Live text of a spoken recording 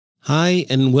Hi,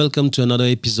 and welcome to another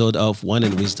episode of Wine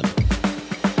and Wisdom.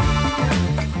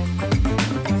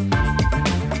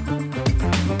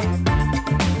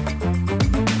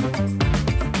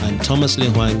 I'm Thomas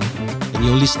Le Huang, and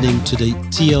you're listening to the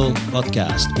TL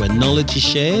podcast, where knowledge is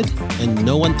shared and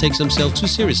no one takes themselves too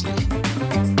seriously.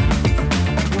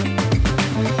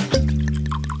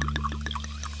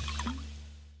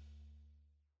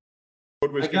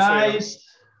 Hi guys,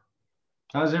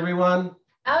 how's everyone?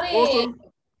 Howdy. Awesome.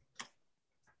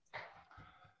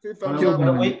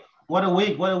 What a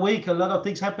week. A lot of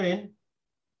things happening.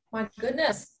 My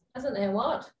goodness, hasn't there?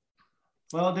 What?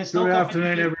 Well, there's Good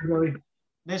afternoon, everybody.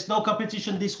 There's no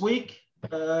competition this week.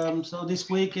 So this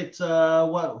week it's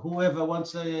whoever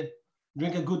wants to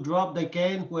drink a good drop, they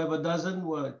can. Whoever doesn't,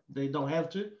 well, they don't have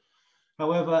to.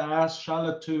 However, I asked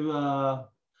Charlotte to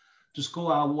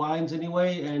score our wines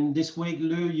anyway, and this week,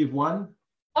 Lou, you've won.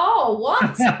 Oh,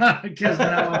 what? Because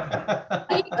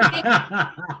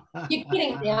You're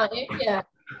kidding me, aren't you? Yeah.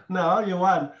 No, you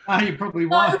won. you probably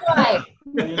No won. way.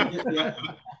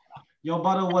 Your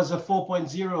bottle was a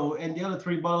 4.0 and the other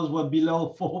three bottles were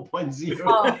below 4.0.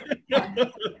 Oh, yeah.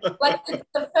 Like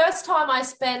the first time I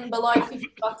spend below $50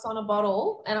 on a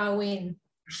bottle and I win.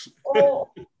 All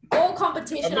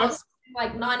competition, I spend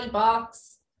like $90. I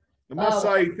must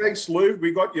say, thanks, Lou.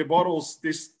 We got your bottles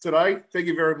today. Thank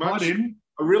you very much.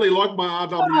 I really like my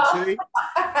RWT.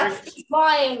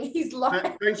 He's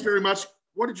lying. Thanks very much.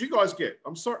 What did you guys get?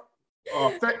 I'm sorry.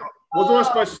 Was I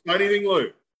supposed to say anything, Lou?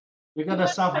 We got a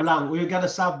Sauv Blanc. We got a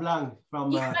Sauv Blanc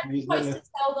from You're supposed to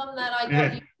tell them that I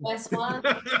got you the best one.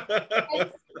 Come Got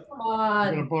a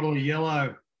on. bottle of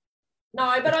yellow.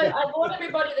 No, but I want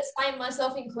everybody the same,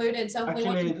 myself included. So if we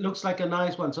Actually, want it looks like a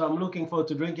nice one, so I'm looking forward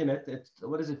to drinking it. It's,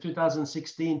 what is it,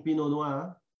 2016 Pinot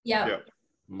Noir? yeah.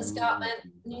 Escarpment,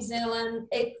 New Zealand.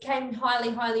 It came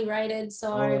highly rated.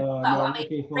 So,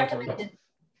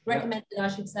 recommended, I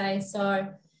should say. So,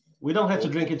 we don't have to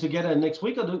drink it together next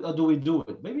week, or do we do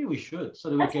it? Maybe we should, so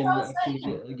that we can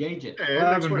actually gauge it. Yeah,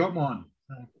 I haven't got one.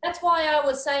 that's why I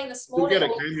was saying this morning. You'll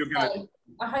get it, Ken, you'll get it.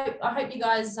 I hope you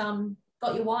guys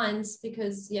got your wines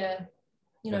because do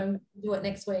it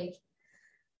next week.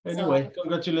 Anyway,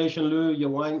 congratulations, Lou. Your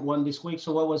wine won this week.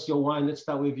 So what was your wine? Let's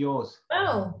start with yours.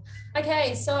 Oh,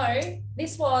 okay. So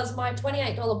this was my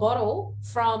 $28 bottle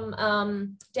from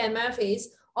Dan Murphy's,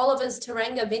 Oliver's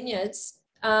Terenga Vineyards,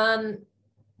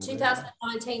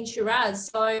 2019 Shiraz.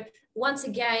 So once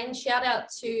again, shout out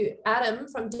to Adam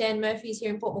from Dan Murphy's here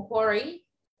in Port Macquarie.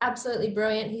 Absolutely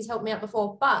brilliant. He's helped me out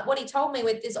before. But what he told me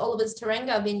with this Oliver's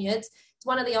Terenga Vineyards, it's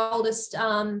one of the oldest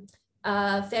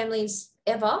families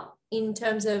ever in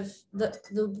terms of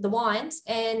the wines.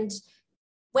 And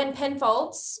when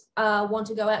Penfolds want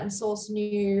to go out and source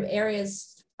new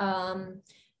areas,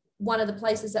 one of the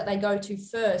places that they go to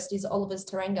first is Oliver's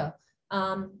Terenga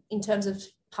in terms of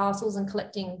parcels and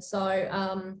collecting.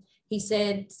 So he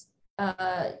said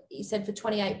for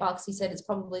 $28, he said it's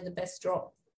probably the best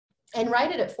drop, and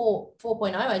rated at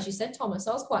 4.0, as you said, Thomas.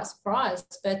 I was quite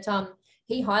surprised, but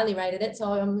he highly rated it,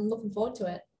 so I'm looking forward to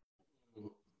it.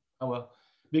 Oh well,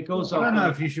 because I don't know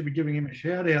if you should be giving him a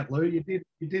shout out, Lou. You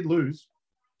did lose.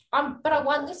 But I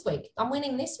won this week. I'm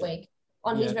winning this week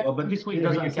on his. Well, but this week Yeah,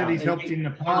 doesn't you said count. he's helped you in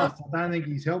the past. I don't think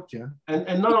he's helped you.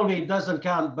 And not only it doesn't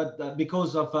count, but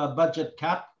because of budget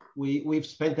cap, we've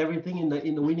spent everything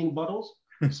in the winning bottles.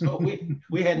 So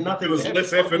we had nothing. There was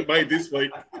less effort made this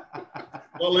week.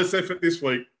 A lot less effort this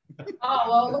week. Oh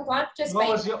well, look, I've just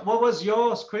What was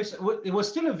yours, Chris? It was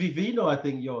still a Vivino, I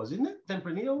think. Yours, isn't it?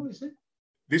 Tempranillo, is it?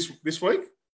 This week?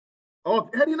 Oh,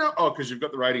 how do you know? Oh, because you've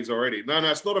got the ratings already. No,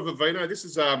 it's not a Vivino. This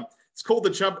is it's called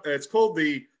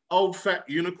the Old Fat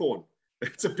Unicorn.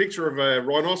 It's a picture of a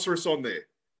rhinoceros on there,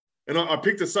 and I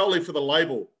picked it solely for the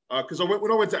label because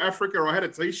when I went to Africa, I had a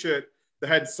T-shirt that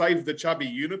had "Save the Chubby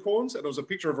Unicorns," and it was a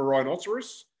picture of a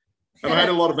rhinoceros. And I had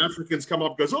a lot of Africans come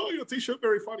up and goes, "Oh, your T-shirt,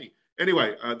 very funny."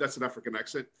 Anyway, that's an African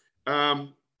accent.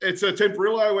 It's a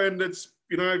Tempranillo, and it's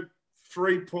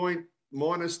 3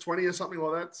 minus 20 or something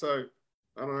like that. So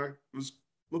I don't know. It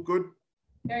looked good.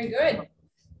 very good.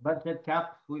 Budget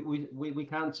cap. We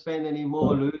can't spend any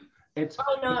more, Lou.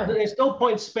 There's no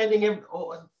point spending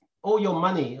all your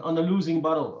money on a losing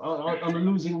bottle on a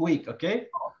losing week. Okay.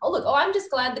 Oh, look, I'm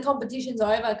just glad the competition's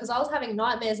over because I was having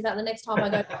nightmares about the next time I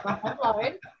go to my home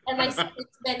loan and they started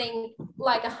spending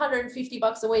like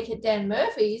 $150 a week at Dan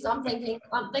Murphy's. I'm thinking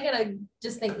they're going to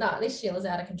just think, no, this shill is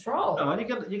out of control. No,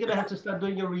 you're gonna have to start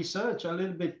doing your research a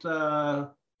little bit.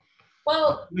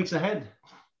 Well, weeks ahead.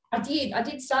 I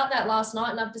did start that last night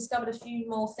and I've discovered a few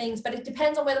more things, but it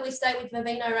depends on whether we stay with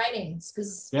Vivino ratings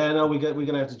because. Yeah, no, we're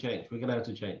gonna have to change. We're gonna have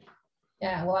to change.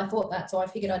 Yeah, well, I thought that, so I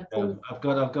figured I'd pull. I've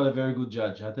got a very good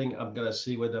judge. I think I'm gonna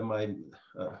see whether my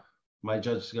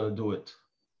judge is gonna do it.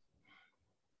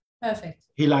 Perfect.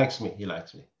 He likes me. I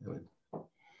mean,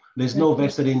 there's no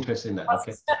vested interest in that. I was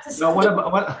Okay. just about to Now, say-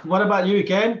 what about you,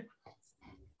 Ken?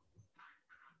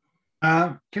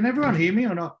 Can everyone hear me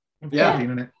or not? I've got Yeah. the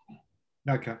internet.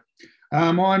 Okay.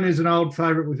 Mine is an old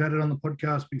favourite. We've had it on the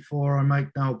podcast before. I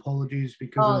make no apologies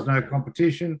because there's no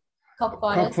competition.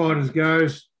 Cockfighters. Cockfighters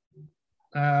goes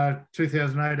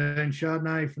 2018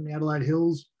 Chardonnay from the Adelaide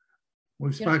Hills.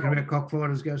 We've spoken about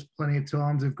Cockfighters goes plenty of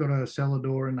times. They've got a cellar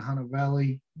door in the Hunter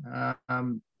Valley.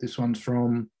 This one's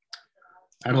from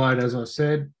Adelaide, as I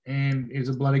said, and is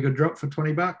a bloody good drop for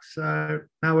 $20. So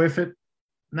no effort,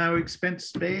 no expense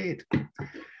spared. Okay.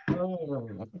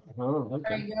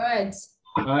 Very good.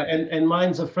 And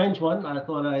mine's a French one. I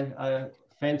thought I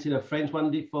fancied a French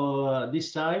one for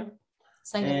this time.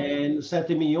 And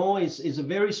Saint-Emilion is a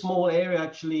very small area,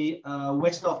 actually,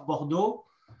 west of Bordeaux.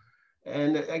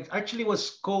 And it actually was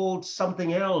called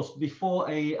something else before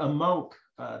a monk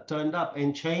turned up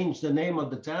and changed the name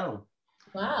of the town.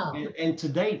 Wow. And to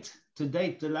date,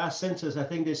 the last census, I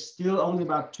think there's still only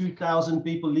about 2,000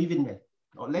 people living there,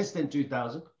 or less than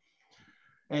 2,000.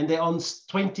 And they're on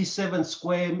 27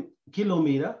 square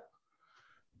kilometer.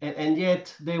 And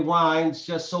yet their wine's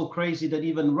just so crazy that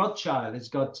even Rothschild has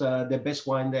got their best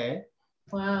wine there.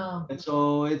 Wow. And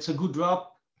so it's a good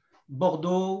drop.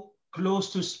 Bordeaux,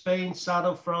 close to Spain, south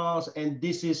of France, and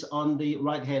this is on the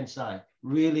right-hand side.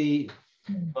 Really,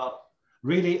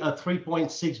 really a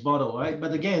 3.6 bottle, right?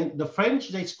 But again, the French,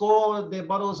 they score their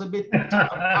bottles a bit. All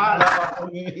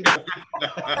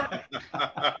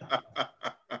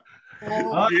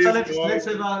right, so let's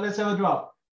have a drop.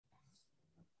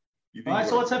 All right,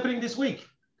 so what's happening this week?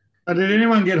 Did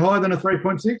anyone get higher than a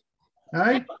 3.6?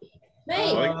 Hey?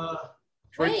 Me.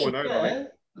 3.0, right?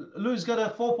 Lou's got a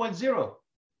 4.0.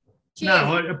 Cheers.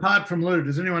 No, apart from Lou,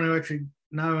 does anyone who actually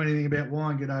know anything about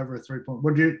wine get over a 3.0?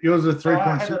 What yours is a 3.6?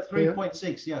 I had a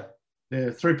 3.6, yeah.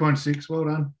 Yeah, 3.6. Well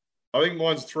done. I think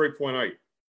mine's 3.8.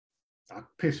 Oh,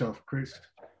 piss off, Chris.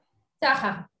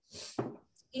 Taha.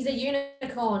 He's a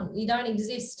unicorn. You don't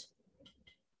exist.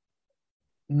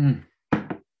 Very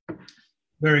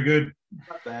good.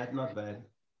 Not bad, not bad.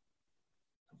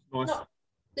 Nice. No,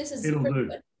 this is It'll pretty do.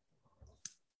 good.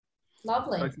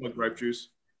 Lovely. Thanks for my grape juice.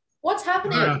 What's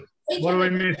happening? What do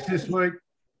we miss this week?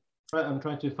 I'm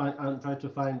trying to find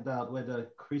out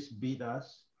whether Chris beat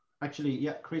us. Actually,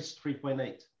 yeah, Chris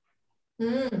 3.8.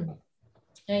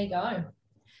 There you go.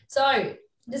 So,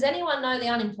 does anyone know the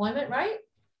unemployment rate?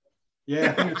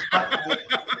 Yeah,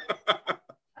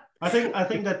 I think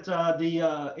that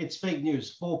it's fake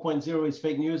news. 4.0 is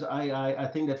fake news. I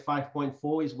think that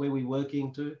 5.4 is where we're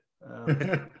working to.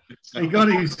 He got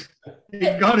his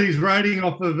rating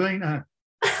off of Vino.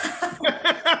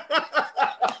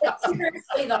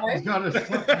 Seriously though, what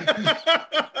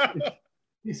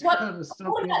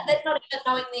about that not even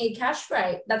knowing the cash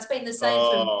rate? That's been the same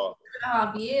for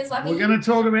 2.5 years. Like we're going to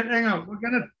talk about. Hang on, we're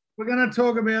going to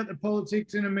talk about the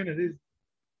politics in a minute.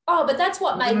 But that's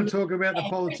what we're made. Going to talk about the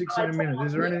politics in a minute.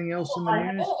 Is there anything else in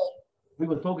the news? We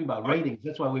were talking about ratings.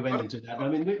 That's why we went into that. I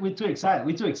mean, we're too excited.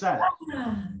 Shit!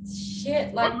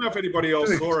 I don't know if anybody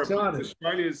else saw it. But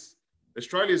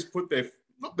Australia's put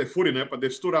not their foot in it, but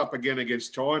they've stood up again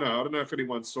against China. I don't know if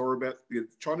anyone saw about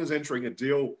China's entering a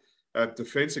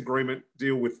defense agreement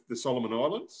deal with the Solomon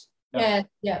Islands. Yeah.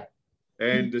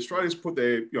 And Australia's put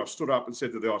their, stood up and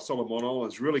said to the Solomon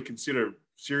Islands, really consider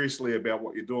seriously about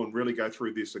what you're doing, really go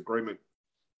through this agreement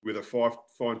with a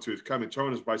fine tooth comb. And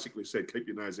China's basically said, keep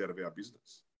your nose out of our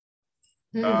business.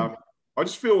 I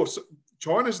just feel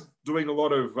China's doing a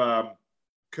lot of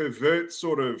covert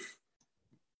sort of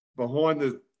behind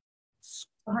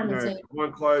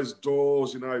closed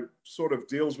doors, sort of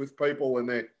deals with people, and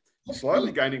they're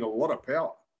slowly gaining a lot of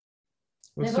power.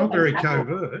 Well, it's not very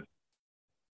covert.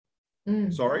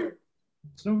 Sorry?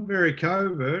 It's not very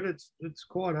covert. It's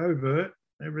quite overt.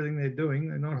 Everything they're doing,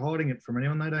 they're not hiding it from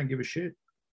anyone. They don't give a shit.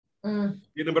 But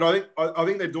I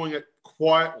think they're doing it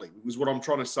quietly, is what I'm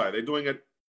trying to say. They're doing it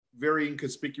very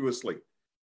inconspicuously.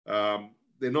 They're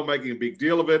not making a big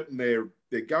deal of it, and they're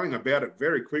going about it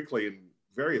very quickly and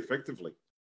very effectively.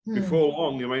 Before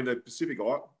long, the Pacific,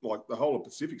 like the whole of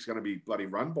Pacific's going to be bloody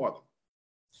run by them.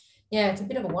 Yeah, it's a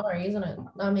bit of a worry, isn't it?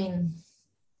 I mean,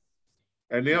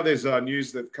 and now there's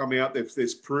news that come out.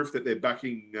 There's proof that they're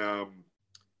backing,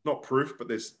 not proof, but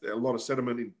there's a lot of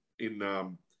sentiment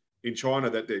in China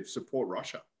that they support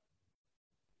Russia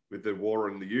with the war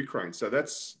in the Ukraine. So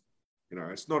that's,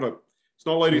 it's not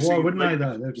leading. Why wouldn't they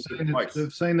though?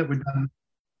 They've seen that we've done.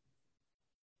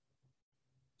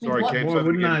 Sorry, what? Cam. Why say that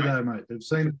wouldn't again, they mate. though, mate? They've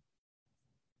seen.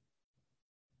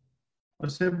 I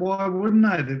said, why wouldn't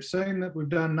they? They've seen that we've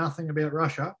done nothing about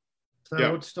Russia. So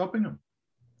Yeah. what's stopping them?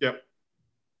 Yep,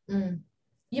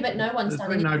 Yeah, but no one's There's done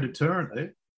been no anything. deterrent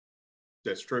there.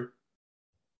 that's true.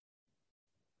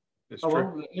 That's Oh, true.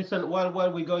 well, listen, while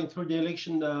we're going through the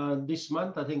election this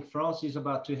month, I think France is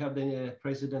about to have the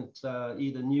president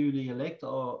either newly elect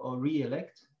or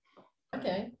re-elect.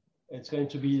 Okay. It's going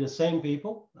to be the same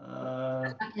people.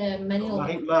 Yeah, manual.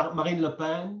 Marine Le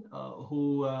Pen,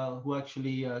 who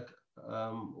actually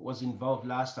was involved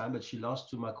last time, but she lost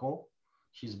to Macron.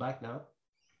 She's back now.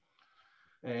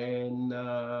 And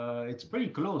it's pretty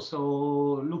close.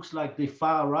 So looks like the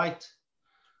far right,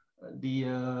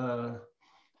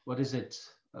 what is it?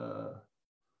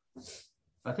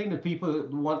 I think the people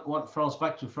want France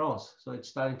back to France. So it's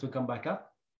starting to come back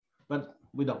up. But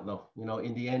we don't know. You know,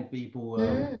 in the end, people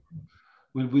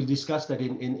we'll discuss that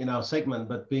in our segment,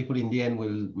 but people in the end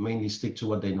will mainly stick to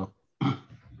what they know.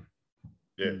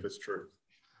 Yeah, that's true.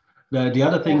 The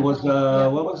other thing was, Yeah.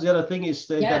 what was the other thing is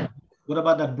what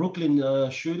about that Brooklyn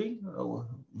shooting?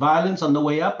 Violence on the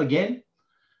way up again?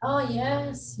 Oh,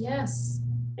 yes, yes.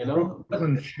 You know?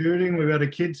 Brooklyn shooting. We've had a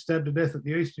kid stabbed to death at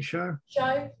the Easter show.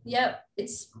 Show, yep.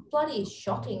 It's bloody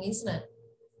shocking, isn't it?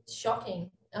 Shocking.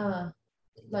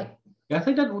 Like, I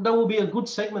think that will be a good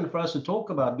segment for us to talk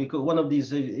about, because one of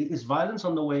these is violence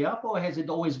on the way up, or has it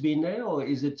always been there, or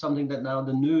is it something that now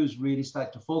the news really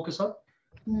start to focus on?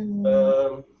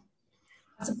 I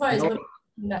suppose we're talking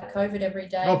about COVID every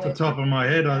day. Off the top of my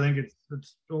head, I think it's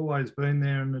always been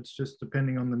there, and it's just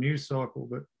depending on the news cycle.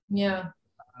 But Yeah.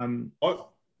 I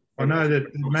know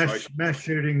that mass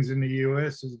shootings in the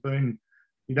US has been,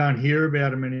 you don't hear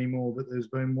about them anymore, but there's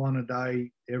been one a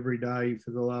day, every day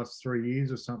for the last 3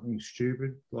 years or something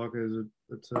stupid. Like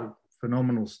it's a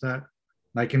phenomenal stat.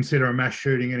 They consider a mass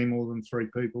shooting any more than 3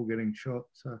 people getting shot,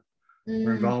 so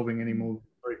or involving any more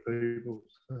than 3 people.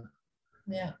 So,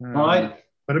 Yeah. All right.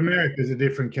 But America's a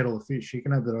different kettle of fish. You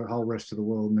can have the whole rest of the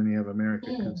world, and then you have America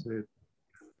because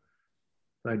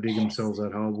they dig themselves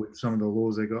that hole with some of the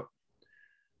laws they got.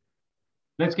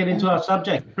 Let's get into our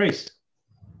subject, Chris.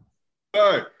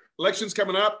 So, elections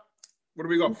coming up. What have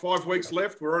we got? 5 weeks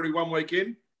left. We're already 1 week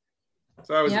in.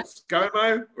 So is it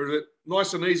ScoMo or is it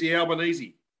nice and easy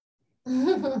Albanese? So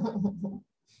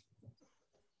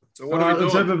what are we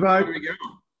let's doing? have a vote. Where are we going?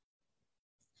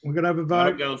 We're going to have a I'm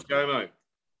vote. going ScoMo.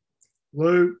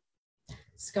 Lou,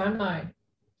 ScoMo.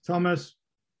 Thomas,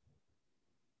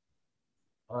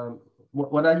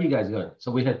 What are you guys going?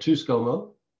 So we had 2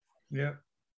 ScoMo. yeah.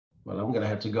 Well, I'm going to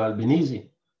have to go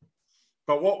Albanese.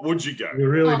 But what would you go? You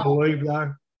really believe,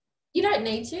 though? You don't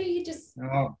need to. You just.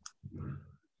 Oh,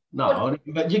 No,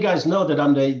 but you guys know that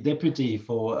I'm the deputy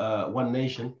for One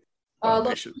Nation. Oh, look,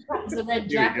 Nation. it's a red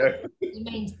Here we go. jacket. It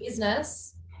means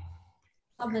business.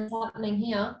 Something's happening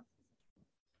here.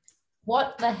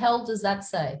 What the hell does that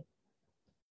say?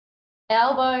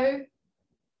 Albo.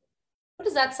 What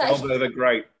does that say? Albo the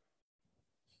Great.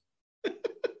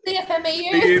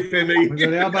 CFMEU. we've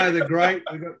got Albo the Great.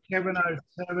 We've got Kevin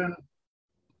 07.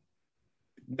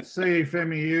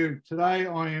 CFMEU. Today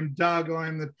I am Doug. I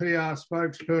am the PR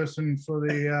spokesperson for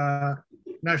the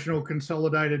National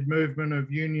Consolidated Movement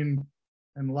of Union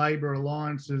and Labour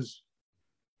Alliances.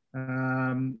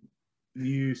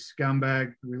 You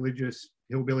scumbag, religious,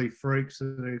 hillbilly freaks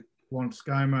that want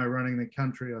ScoMo running the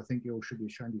country. I think you all should be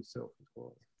ashamed of yourself as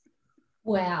well.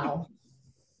 Wow.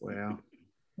 Wow.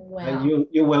 Wow.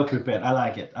 You're well prepared. I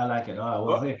like it. Oh,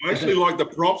 well, I actually like the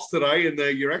props today, and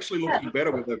you're actually looking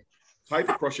better with the tape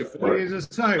across your forehead.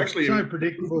 It's so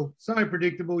predictable. So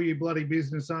predictable, you bloody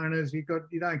business owners. You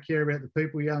don't care about the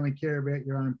people. You only care about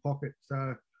your own pocket.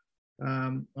 So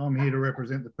I'm here to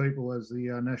represent the people as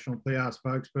the national PR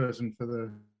spokesperson for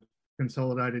the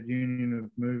Consolidated Union of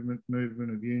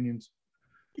Movement of Unions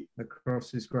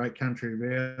across this great country of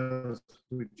ours,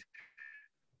 which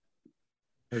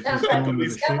has just gone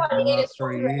with the shit in the last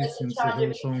 3 years since the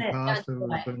Hillsong passed. We've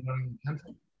been running the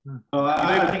country.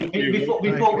 I think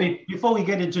before we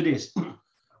get into this,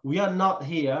 we are not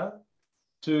here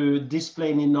to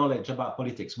display any knowledge about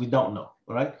politics. We don't know,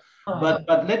 all right? But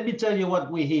let me tell you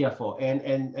what we're here for, and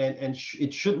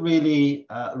it should really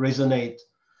resonate,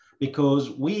 because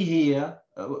we here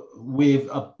with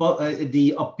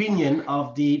the opinion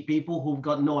of the people who've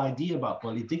got no idea about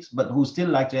politics, but who still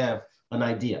like to have an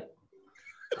idea,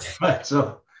 right?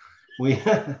 So we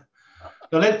so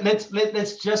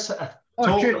let's just.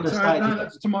 Oh shit! Sorry, no,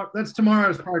 that's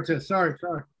tomorrow's protest. Sorry.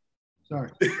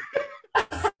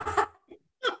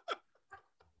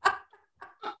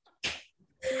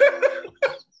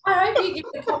 I hope you get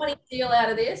the comedy deal out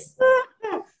of this.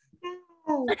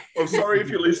 I'm sorry if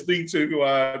you're listening to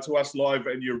us live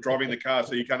and you're driving the car,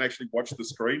 so you can't actually watch the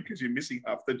screen because you're missing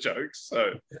half the jokes.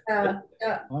 So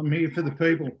I'm here for the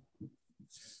people.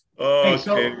 Oh,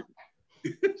 Hey, okay.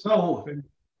 So,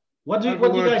 what do you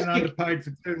Overworked guys and think? underpaid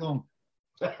for too long.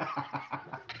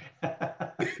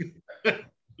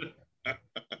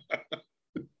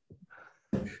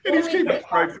 And he's keeping a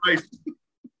straight face.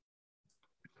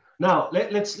 Now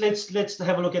let's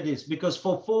have a look at this, because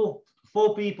for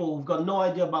four people who've got no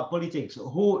idea about politics,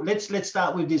 let's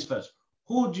start with this first.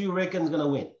 Who do you reckon is going to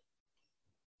win?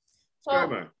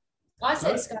 ScoMo. I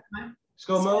said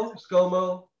ScoMo.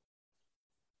 ScoMo.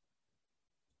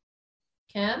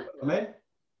 Cam? Man,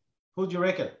 who do you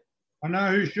reckon? I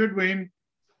know who should win.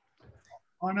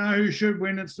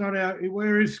 It's not our.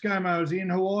 Where is ScoMo? Is he in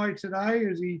Hawaii today?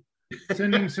 Is he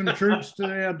sending some troops to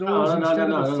our doors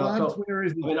instead of the floods? So, where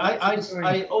is he? I mean,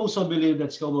 I also believe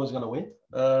that ScoMo is going to win.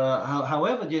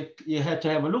 However, you have to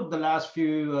have a look. The last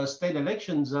few state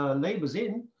elections, Labor's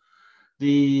in.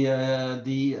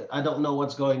 I don't know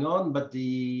what's going on, but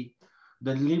the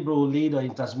Liberal leader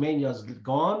in Tasmania is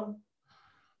gone.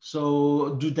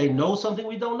 So do they know something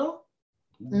we don't know?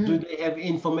 Do they have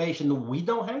information that we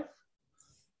don't have?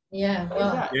 Yeah.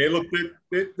 Well, Yeah, look,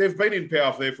 they've been in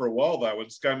power there for a while, though, and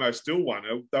ScoMo still won.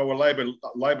 They were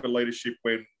Labor leadership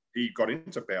when he got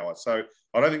into power. So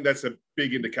I don't think that's a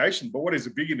big indication. But what is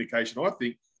a big indication, I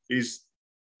think, is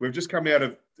we've just come out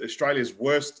of Australia's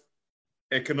worst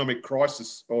economic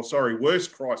crisis,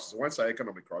 worst crisis. I won't say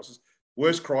economic crisis,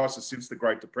 worst crisis since the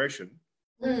Great Depression.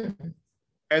 And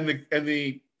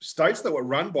the states that were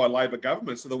run by Labor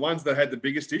governments are the ones that had the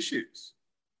biggest issues.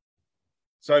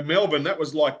 So Melbourne, that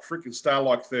was like freaking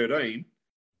Starlike 13.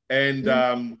 And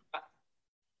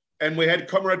we had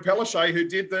Comrade Palaszczuk, who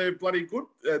did the bloody good,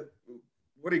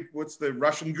 what's the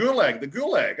Russian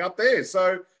gulag up there.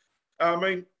 So, I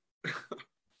mean,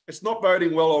 it's not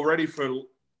boding well already for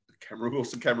Cameron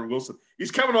Wilson.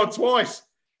 He's coming on twice.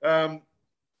 I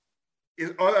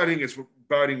don't think it's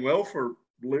boding well for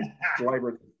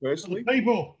Labor personally.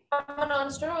 People. coming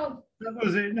on strong. That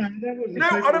was it. No, that was No,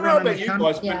 I don't know about you guys,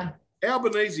 but Yeah.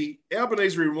 Albanese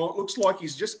looks like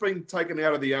he's just been taken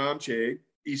out of the armchair.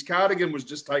 His cardigan was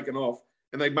just taken off,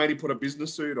 and they made him put a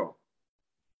business suit on.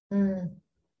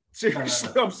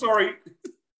 Seriously, I'm sorry.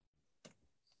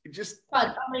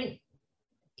 But I mean,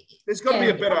 There's got to be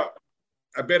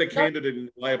a better candidate in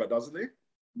Labor, doesn't there?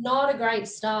 not a great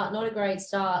start. Not a great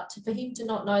start. For him to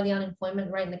not know the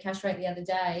unemployment rate and the cash rate the other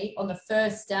day on the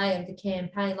first day of the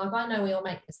campaign. Like, I know we all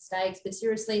make mistakes, but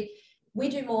seriously, we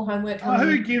do more homework.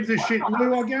 Who gives a shit,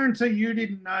 Lou? I guarantee you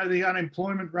didn't know the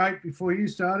unemployment rate before you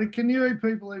started. Can you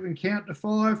people even count to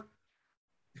 5?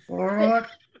 All right.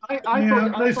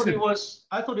 I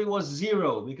thought it was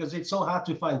 0 because it's so hard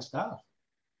to find staff.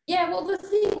 Yeah, well, the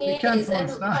thing You can't is, find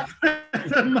stuff at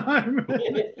the moment.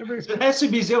 It has to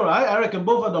be 0. I reckon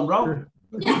both of them wrong.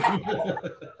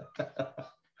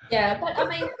 yeah, but I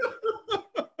mean,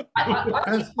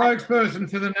 As spokesperson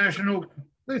for the national,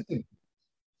 listen,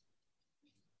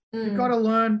 you've got to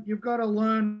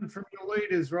learn from your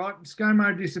leaders, right? And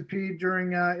ScoMo disappeared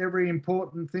during every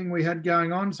important thing we had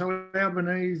going on. So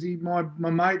Albanese, my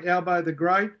mate Albo the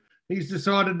Great, he's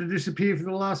decided to disappear for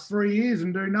the last 3 years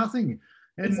and do nothing.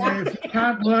 And Exactly.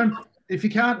 if you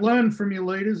can't learn from your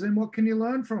leaders, then what can you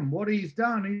learn from? What he's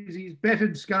done is he's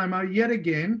bettered ScoMo yet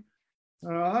again.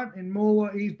 All right, and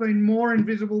he's been more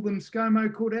invisible than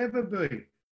ScoMo could ever be.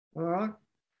 All right,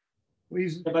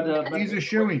 he's a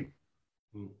shoo-in,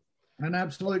 an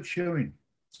absolute shoo-in.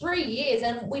 3 years,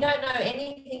 and we don't know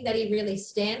anything that he really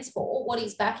stands for, what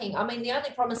he's backing. I mean, the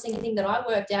only promising thing that I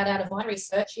worked out of my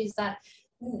research is that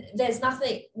there's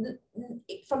nothing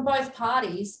from both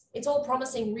parties. It's all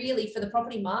promising really for the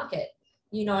property market.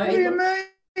 You know, What do you mean?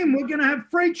 We're going to have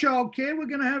free childcare. We're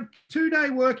going to have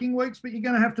 2-day working weeks, but you're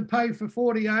going to have to pay for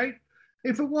 48.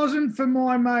 If it wasn't for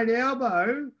my mate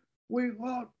Albo,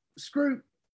 screw.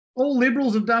 All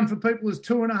Liberals have done for people is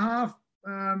 2.5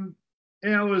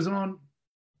 hours on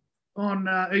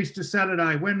Easter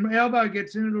Saturday. When Albo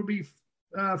gets in, it'll be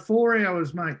 4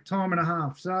 hours, mate, time and a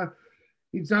half. So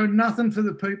he's done nothing for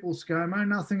the people, ScoMo,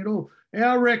 nothing at all.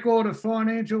 Our record of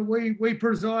financial, we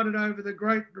presided over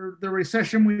the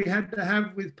recession we had to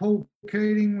have with Paul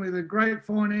Keating, with a great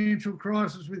financial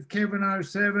crisis with Kevin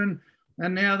 07,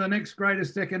 and now the next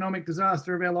greatest economic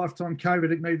disaster of our lifetime,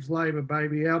 COVID. It needs Labor,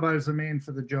 baby. Albo's the man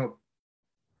for the job.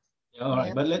 All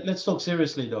right, but let's talk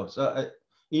seriously though. So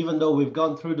even though we've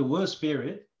gone through the worst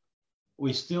period,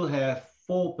 we still have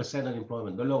 4%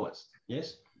 unemployment, the lowest.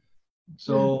 Yes.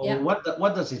 So what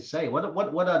does it say? What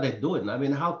are they doing? I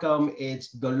mean, how come it's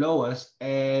the lowest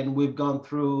and we've gone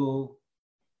through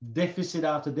deficit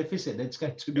after deficit. It's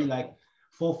going to be like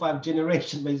 4 or 5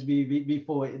 generations maybe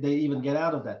before they even get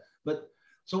out of that. But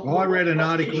so I read an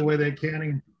article where they're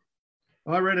counting.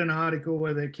 I read an article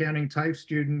where they're counting TAFE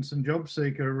students and job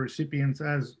seeker recipients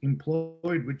as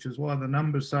employed, which is why the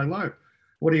number's so low.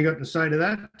 What do you got to say to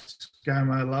that,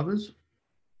 ScoMo lovers?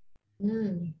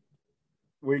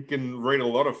 We can read a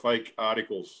lot of fake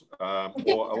articles or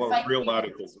a lot of real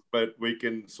articles, but we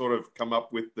can sort of come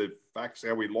up with the facts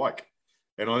how we like.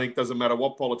 And I think it doesn't matter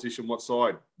what politician, what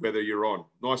side, whether you're on,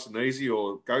 nice and easy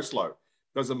or go slow,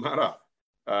 doesn't matter.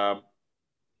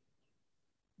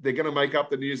 They're going to make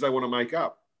up the news they want to make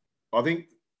up. I think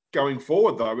going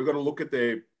forward, though, we've got to look at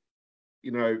their,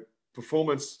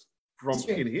 performance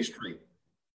in history.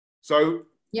 So,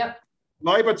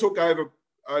 Labor took over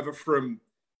from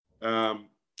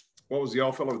what was the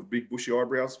old fellow with the big bushy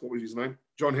eyebrows? What was his name?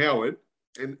 John Howard,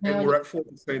 and we're at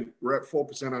 4%. We're at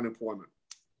 4% unemployment,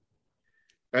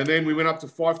 and then we went up to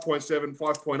 5.7,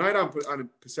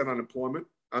 5.8% unemployment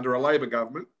under a Labor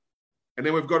government, and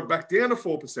then we've got it back down to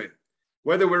 4%.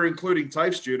 Whether we're including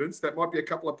TAFE students, that might be a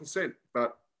couple of percent,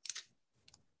 but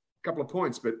a couple of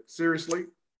points. But seriously,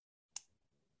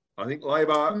 I think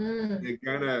Labor, they're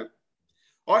going to...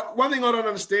 One thing I don't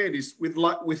understand is with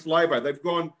Labor, they've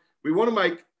gone, we want to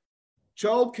make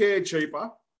childcare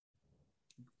cheaper,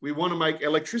 we want to make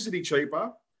electricity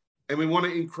cheaper, and we want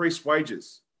to increase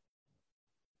wages.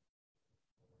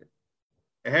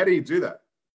 How do you do that?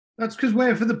 That's because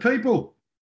we're for the people.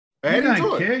 How you do you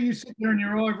don't do care. it? You sit there in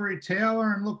your ivory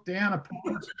tower and look down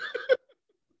upon us.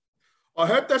 I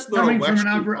hope that's not Coming a from wax an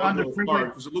underprivileged,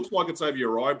 because it looks like it's over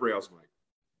your eyebrows, mate.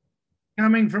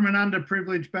 coming from an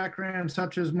underprivileged background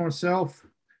such as myself,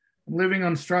 living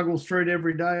on Struggle Street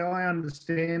every day, I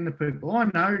understand the people. I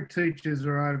know teachers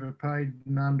are overpaid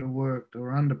and underworked,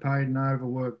 or underpaid and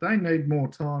overworked. They need more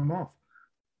time off.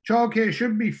 Childcare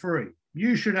should be free.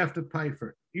 You should have to pay for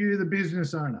it. You, the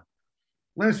business owner.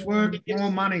 Less work,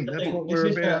 more money. That's what we're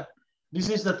about. This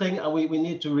is the thing we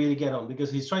need to really get on,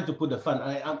 because he's trying to put the fun.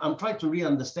 I'm trying to really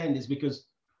understand this, because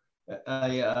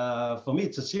for me,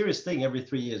 it's a serious thing every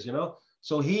 3 years,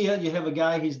 So here you have a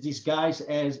guy, he's disguised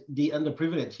as the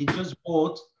underprivileged. He just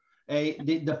bought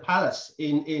the palace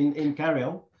in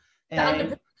Carrion.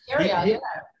 And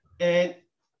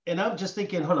I'm just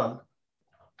thinking, hold on.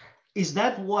 Is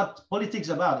that what politics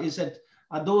about?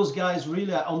 Are those guys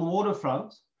really on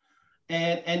waterfront?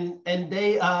 And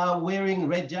they are wearing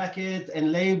red jacket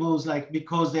and labels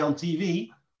because they're on TV,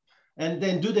 and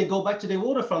then do they go back to the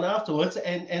waterfront afterwards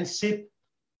and sip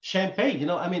champagne?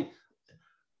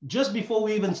 Just before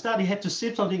we even started, he had to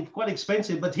sip something quite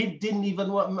expensive, but he didn't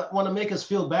even want to make us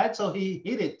feel bad, so he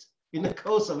hid it in the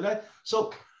coast of it.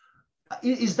 So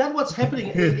is that what's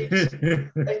happening? Is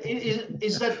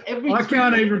that every? I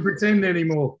can't even pretend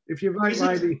anymore. If you vote,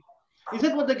 lady. Is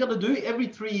that what they're going to do? Every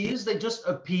 3 years, they just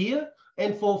appear,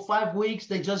 and for 5 weeks,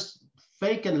 they just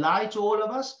fake and lie to all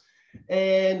of us.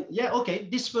 And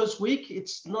this first week,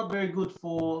 it's not very good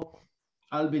for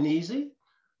Albanese,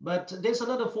 but there's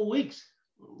another 4 weeks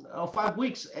or 5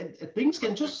 weeks, and things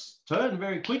can just turn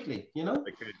very quickly,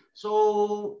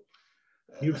 So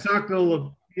you've sucked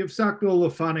all the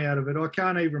fun out of it. I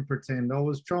can't even pretend. I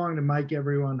was trying to make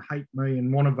everyone hate me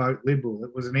and want to vote Liberal.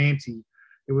 It was an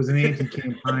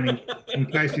anti-campaigning, in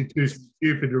case you're too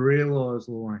stupid to realise,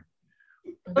 Lauren.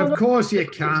 Of course you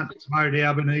can't vote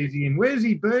Albanese in. Where's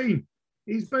he been?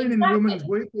 He's been in Women's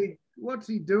Weekly. What's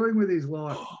he doing with his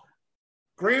life?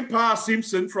 Grandpa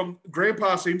Simpson from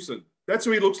Grandpa Simpson. That's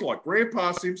who he looks like,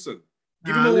 Grandpa Simpson.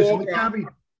 Give him a walk.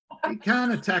 He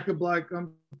can't attack a bloke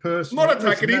on person. I'm not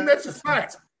attacking him, that's a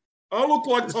fact. I look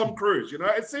like Tom Cruise,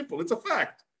 it's simple, it's a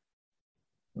fact.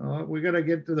 Oh, we got to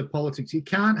get to the politics. You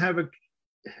can't have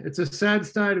it's a sad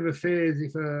state of affairs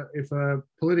if a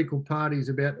political party is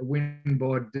about to win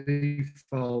by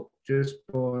default just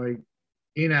by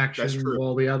inaction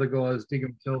while the other guys dig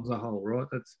themselves a hole, right?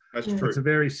 That's true. It's a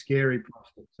very scary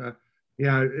prospect. So,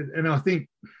 and I think,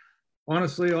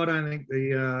 honestly, I don't think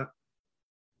the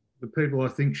people I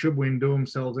think should win do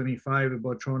themselves any favour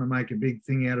by trying to make a big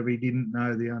thing out of he didn't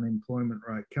know the unemployment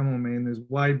rate. Come on, man. There's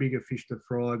way bigger fish to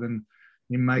fry than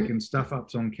him making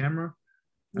stuff-ups on camera.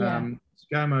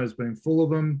 ScoMo's been full of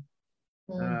them.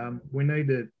 We need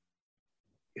to...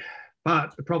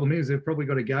 But the problem is they've probably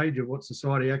got a gauge of what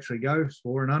society actually goes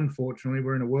for. And unfortunately,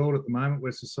 we're in a world at the moment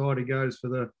where society goes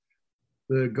for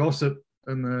the gossip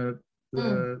and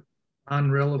the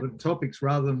unrelevant topics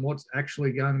rather than what's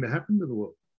actually going to happen to the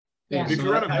world. Yeah,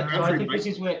 so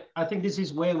I think this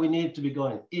is where we need to be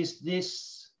going. Is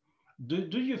this?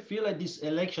 Do you feel like this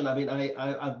election? I mean,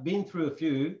 I've been through a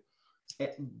few.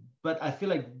 but I feel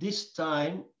like this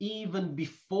time, even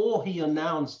before he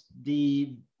announced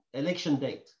the election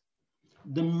date,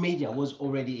 the media was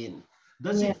already in.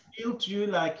 Does it feel to you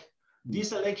like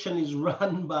this election is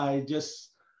run by just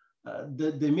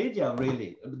the media,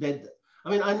 really? That,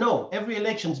 I mean, I know every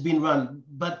election's been run,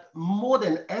 but more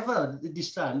than ever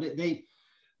this time, they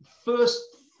first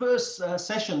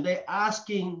session, they're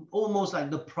asking almost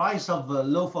like the price of a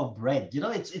loaf of bread. You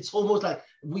know, it's almost like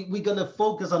we're going to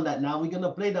focus on that now. We're going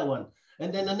to play that one.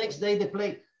 And then the next day they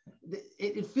play.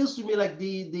 It feels to me like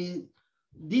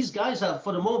these guys are,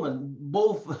 for the moment,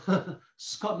 both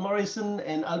Scott Morrison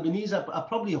and Albanese are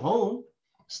probably home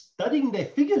studying their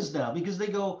figures now, because they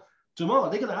go, tomorrow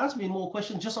they're going to ask me more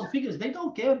questions just on figures. They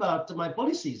don't care about my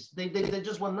policies. They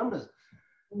just want numbers.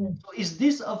 So is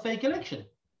this a fake election?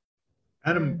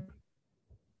 Adam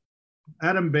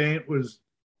Bandt was,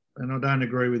 and I don't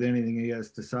agree with anything he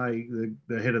has to say,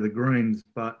 the head of the Greens,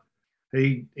 but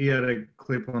he had a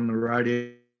clip on the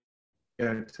radio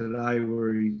today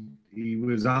where he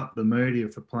was up the media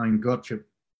for playing gotcha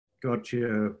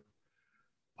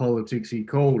politics, he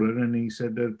called it, and he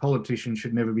said that politicians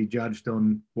should never be judged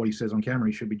on what he says on camera.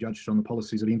 He should be judged on the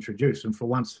policies that he introduced. And for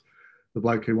once, the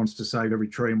bloke who wants to save every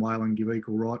tree in Whale and give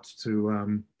equal rights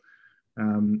to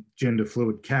gender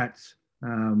fluid cats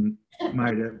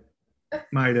made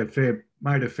a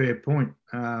fair point.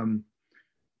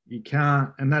 You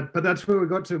can't, but that's where we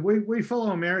got to. We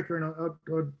follow America, and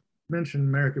I mentioned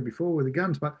America before with the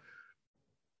guns, but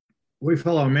we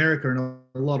follow America in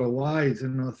a lot of ways,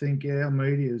 and I think our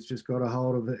media has just got a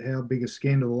hold of how big a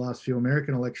scandal the last few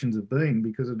American elections have been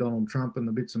because of Donald Trump and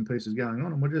the bits and pieces going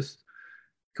on, and we're just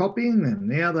copying them.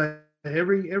 Now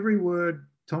every word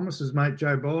Thomas's mate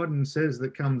Joe Biden says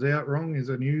that comes out wrong is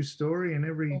a news story, and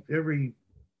every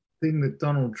thing that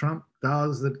Donald Trump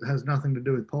does that has nothing to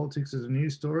do with politics is a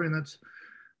news story, and that's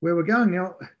where we're going.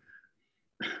 Now,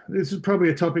 this is probably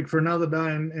a topic for another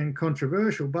day and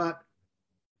controversial, but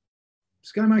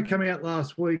ScoMo came out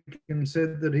last week and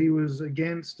said that he was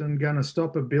against and going to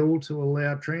stop a bill to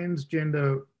allow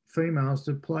transgender females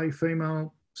to play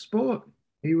female sport.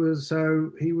 He was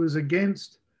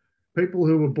against people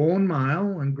who were born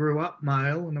male and grew up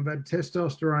male and have had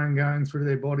testosterone going through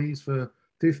their bodies for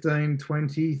 15,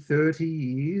 20, 30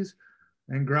 years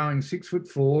and growing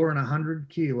 6'4" and 100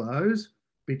 kilos,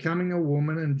 becoming a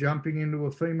woman and jumping into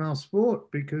a female sport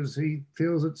because he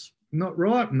feels it's not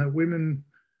right, and that women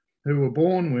who were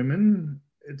born women,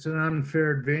 it's an unfair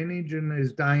advantage and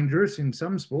is dangerous in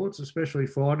some sports, especially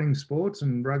fighting sports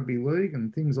and rugby league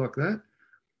and things like that.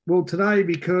 Well, today,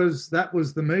 because that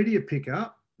was the media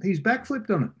pickup, he's backflipped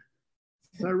on it.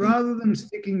 So rather than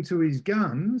sticking to his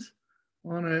guns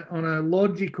on a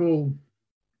logical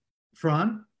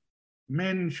front,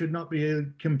 men should not be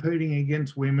competing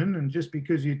against women, and just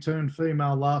because you turned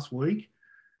female last week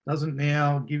doesn't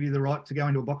now give you the right to go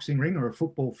into a boxing ring or a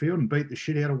football field and beat the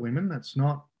shit out of women. That's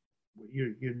not,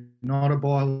 you're not a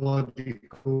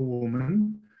biological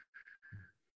woman.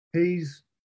 He's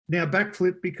now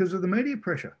backflipped because of the media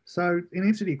pressure. So in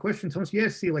answer to your question, Thomas,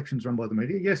 yes, the election's run by the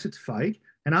media. Yes, it's fake.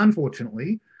 And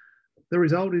unfortunately, the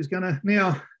result is going to,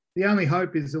 now the only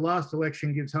hope is the last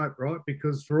election gives hope, right?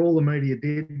 Because for all the media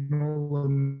did and all the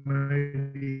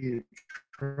media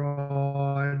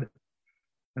tried,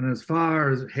 and as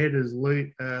far as ahead as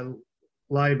Labor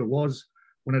was,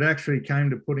 when it actually came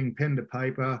to putting pen to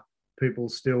paper, people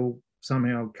still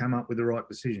somehow come up with the right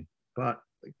decision. But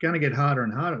it's going to get harder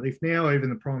and harder. If now even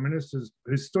the Prime Minister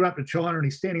who's stood up to China and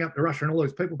he's standing up to Russia and all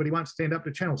those people, but he won't stand up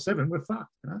to Channel 7, we're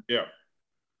fucked. You know? Yeah.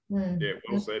 Yeah,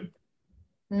 well said.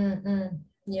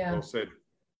 Yeah. Well said.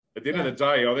 At the end of the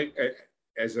day, I think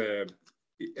as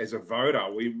a voter,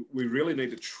 we really need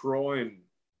to try and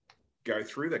go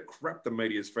through the crap the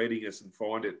media's feeding us and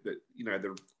find it that, you know,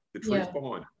 the truth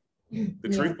behind it. The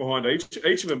truth behind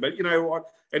each of them. But, you know what,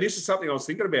 and this is something I was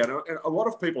thinking about. And a lot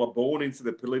of people are born into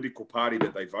the political party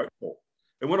that they vote for.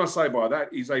 And what I say by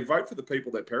that is they vote for the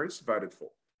people their parents voted for.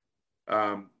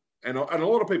 And a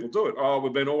lot of people do it. Oh,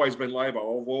 we've always been Labor.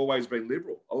 Oh, we've always been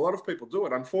Liberal. A lot of people do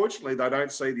it. Unfortunately, they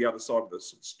don't see the other side of the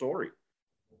story.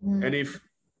 And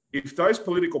if those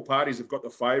political parties have got the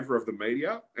favour of the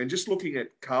media, and just looking at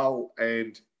Carl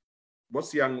and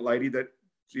what's the young lady that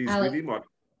is with him,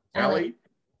 Ali,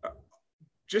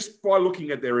 just by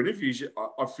looking at their interviews,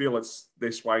 I feel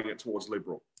they're swaying it towards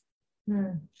Liberal.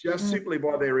 Just simply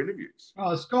by their interviews.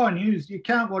 Oh, Sky News, you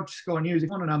can't watch Sky News. If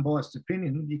you want an unbiased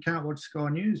opinion, you can't watch Sky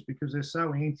News because they're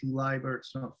so anti-Labor,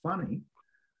 it's not funny.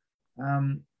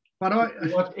 But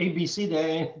you watch ABC,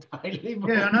 they're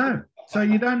anti-Labor. Yeah, I know. So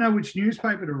you don't know which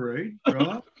newspaper to read,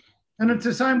 right? And it's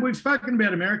the same. We've spoken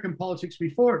about American politics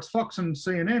before. It's Fox and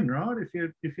CNN, right? If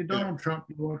you're Donald Trump,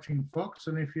 you're watching Fox,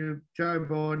 and if you're Joe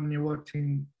Biden, you're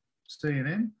watching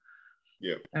CNN.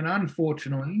 Yeah. And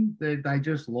unfortunately, they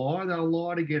just lie. They'll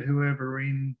lie to get whoever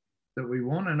in that we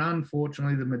want. And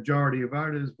unfortunately, the majority of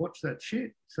voters watch that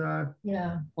shit. So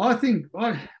yeah, I think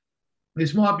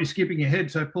this might be skipping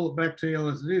ahead, so pull it back to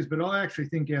TL as it is. But I actually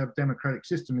think our democratic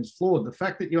system is flawed. The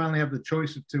fact that you only have the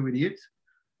choice of two idiots,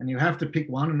 and you have to pick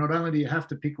one, and not only do you have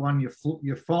to pick one,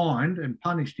 you're fined and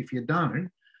punished if you don't,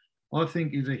 I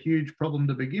think is a huge problem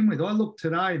to begin with. I looked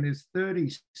today and there's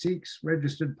 36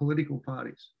 registered political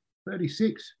parties,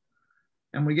 36.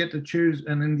 And we get to choose,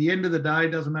 and in the end of the day,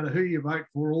 it doesn't matter who you vote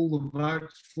for, all the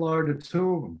votes flow to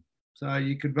two of them. So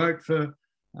you could vote for,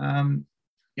 the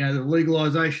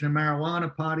legalisation of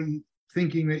marijuana party,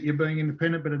 thinking that you're being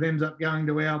independent, but it ends up going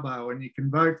to Albo. And you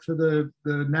can vote for the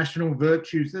national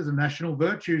virtues. There's a national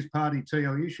virtues party,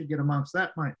 TL. You should get amongst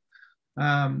that, mate.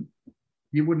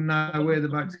 You wouldn't know where the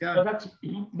votes go.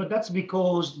 But that's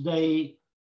because they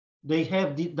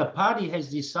have the party has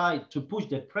decided to push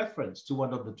their preference to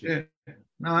one of the two. Yeah.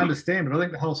 No, I understand, but I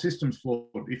think the whole system's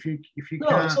flawed. If you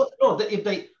can't...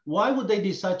 why would they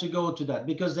decide to go to that?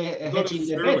 Because they're hedging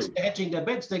their bets. They're hedging their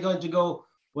bets. They're going to go,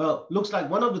 well, looks like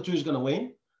one of the two is going to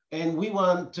win, and we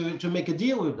want to make a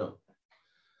deal with them.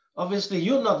 Obviously,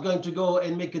 you're not going to go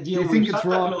and make a deal with it's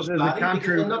right because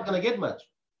they're not going to get much.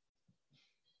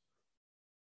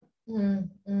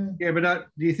 Yeah, but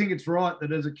do you think it's right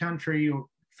that as a country, or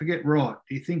forget right,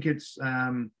 do you think it's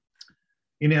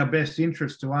in our best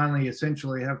interest to only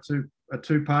essentially have a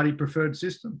two-party preferred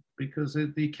system? Because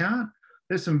you can't.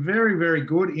 There's some very, very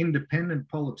good independent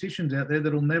politicians out there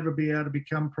that'll never be able to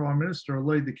become Prime Minister or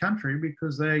lead the country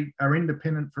because they are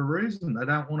independent for a reason. They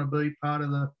don't want to be part of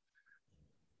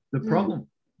the problem.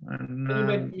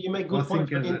 And you make good points,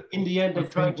 but in the end, they're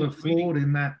trying to flawed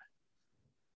in that.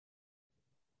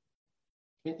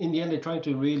 In the end, they're trying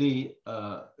to really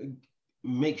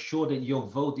make sure that your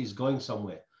vote is going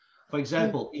somewhere. For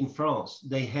example, in France,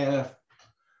 they have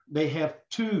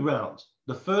two rounds.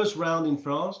 The first round in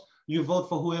France, you vote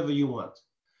for whoever you want.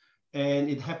 And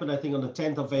it happened, I think, on the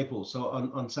 10th of April, so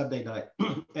on Saturday night.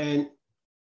 And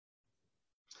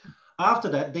after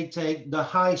that, they take the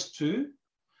highest two.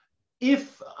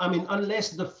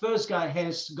 Unless the first guy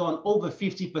has gone over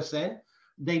 50%,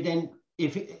 they then,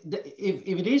 if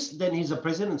it is, then he's a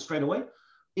president straight away.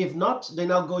 If not, they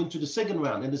now go into the second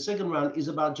round. And the second round is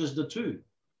about just the two.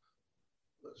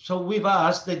 So with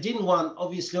us, they didn't want,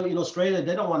 obviously in Australia,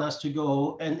 they don't want us to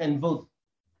go and vote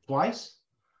twice.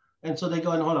 And so they're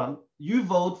going, hold on, you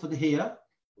vote for here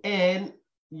and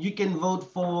you can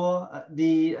vote for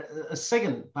the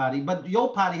second party, but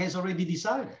your party has already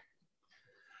decided.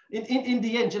 In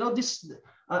the end, this,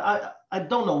 I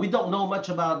don't know. We don't know much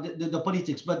about the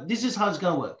politics, but this is how it's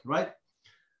going to work, right?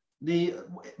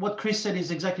 What Chris said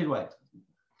is exactly right.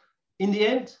 In the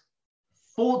end,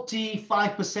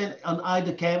 45% on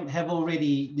either camp have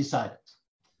already decided.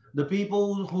 The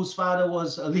people whose father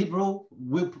was a liberal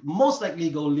will most likely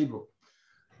go liberal.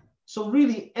 So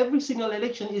really, every single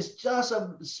election is just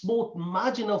a small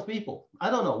margin of people. I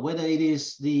don't know whether it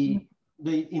is the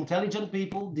intelligent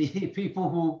people, the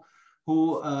people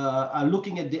who are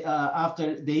looking at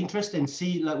after the interest and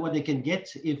see like what they can get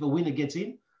if a winner gets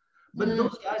in. But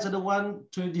those guys are the one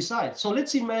to decide. So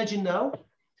let's imagine now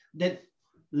that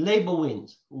Labour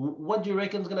wins. What do you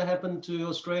reckon is going to happen to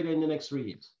Australia in the next 3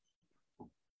 years?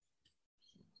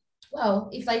 Well,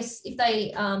 if they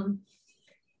at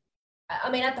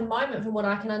the moment, from what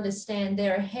I can understand,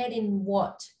 they're ahead in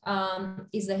what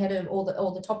is the head of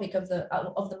all the topic of the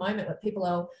moment, what people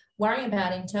are worrying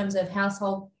about in terms of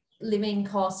household living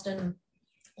cost and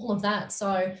all of that.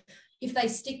 So if they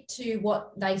stick to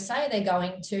what they say they're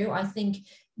going to, I think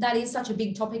that is such a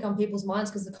big topic on people's minds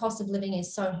because the cost of living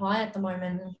is so high at the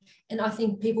moment. And I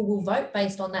think people will vote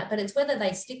based on that, but it's whether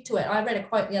they stick to it. I read a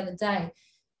quote the other day.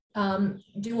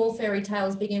 Do all fairy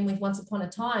tales begin with once upon a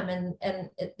time? And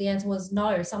the answer was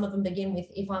no. Some of them begin with,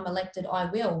 if I'm elected, I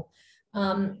will.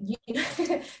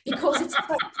 Because it's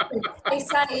they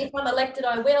say, if I'm elected,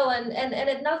 I will, and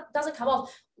it doesn't come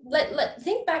off.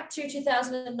 Think back to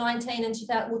 2019 and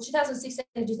 2016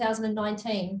 and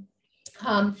 2019.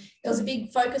 There was a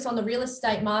big focus on the real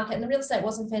estate market, and the real estate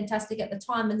wasn't fantastic at the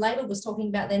time, and Labor was talking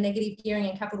about their negative gearing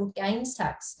and capital gains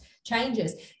tax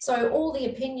changes. So all the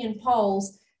opinion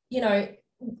polls, and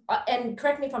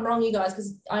correct me if I'm wrong, you guys,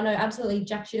 because I know absolutely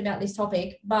jack shit about this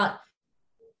topic, but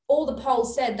all the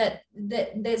polls said that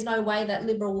there's no way that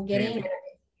Liberal will get in.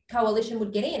 coalition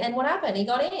would get in. And what happened? He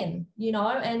got in, you know.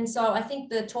 And so I think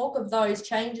the talk of those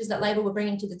changes that Labor were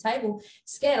bringing to the table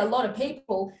scared a lot of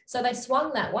people. So they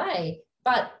swung that way.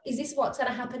 But is this what's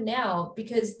going to happen now?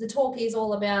 Because the talk is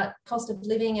all about cost of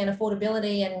living and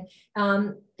affordability and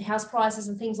house prices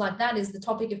and things like that is the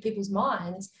topic of people's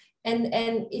minds. And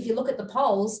if you look at the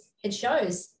polls, it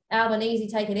shows Albanese,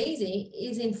 take it easy,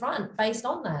 is in front based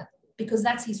on that, because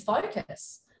that's his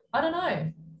focus. I don't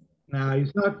know. No,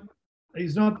 he's not.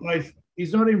 He's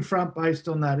not in front based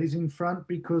on that. He's in front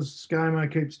because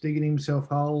ScoMo keeps digging himself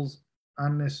holes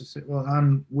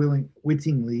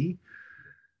unwittingly.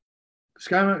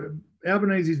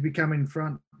 Albanese has become in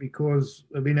front because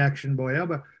of inaction by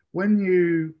Alba. When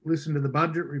you listen to the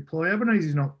budget reply, Albanese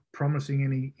is not promising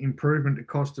any improvement to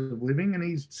cost of living, and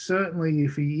he's certainly,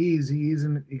 if he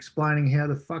isn't explaining how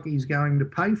the fuck he's going to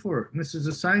pay for it. And this is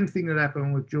the same thing that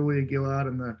happened with Julia Gillard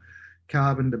and the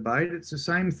carbon debate. It's the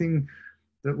same thing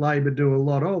that Labor do a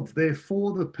lot of. They're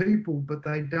for the people, but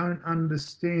they don't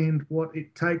understand what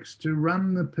it takes to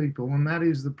run the people, and that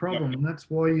is the problem. And that's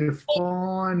why you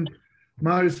find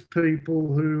most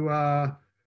people who are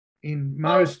in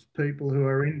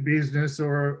business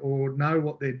or know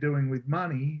what they're doing with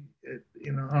money,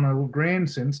 on a grand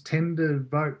sense, tend to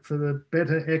vote for the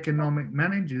better economic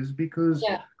managers because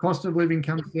cost of living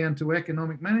comes down to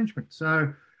economic management.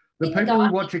 So the people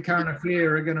who watch a current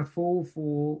affair are going to fall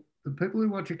for I'm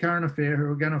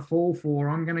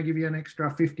going to give you an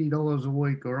extra $50 a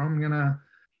week, or I'm going to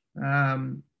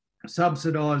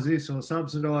subsidise this or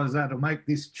subsidise that or make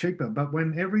this cheaper. But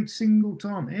when every single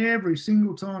time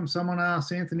someone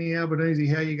asks Anthony Albanese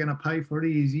how you're going to pay for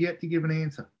it, he's yet to give an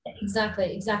answer.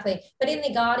 Exactly. But in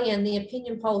The Guardian, the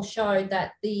opinion poll showed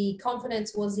that the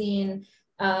confidence was in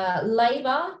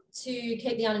Labor to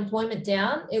keep the unemployment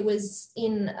down. It was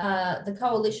in the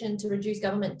coalition to reduce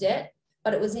government debt,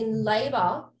 but it was in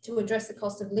Labor to address the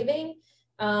cost of living.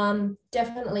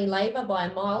 Definitely Labor by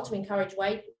a mile to encourage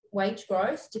wage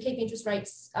growth. To keep interest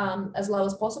rates as low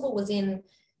as possible was in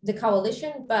the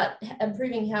coalition, but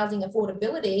improving housing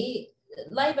affordability,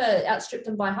 Labor outstripped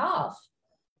them by half.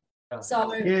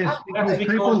 So yes,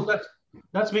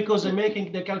 that's because they're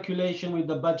making the calculation with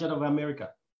the budget of America.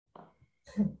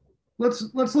 Let's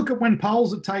look at when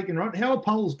polls are taken, right? How are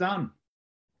polls done?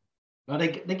 No, they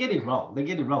get it wrong. They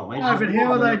get it wrong. No, but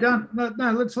how are they done?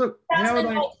 No, let's look. That's how the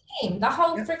are whole thing. The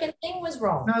whole freaking thing was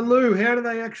wrong. No, Lou, how do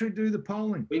they actually do the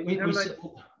polling? We're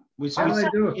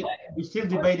still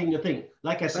debating the thing.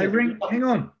 Like I said, hang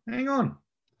on.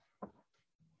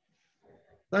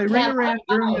 They ring around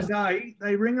during the day.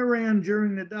 They ring around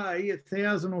during the day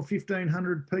 1,000 or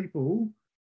 1,500 people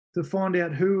to find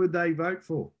out who would they vote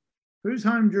for. Who's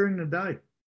home during the day?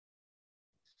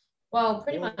 Well,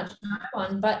 pretty much no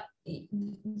one, but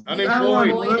unemployed.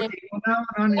 No one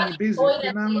owning a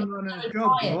business, no one running a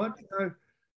job, right? So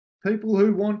people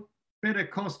who want better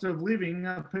cost of living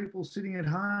are people sitting at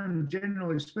home,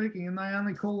 generally speaking, and they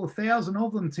only call 1,000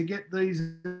 of them to get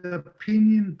these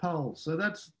opinion polls. So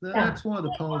that's why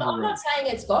the polls are. I'm not saying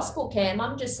it's gospel, Cam.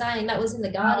 I'm just saying that was in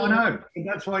the Guardian. No, I know.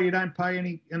 That's why you don't pay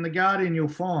any. In the Guardian, you'll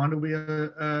find it'll be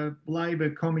a Labor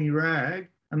commie rag,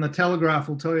 and the Telegraph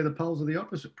will tell you the polls are the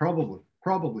opposite.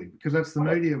 Probably, because that's the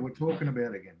media we're talking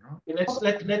about again, right? Let's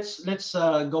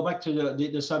go back to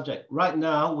the subject. Right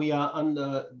now, we are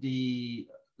under the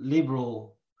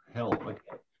Liberal help. Okay.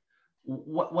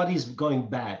 What is going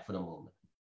bad for the moment?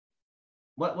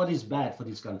 What is bad for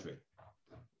this country?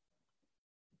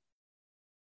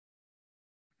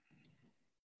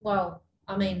 Well,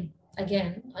 I mean,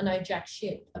 again, I know jack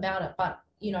shit about it, but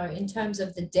in terms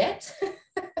of the debt,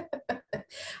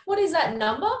 what is that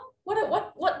number?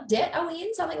 What debt are we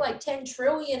in? Something like $10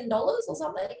 trillion or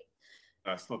something?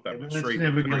 That's not that much. It's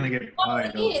never going to get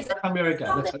paid. That's America.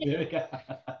 No,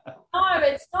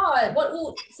 it's not.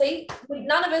 See,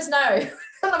 none of us know.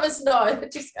 None of us know.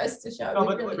 It just goes to show. No,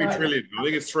 really 3 trillion. I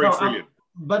think it's 3 trillion.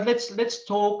 But let's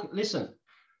talk. Listen,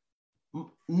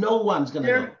 no one's going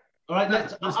to know. All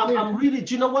right. I'm really.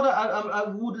 Do you know what I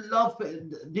would love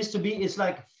this to be? It's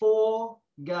like 4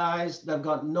 guys that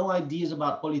got no ideas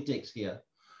about politics here,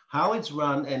 how it's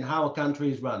run and how a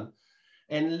country is run.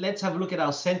 And let's have a look at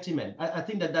our sentiment. I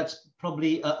think that's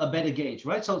probably a better gauge,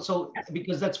 right? So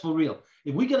because that's for real.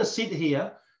 If we're going to sit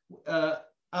here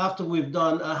after we've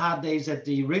done hard days at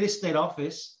the real estate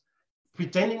office,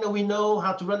 pretending that we know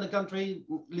how to run the country,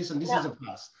 listen, this is a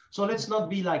past. So let's not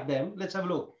be like them. Let's have a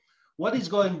look. What is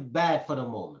going bad for the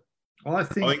moment? I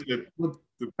think look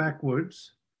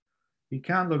backwards. You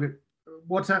can't look at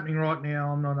what's happening right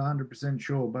now. I'm not 100%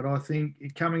 sure, but I think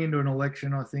coming into an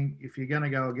election, I think if you're going to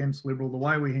go against Liberal, the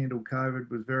way we handled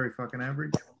COVID was very fucking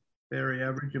average. very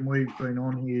average. And we've been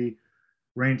on here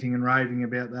ranting and raving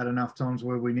about that enough times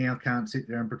where we now can't sit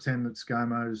there and pretend that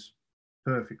ScoMo's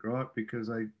perfect, right? Because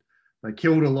they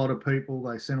killed a lot of people,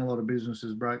 they sent a lot of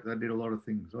businesses broke, they did a lot of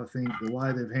things. I think the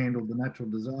way they've handled the natural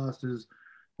disasters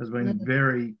has been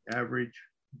very average,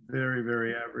 very,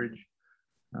 very average.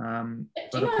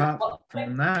 But apart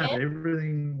from that,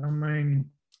 everything, I mean,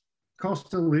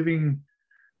 cost of living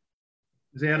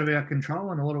is out of our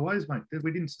control in a lot of ways, mate.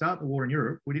 We didn't start the war in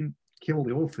Europe. We didn't kill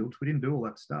the oil fields. We didn't do all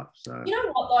that stuff. So you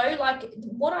know what though, like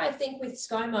what I think with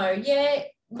ScoMo, yeah,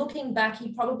 looking back,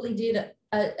 he probably did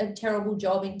a terrible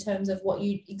job in terms of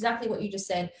exactly what you just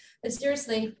said. But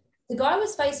seriously, the guy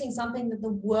was facing something that the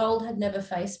world had never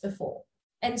faced before.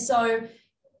 And so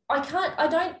I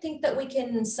don't think that we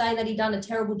can say that he done a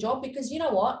terrible job, because you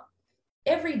know what?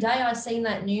 Every day I seen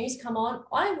that news come on,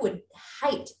 I would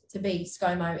hate to be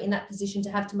ScoMo in that position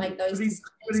to have to make those decisions.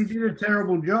 But he did a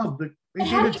terrible job. He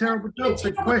did a terrible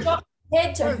job.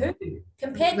 Compared to who?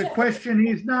 The question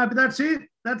is, no, but that's it.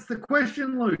 That's the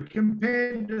question, Luke.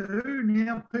 Compared to who?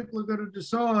 Now people have got to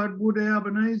decide, would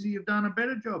Albanese have done a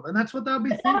better job? And that's what they'll be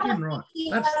thinking, right?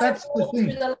 That's the thing.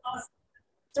 The last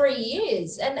 3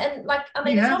 years. And like, I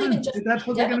mean, it's not even just... That's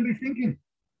what they're going to be thinking.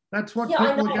 That's what people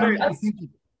are going to be thinking.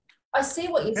 I see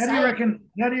what you're saying.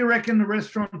 How do you reckon the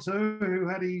restaurateur who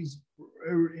had his...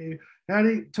 How do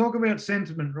you talk about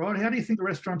sentiment, right? How do you think the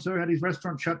restaurateur had his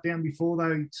restaurant shut down before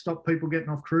they stopped people getting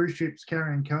off cruise ships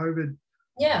carrying COVID?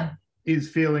 Yeah. Is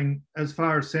feeling as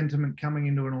far as sentiment coming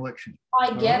into an election?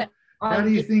 I get it. How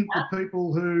do you think the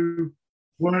people who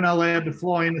weren't allowed to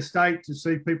fly interstate to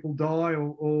see people die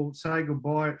or say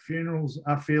goodbye at funerals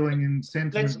are feeling in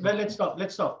sentiment? Let's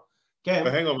stop. Cam,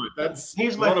 hang on, mate.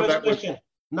 Here's my first question.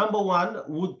 Number one,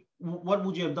 what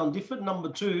would you have done different? Number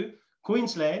two,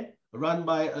 Queensland, run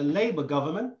by a Labor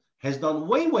government, has done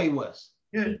way, way worse.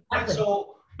 Yeah.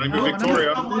 So,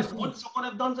 Victoria. Would someone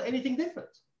have done anything different?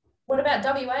 What about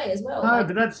WA as well? No,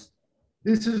 but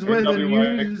this is where the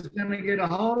news is going to get a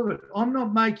hold of it. I'm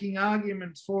not making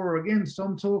arguments for or against.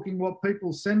 I'm talking what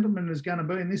people's sentiment is going to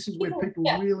be, and this is where people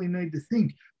really need to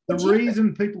think. The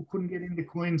reason people couldn't get into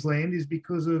Queensland is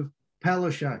because of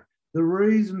Palaszczuk. The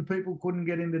reason people couldn't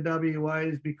get into WA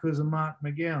is because of Mark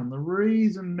McGowan. The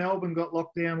reason Melbourne got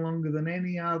locked down longer than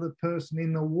any other person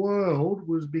in the world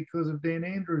was because of Dan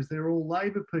Andrews. They're all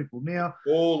Labor people. Now,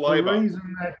 all Labor.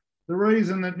 The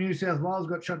reason that New South Wales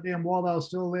got shut down while they were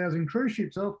still allowing cruise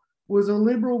ships off was a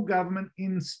Liberal government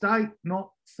in state, not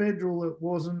federal. It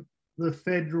wasn't the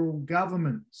federal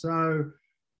government. So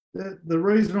the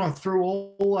reason I threw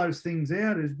all those things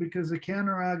out is because the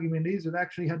counter argument is it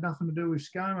actually had nothing to do with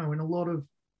ScoMo in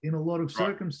a lot of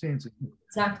circumstances.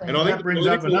 Exactly. And I think that brings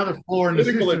up another flaw in the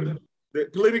system. The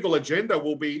political agenda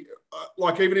will be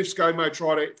like, even if ScoMo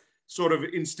tried to sort of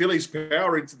instill his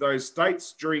power into those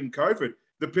states during COVID,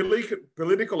 the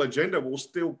political agenda will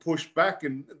still push back,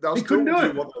 and they'll still do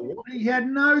what they want. He had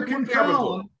no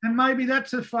control, and maybe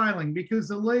that's a failing because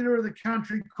the leader of the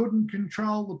country couldn't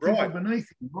control the people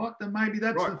beneath him, right? Then maybe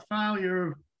that's a failure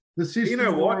of the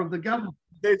system or of the government.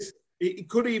 He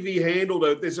could have handled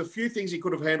it. There's a few things he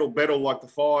could have handled better, like the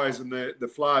fires and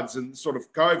the floods and sort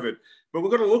of COVID. But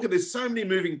we've got to look at, there's so many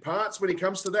moving parts when it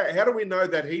comes to that. How do we know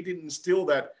that he didn't instill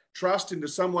that trust into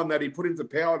someone that he put into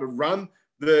power to run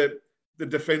the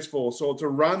Defence Force or to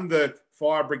run the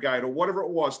fire brigade or whatever it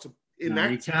was to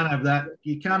enact? You can't have that.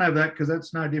 You can't have that because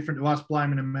that's no different to us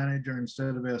blaming a manager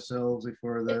instead of ourselves if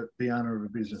we're the owner of a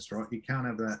business, right? You can't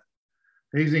have that.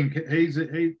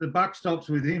 The buck stops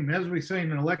with him. As we see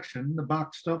in an election, the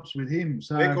buck stops with him.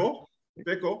 So They're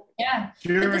cool. Yeah.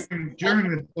 During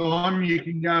the time, you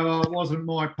can go, oh, it wasn't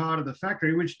my part of the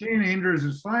factory, which Dan Andrews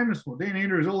is famous for. Dan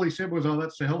Andrews, all he said was, oh,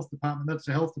 that's the health department. That's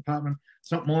the health department.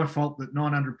 It's not my fault that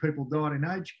 900 people died in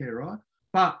aged care, right?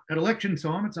 But at election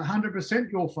time, it's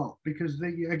 100% your fault because,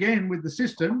 again, with the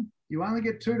system, you only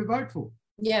get 2 to vote for.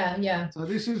 Yeah, yeah. So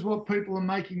this is what people are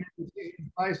making decisions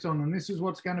based on, and this is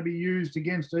what's going to be used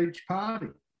against each party.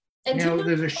 And now,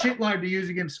 there's a shitload to use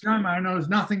against ScoMo, and there's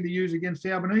nothing to use against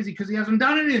Albanese because he hasn't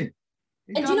done anything.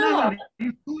 And do you know what?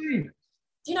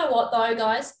 Do you know what, though,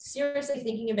 guys? Seriously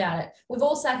thinking about it, we've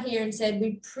all sat here and said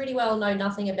we pretty well know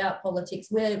nothing about politics.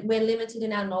 We're limited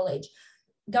in our knowledge.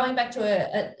 Going back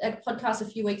to a podcast a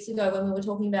few weeks ago when we were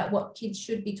talking about what kids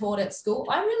should be taught at school,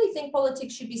 I really think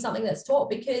politics should be something that's taught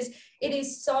because it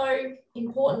is so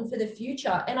important for the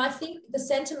future. And I think the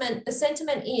sentiment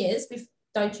is,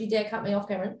 don't you dare cut me off,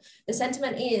 Cameron. The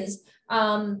sentiment is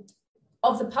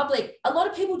of the public, a lot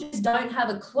of people just don't have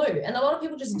a clue and a lot of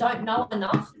people just don't know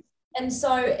enough. And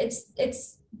so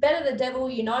it's better the devil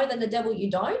you know than the devil you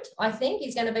don't, I think,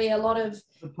 is going to be a lot of...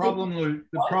 The problem,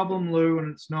 Lou,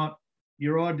 and it's not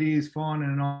your idea is fine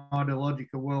in an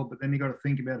ideological world, but then you got to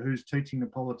think about who's teaching the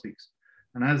politics.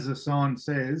 And as the sign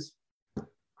says,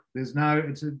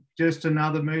 it's just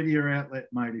another media outlet,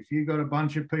 mate. If you've got a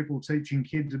bunch of people teaching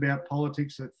kids about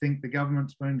politics that think the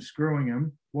government's been screwing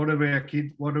them, what are our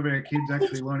kids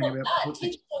actually learning about politics?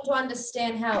 Teach them to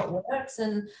understand how it works.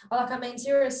 And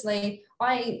seriously,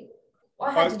 I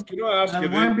had to. Can I ask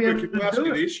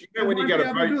you this? You know, when you go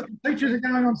to vote, teachers are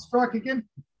going on strike again.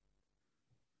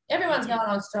 Everyone's going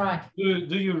on strike.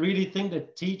 Do you really think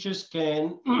that teachers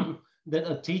can, that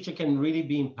a teacher can really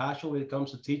be impartial when it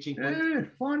comes to teaching? Yeah,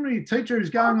 find me a teacher who's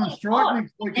going on strike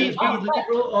next week. Be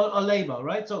Liberal or Labour,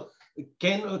 right? So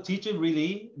can a teacher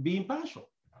really be impartial?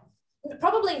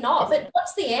 Probably not, but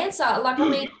what's the answer?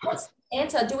 What's the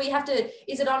answer? Do we have to,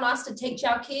 is it on us to teach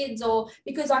our kids? Or,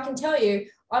 because I can tell you,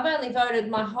 I've only voted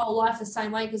my whole life the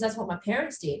same way because that's what my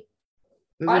parents did.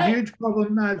 There's a huge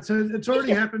problem. No, it's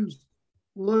already happened,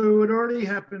 Lou. It already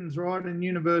happens, right, in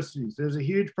universities. There's a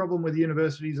huge problem with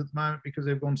universities at the moment because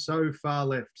they've gone so far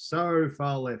left.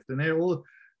 And they're all,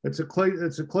 it's a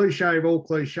cliche of all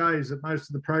cliches that most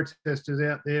of the protesters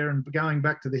out there and going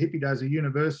back to the hippie days are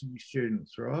university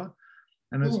students, right?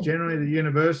 And it's generally the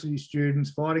university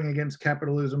students fighting against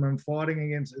capitalism and fighting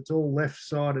against, it's all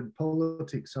left-sided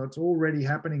politics. So it's already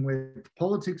happening where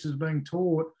politics is being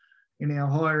taught in our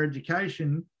higher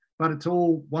education, but it's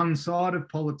all one side of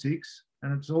politics,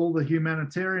 and it's all the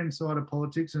humanitarian side of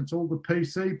politics, and it's all the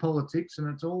PC politics,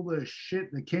 and it's all the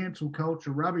shit, the cancel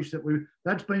culture rubbish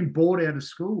that's been bought out of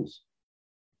schools,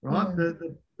 right?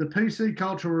 The PC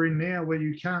culture we're in now, where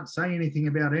you can't say anything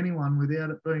about anyone without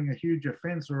it being a huge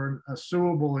offence or a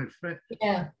suable,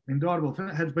 indictable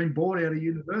offence, has been bought out of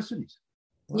universities.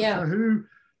 Right? Yeah. So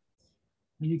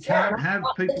you can't have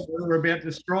people who are about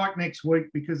to strike next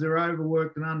week because they're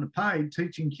overworked and underpaid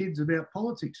teaching kids about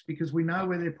politics, because we know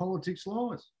where their politics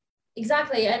lies.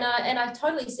 Exactly. And I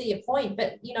totally see your point.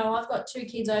 But, I've got 2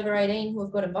 kids over 18 who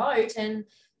have got a vote. And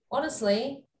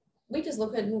honestly, we just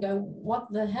look at it and go,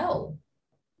 what the hell?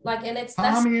 That's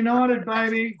Army United,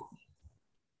 baby.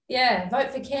 Yeah, vote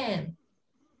for Cam.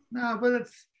 No, but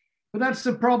that's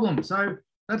the problem. So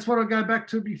that's what I go back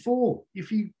to before.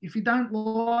 If you don't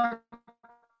like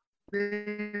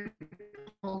their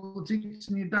politics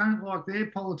and you don't like their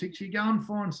politics, you go and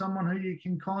find someone who you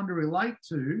can kind of relate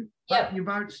to, but your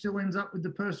vote still ends up with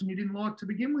the person you didn't like to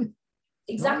begin with.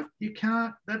 Exactly. Right? You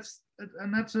can't.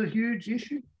 That's a huge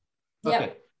issue.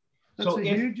 Okay. That's a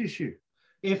huge issue.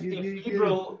 If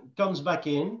Liberal comes back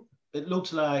in, it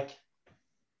looks like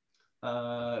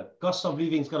cost of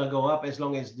living is going to go up as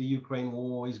long as the Ukraine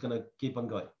war is going to keep on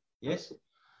going. Yes.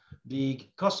 The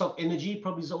cost of energy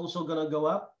probably is also going to go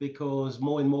up because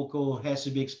more and more coal has to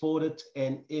be exported.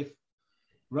 And if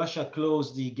Russia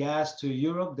closed the gas to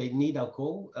Europe, they need our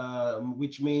coal,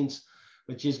 which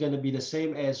is going to be the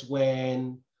same as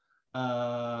when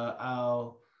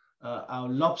our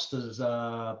lobsters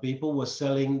people were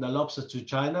selling the lobster to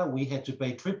China. We had to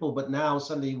pay triple, but now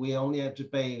suddenly we only have to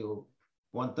pay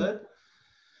 1/3.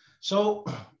 So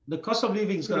the cost of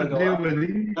living is going to go up. With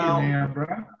India now, bro.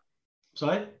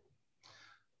 Sorry?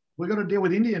 We've got to deal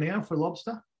with India now for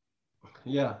lobster.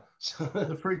 Yeah.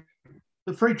 the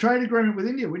free trade agreement with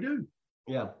India, we do.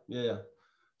 Yeah.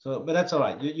 So, but that's all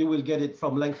right. You will get it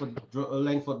from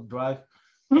Langford Drive.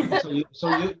 so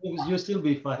you still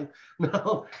be fine.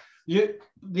 Now,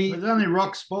 there's only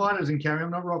rock spiders in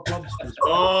Carrion, not rock lobsters.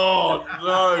 Oh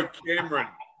no, Cameron.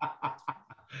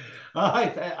 All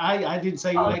right, I didn't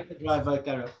say you like the drive,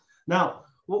 Carrion. Now,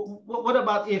 what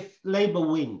about if Labour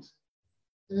wins?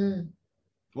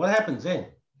 What happens then?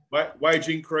 Wage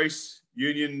increase,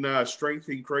 union strength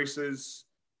increases.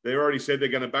 They already said they're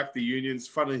going to back the unions.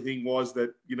 Funny thing was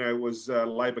that, it was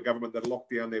Labor government that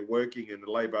locked down their working, and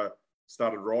the Labor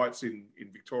started riots in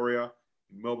Victoria,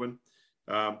 in Melbourne.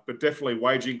 But definitely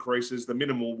wage increases. The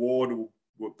minimum award,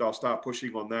 they'll start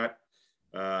pushing on that.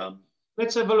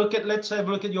 Let's have a look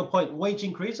at your point. Wage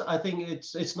increase, I think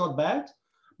it's not bad.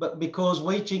 But because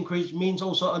wage increase means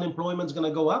also unemployment is going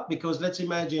to go up, because let's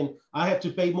imagine I have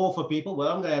to pay more for people. Well,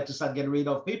 I'm going to have to start getting rid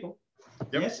of people.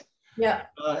 Yep. Yes. Yeah.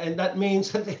 And that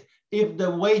means that if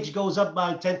the wage goes up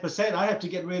by 10%, I have to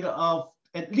get rid of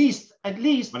at least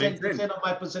 10% of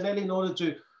my personnel in order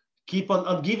to keep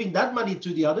on giving that money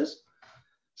to the others.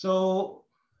 So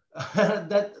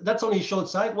that's only short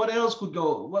sight. What else could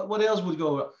go? What else would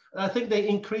go? I think they're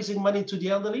increasing money to the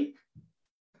elderly.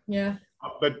 Yeah.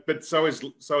 But so is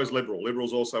Liberal.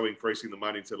 Liberal's also increasing the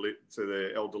money to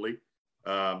the elderly.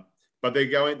 But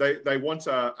they want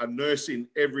a nurse in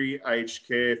every aged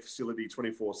care facility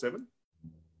 24/7.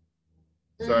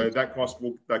 So that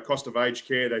cost of aged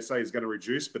care, they say, is going to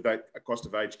reduce, but that cost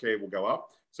of aged care will go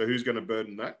up. So who's going to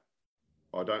burden that?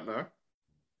 I don't know.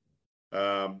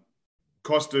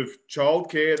 Cost of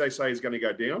childcare, they say, is going to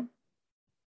go down,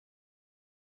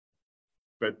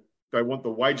 but they want the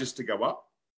wages to go up.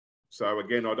 So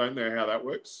again, I don't know how that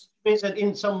works. Means that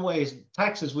in some ways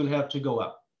taxes will have to go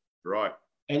up. Right.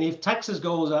 And if taxes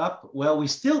goes up, well,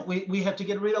 we have to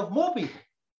get rid of more people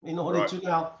in order to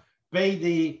now pay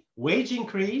the wage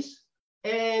increase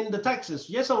and the taxes.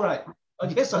 Yes, all right.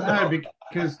 Yes, I know. No,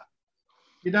 because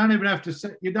you don't even have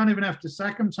to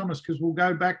sack them, Thomas, because we'll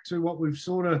go back to what we've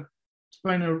sort of, it's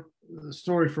been a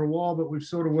story for a while, but we've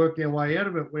sort of worked our way out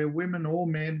of it, where women or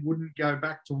men wouldn't go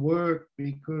back to work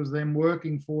because them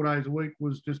working 4 days a week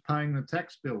was just paying the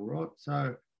tax bill, right?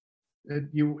 So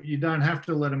you don't have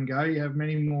to let them go. You have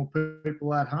many more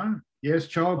people at home. Yes,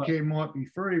 childcare might be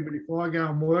free, but if I go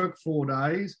and work 4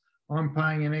 days, I'm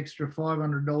paying an extra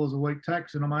 $500 a week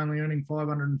tax, and I'm only earning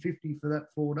 $550 for that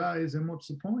 4 days. Then what's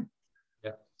the point?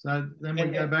 Yeah. So then we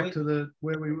go back to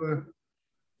where we were.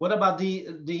 What about the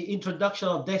introduction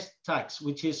of death tax,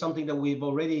 which is something that we've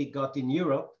already got in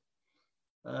Europe?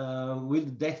 Will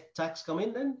the death tax come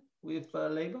in then with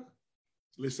Labour?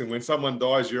 Listen, when someone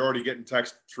dies, you're already getting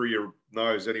taxed through your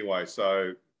nose anyway.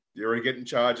 So you're already getting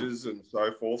charges and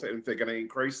so forth. And if they're going to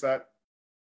increase that,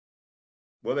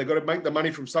 well, they've got to make the money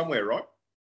from somewhere, right?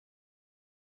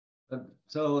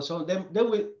 So then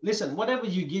we listen. Whatever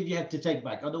you give, you have to take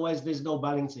back. Otherwise, there's no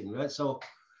balancing, right? So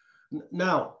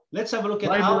now let's have a look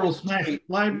at Labour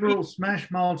will smash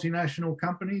multinational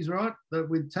companies, right? That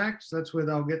with tax, that's where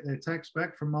they'll get their tax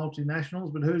back from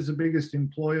multinationals. But who's the biggest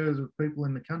employers of people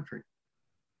in the country?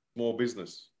 More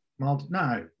business.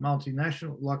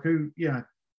 Multinational. Like who? Yeah,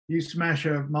 you smash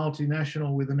a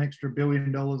multinational with an extra $1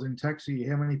 billion in tax a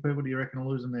year. How many people do you reckon are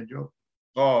losing their job?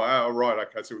 Oh, right.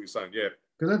 Okay, I see what you're saying. Yeah.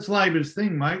 Because that's Labor's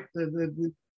thing, mate.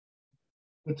 The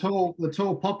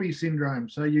tall poppy syndrome.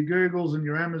 So your Googles and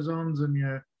your Amazons and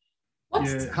your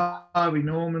Harvey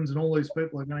Normans and all these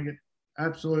people are going to get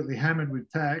absolutely hammered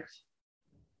with tax.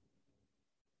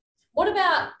 What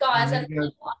about guys? And I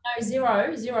know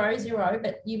 0,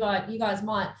 but you guys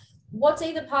might. What's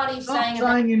either party saying?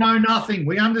 Not saying you know nothing.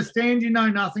 We understand you know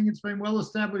nothing. It's been well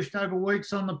established over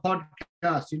weeks on the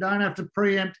podcast. You don't have to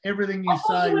preempt everything you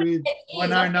say with I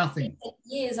know nothing.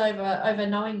 Years over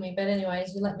knowing me, but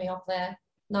anyways, you let me off there.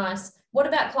 Nice. What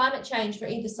about climate change for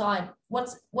either side?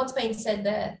 What's been said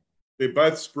there? They're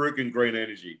both spruiking green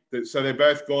energy. So they're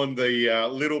both gone the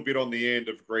little bit on the end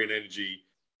of green energy.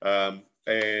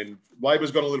 And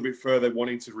Labor's gone a little bit further,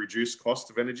 wanting to reduce cost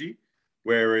of energy,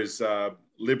 whereas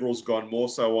Liberals gone more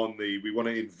so on we want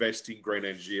to invest in green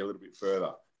energy a little bit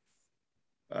further.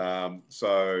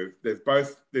 So they've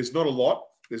both, there's not a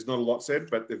lot said,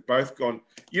 but they've both gone,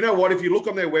 you know what, if you look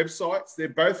on their websites,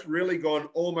 they've both really gone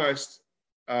almost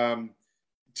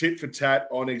tit for tat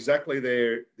on exactly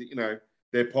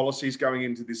their policies going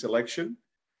into this election.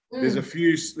 There's a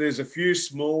few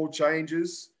small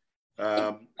changes,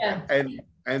 and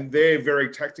they're very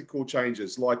tactical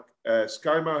changes. Like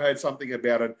ScoMo had something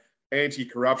about an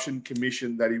anti-corruption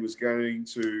commission that he was going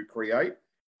to create,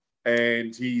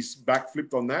 and he's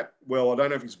backflipped on that. Well, I don't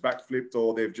know if he's backflipped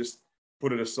or they've just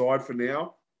put it aside for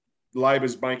now.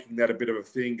 Labor's making that a bit of a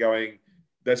thing, going,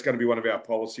 that's going to be one of our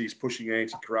policies, pushing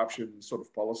anti-corruption sort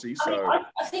of policy. So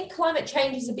I think climate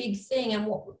change is a big thing,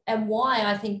 and why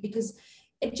I think, because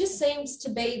it just seems to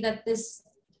be that this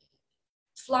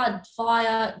flood,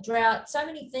 fire, drought, so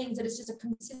many things that it's just a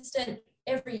consistent.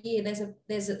 Every year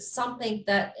there's something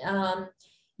that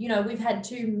we've had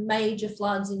 2 major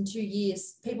floods in 2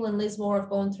 years. People in Lismore have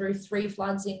gone through 3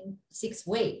 floods in 6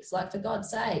 weeks. Like, for God's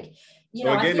sake,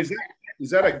 is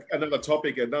that another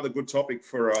topic, another good topic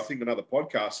for I think another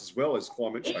podcast as well as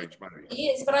climate change, maybe?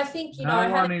 It is, but I think no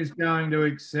one is going to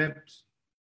accept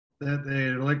that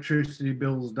their electricity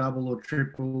bills double or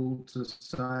triple to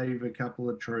save a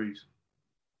couple of trees.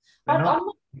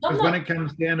 Because when it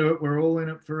comes down to it, we're all in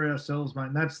it for ourselves, mate.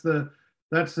 And that's the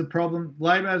problem.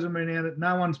 Labor hasn't been out.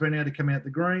 No one's been able to come out.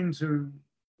 The Greens, who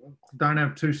don't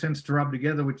have 2 cents to rub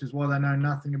together, which is why they know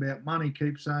nothing about money,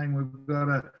 keep saying we've got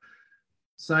to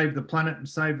save the planet and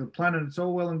save the planet. It's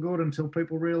all well and good until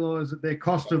people realise that their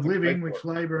cost of living, which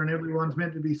Labor and everyone's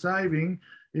meant to be saving,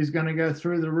 is going to go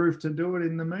through the roof to do it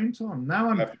in the meantime. No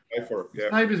one have to pay for it. Yeah.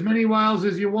 Save as many whales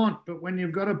as you want, but when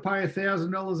you've got to pay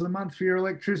 $1,000 a month for your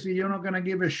electricity, you're not going to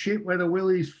give a shit whether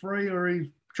Willie's free or he's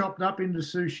chopped up into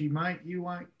sushi, mate. You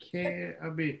won't care a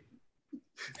bit.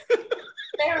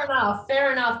 Fair enough.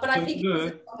 But I think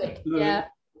it's a topic. Yeah.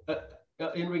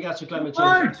 In regards to climate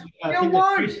change, I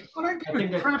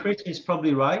think that Chris is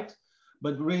probably right.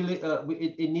 but really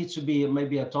it needs to be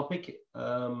maybe a topic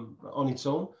on its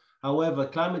own. However,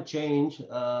 climate change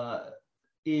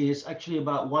is actually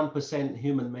about 1%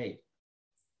 human-made.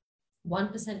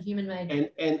 1% human-made.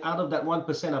 And out of that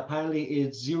 1%, apparently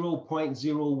it's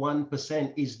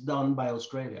 0.01% is done by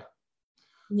Australia.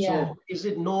 Yeah. So is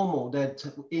it normal that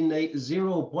in a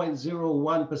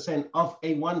 0.01% of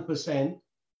a 1%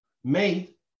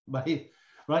 made by,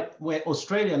 right, where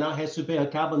Australia now has to pay a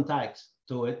carbon tax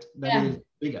to it that is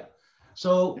bigger.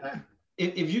 So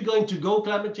if you're going to go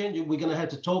climate change, we're going to have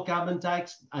to talk carbon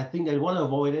tax. I think they want to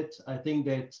avoid it. I think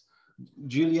that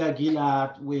Julia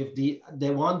Gillard with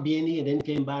they want BNE and then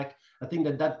came back. I think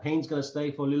that pain's going to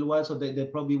stay for a little while, so they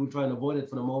probably will try and avoid it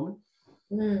for the moment.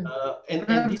 And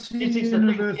this is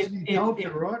the thing.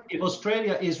 If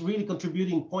Australia is really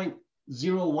contributing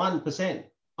 0.01%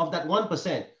 of that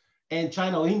 1%, and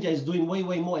China or India is doing way,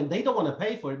 way more, and they don't want to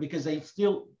pay for it because they're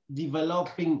still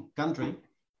developing country,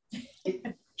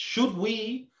 should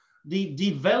we, the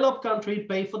developed country,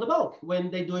 pay for the bulk when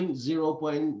they're doing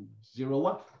 0.01%?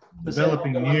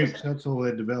 Developing nukes, that's all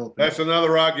they're developing. That's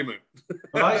another argument.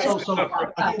 All right, so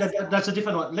I think that's a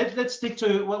different one. Let's stick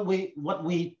to what we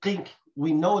think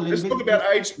we know a little bit. Let's talk about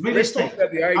age. Let's talk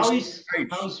about the age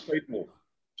people.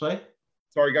 Sorry?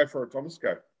 Sorry, go for it, Thomas.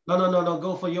 Go. No.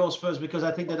 Go for yours first, because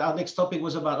I think that our next topic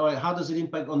was about, all right, how does it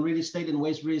impact on real estate and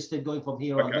where's real estate going from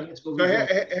here on? Let's go. So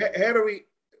how do we?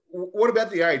 What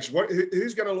about the age?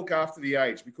 Who's going to look after the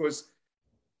age? Because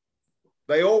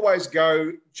they always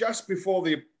go just before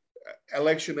the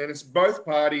election, and it's both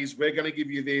parties. We're going to give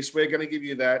you this, we're going to give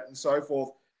you that, and so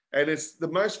forth. And it's the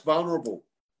most vulnerable.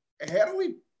 How do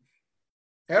we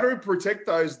protect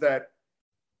those that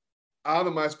are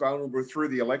the most vulnerable through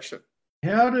the election?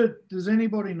 Does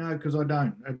anybody know, because I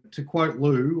don't, to quote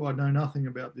Lou, I know nothing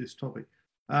about this topic.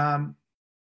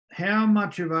 How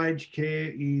much of aged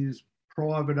care is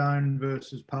private owned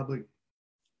versus public?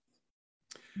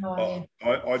 I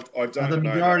don't know. The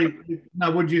majority,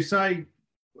 no, would you say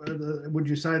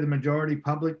the majority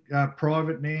public,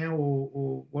 private now,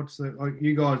 or what's the,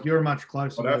 you guys, you're much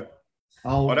closer.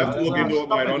 I'd have to look into it,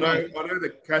 mate. I know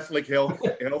the Catholic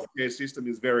healthcare system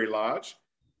is very large.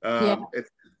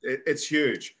 It's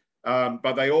huge,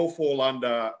 but they all fall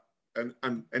under,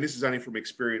 and this is only from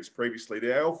experience previously,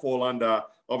 they all fall under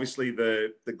obviously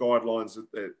the guidelines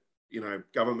that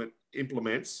government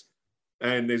implements.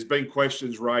 And there's been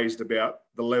questions raised about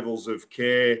the levels of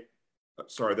care,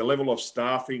 the level of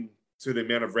staffing to the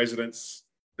amount of residents,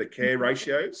 the care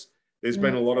ratios. There's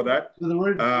been a lot of that. So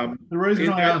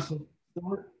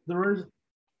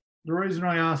the reason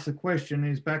I asked the question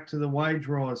is back to the wage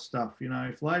rise stuff.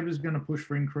 If Labor's going to push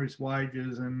for increased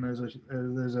wages, and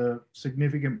there's a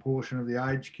significant portion of the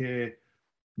aged care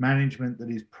management that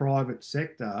is private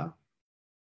sector,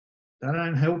 that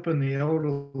ain't helping the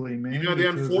elderly, man. The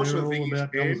unfortunate thing is,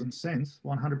 dollars and cents,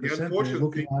 100%. They're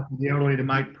looking after the elderly to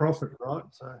make profit, right?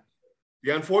 So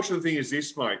the unfortunate thing is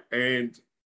this, mate, and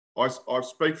I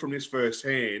speak from this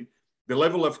firsthand. The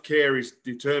level of care is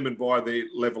determined by the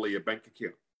level of your bank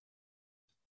account.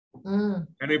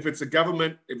 And if it's a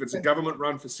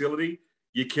government-run facility,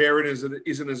 your care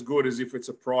isn't as good as if it's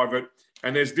a private.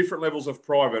 And there's different levels of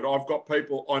private. I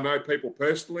know people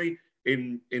personally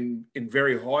in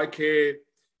very high care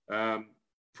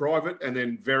private, and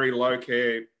then very low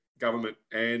care government,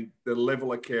 and the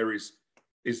level of care is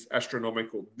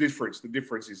astronomical. The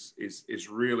difference is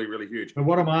really, really huge. But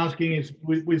what I'm asking is,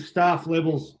 with staff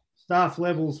levels,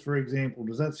 for example,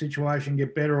 does that situation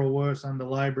get better or worse under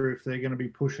Labor if they're going to be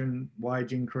pushing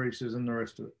wage increases and the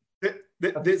rest of it?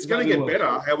 It's going to get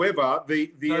better. However,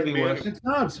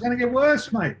 it's going to get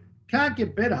worse, mate. Can't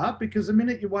get better, because the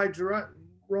minute your wage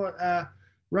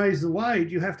raise the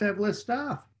wage, you have to have less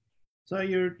staff. So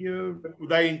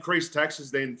they increase taxes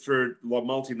then through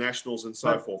multinationals and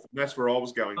so forth. And that's where I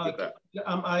was going with that.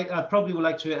 I probably would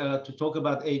like to talk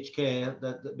about aged care,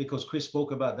 because Chris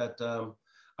spoke about that.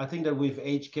 I think that with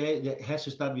aged care, it has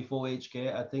to start before aged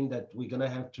care. I think that we're going to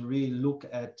have to really look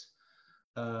at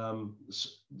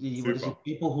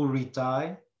people who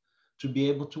retire to be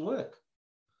able to work.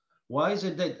 Why is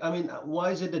it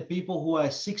that people who are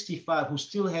 65, who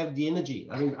still have the energy?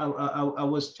 I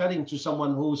was chatting to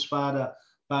someone whose father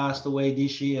passed away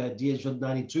this year at the age of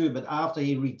 92, but after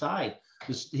he retired,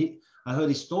 I heard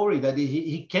his story that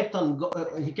he kept on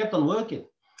working,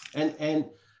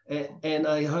 and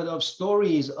I heard of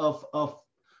stories of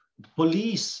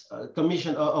police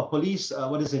commission or police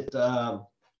the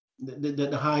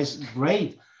highest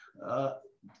grade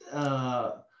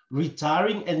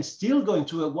retiring and still going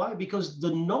to work. Why? Because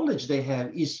the knowledge they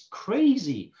have is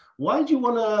crazy. Why do you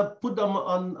want to put them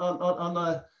on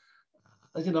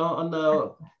you know, on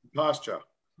the Pasture.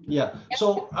 yeah.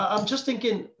 So I'm just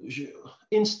thinking,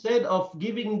 instead of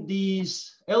giving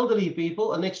these elderly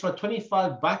people an extra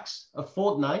 $25 a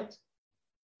fortnight,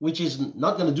 which is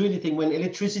not going to do anything when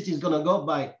electricity is going to go up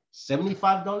by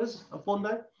 $75 a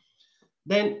fortnight,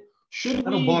 then should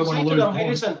we say to them, hey,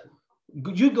 listen,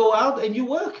 you go out and you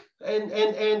work, and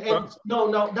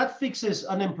no, that fixes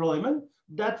unemployment,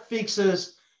 that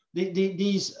fixes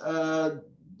these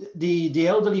the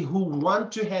elderly who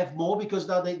want to have more because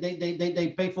now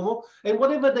they pay for more, and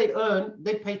whatever they earn,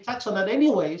 they pay tax on that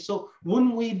anyway. So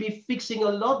wouldn't we be fixing a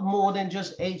lot more than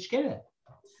just aged care?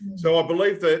 So I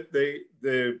believe that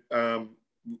the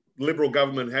Liberal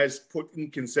government has put in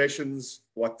concessions,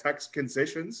 like tax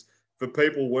concessions, for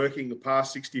people working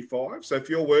past 65. So if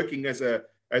you're working as a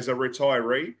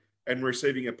retiree and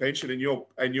receiving a pension and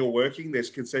you're working, there's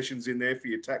concessions in there for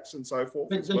your tax and so forth.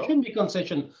 There shouldn't be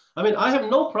concession. I mean, I have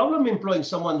no problem employing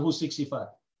someone who's 65.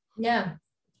 Yeah.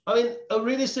 I mean, a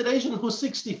real estate agent who's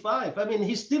 65. I mean,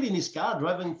 he's still in his car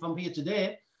driving from here to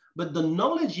there, but the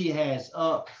knowledge he has,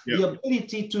 the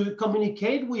ability to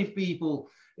communicate with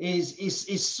people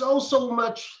is so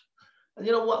much.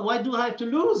 You know, why do I have to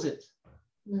lose it?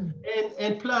 Mm.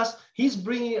 And plus, he's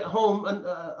bringing home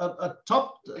a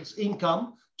top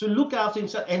income to look after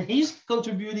himself, and he's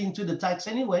contributing to the tax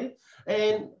anyway.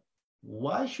 And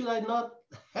why should I not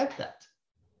have that?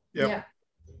 Yeah.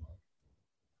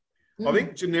 I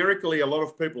think generically a lot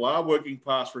of people are working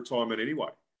past retirement anyway.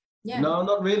 Yeah. No,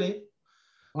 not really.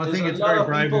 I think it's a lot very of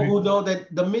brave people who know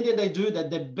that the minute they do that,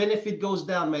 the benefit goes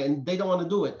down, man, and they don't want to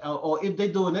do it. Or if they're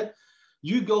doing it,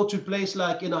 you go to place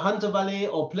like in a Hunter Valley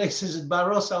or places in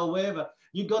Barossa or wherever,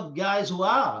 you got guys who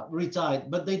are retired,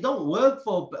 but they don't work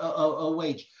for a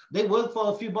wage. They work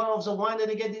for a few bottles of wine that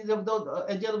they get at the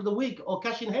end of the week, or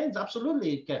cash in hands.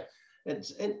 Absolutely. And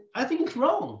I think it's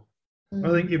wrong. I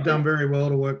think you've done very well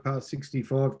to work past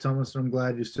 65, Thomas, and I'm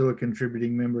glad you're still a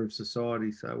contributing member of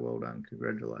society. So well done.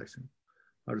 Congratulations.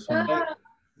 I just want to...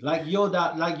 Like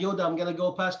Yoda, I'm going to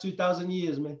go past 2,000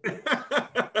 years, man.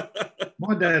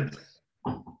 My dad...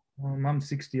 I'm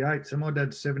 68, so my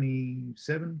dad's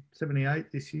 77,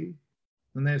 78 this year,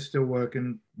 and they're still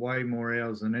working way more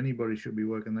hours than anybody should be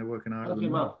working. They're working over. How's your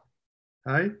mum?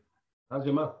 Hey? How's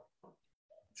your mum?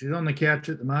 She's on the couch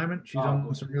at the moment. She's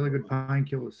on some really good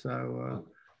painkillers, so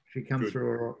she comes through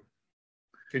all right.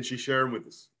 Can she share them with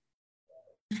us?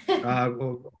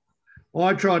 Well,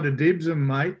 I tried to dibs them,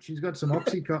 mate. She's got some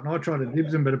Oxycontin. I tried to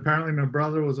dibs them, but apparently my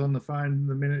brother was on the phone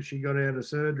the minute she got out of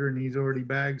surgery, and he's already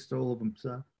bagged all of them,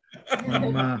 so... what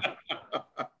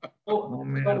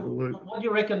do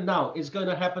you reckon now is going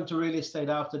to happen to real estate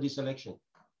after this election?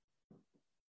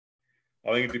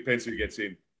 I think it depends who gets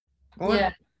in.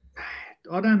 I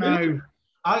don't know.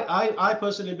 I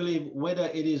personally believe whether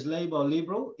it is Labor or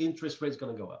Liberal, interest rate's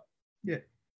going to go up. Yeah,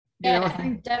 I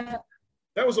think that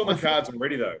was on the cards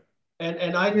already, though.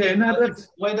 And I think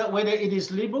whether it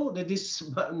is Liberal,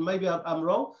 maybe I'm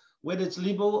wrong. Whether it's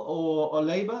Liberal or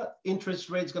Labor, interest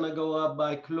rate's going to go up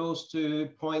by close to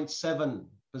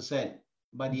 0.7%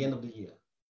 by the end of the year.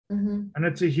 Mm-hmm. And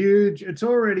it's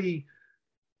already,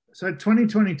 so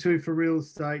 2022 for real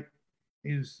estate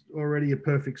is already a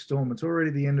perfect storm. It's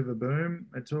already the end of a boom.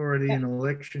 It's already an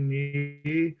election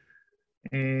year,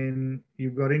 and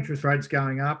you've got interest rates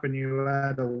going up, and you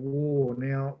add a war.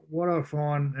 Now, what I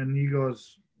find, and you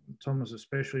guys, Thomas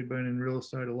especially, been in real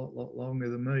estate a lot longer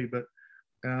than me, but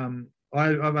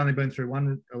I've only been through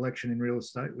one election in real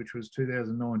estate, which was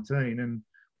 2019, and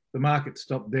the market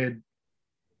stopped dead.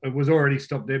 It was already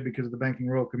stopped dead because of the Banking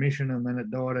Royal Commission, and then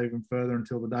it died even further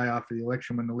until the day after the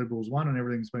election when the Liberals won, and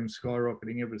everything's been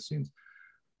skyrocketing ever since.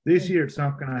 This year, it's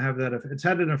not going to have that effect. It's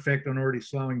had an effect on already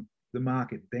slowing the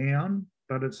market down,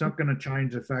 but it's not going to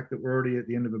change the fact that we're already at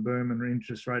the end of a boom and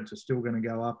interest rates are still going to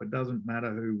go up. It doesn't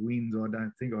matter who wins. I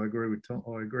don't think. I agree with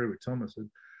Thomas.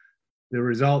 The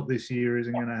result this year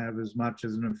isn't going to have as much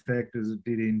as an effect as it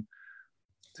did in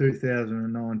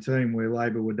 2019, where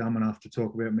Labor were dumb enough to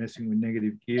talk about messing with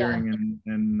negative gearing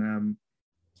and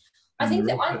I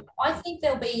think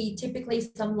there'll be typically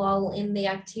some lull in the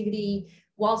activity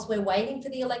whilst we're waiting for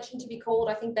the election to be called.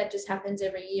 I think that just happens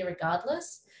every year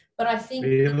regardless. But I think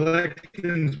the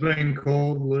election's been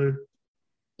called, Lou.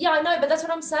 Yeah, I know, but that's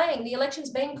what I'm saying. The election's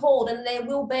been called, and there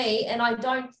will be, and I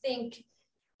don't think.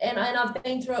 And I've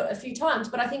been through it a few times,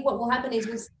 but I think what will happen is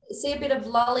we'll see a bit of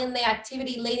lull in the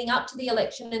activity leading up to the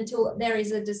election until there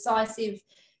is a decisive,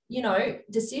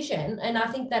 decision. And I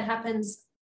think that happens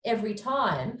every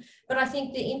time. But I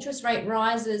think the interest rate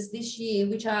rises this year,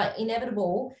 which are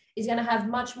inevitable, is going to have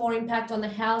much more impact on the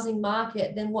housing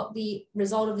market than what the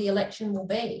result of the election will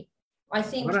be. I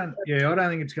think. I don't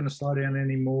think it's going to slow down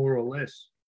any more or less.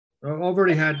 I've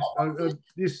already had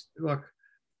this, like.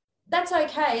 That's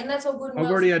okay, and that's all good. I've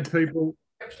already had people.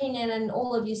 Opinion, and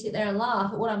all of you sit there and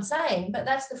laugh at what I'm saying, but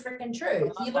that's the freaking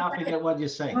truth. I'm laughing at what you're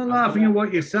saying. I'm not laughing at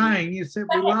what you're saying. You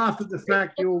simply laugh at the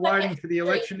fact you're waiting for the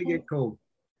election to get called.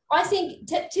 I think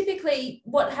typically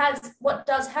what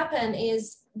does happen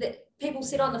is that people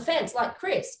sit on the fence, like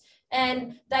Chris,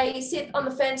 and they sit on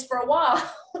the fence for a while.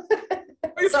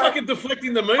 What are you fucking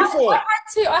deflecting the mood for?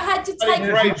 I had to take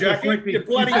grey jacket. You're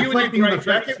bloody you in your grey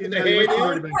jacket with the hair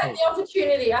down. The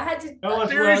opportunity. I had to.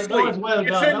 Seriously,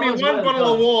 you send me one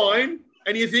bottle of wine,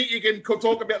 and you think you can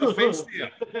talk about the fence here?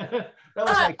 That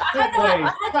was like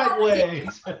cut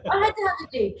ways. I had to have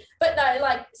a do. But no,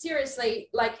 like seriously,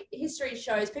 like history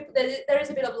shows people there is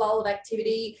a bit of lull of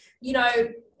activity, you know,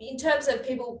 in terms of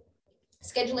people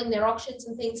scheduling their auctions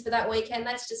and things for that weekend.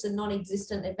 That's just a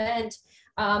non-existent event.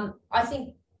 I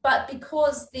think, but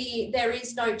because there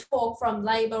is no talk from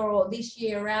Labor or this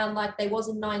year around like there was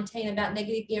in 19 about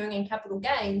negative gearing and capital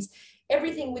gains,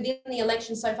 everything within the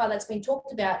election so far that's been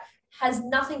talked about has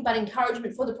nothing but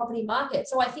encouragement for the property market.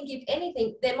 So I think if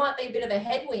anything, there might be a bit of a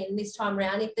headwind this time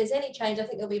around. If there's any change, I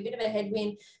think there'll be a bit of a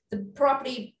headwind. The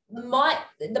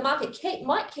market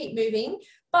might keep moving,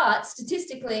 but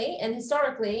statistically and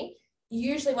historically,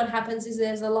 usually what happens is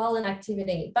there's a lull in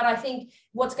activity. But I think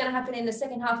what's going to happen in the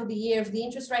second half of the year, if the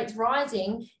interest rates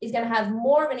rising, is going to have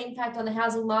more of an impact on the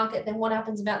housing market than what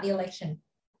happens about the election.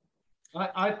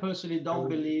 I personally don't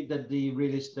believe that the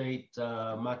real estate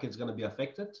market is going to be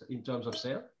affected in terms of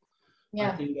sale.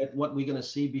 Yeah. I think that what we're going to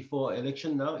see before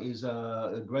election now is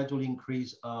a gradual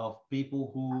increase of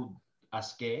people who are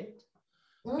scared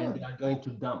and they are going to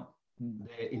dump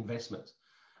their investments.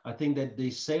 I think that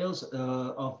the sales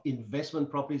of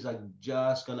investment properties are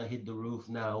just going to hit the roof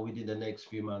now within the next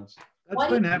few months.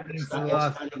 That's been happening for the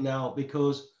last now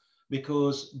because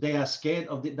they are scared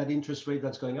of that interest rate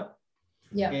that's going up.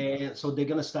 Yeah. And so they're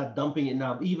going to start dumping it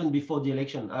now, even before the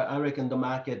election. I reckon the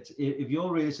market, if you're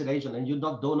a real estate agent and you're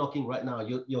not door knocking right now,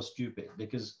 you're stupid,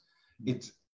 because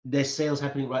there's sales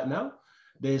happening right now.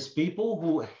 There's people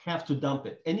who have to dump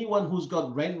it. Anyone who's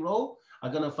got rent roll are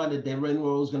going to find that their rent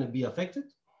roll is going to be affected.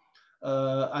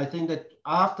 I think that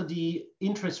after the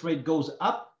interest rate goes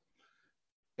up,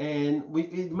 and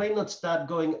it may not start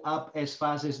going up as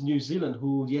fast as New Zealand,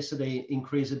 who yesterday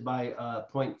increased it by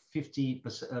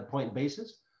 0.50 point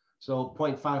basis, so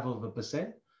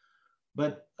 0.5%.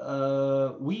 But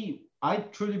I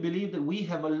truly believe that we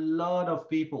have a lot of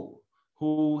people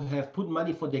who have put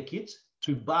money for their kids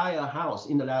to buy a house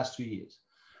in the last 2 years.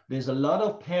 There's a lot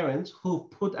of parents who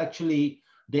put actually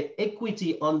their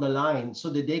equity on the line so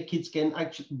that their kids can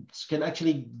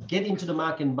actually get into the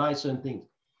market and buy certain things.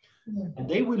 Yeah. And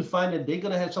they will find that they're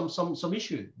going to have some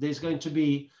issue. There's going to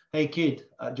be, hey kid,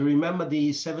 do you remember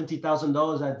the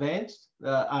 $70,000 advanced?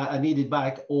 I need it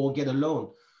back, or get a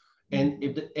loan. And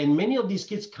and many of these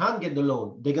kids can't get the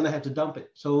loan, they're going to have to dump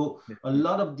it. So a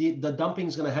lot of the dumping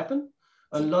is going to happen.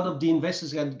 A lot of the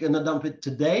investors are going to dump it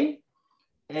today.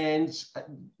 And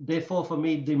therefore, for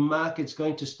me, the market's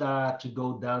going to start to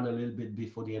go down a little bit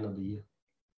before the end of the year.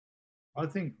 I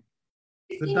think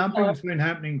the dumping's been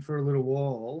happening for a little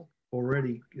while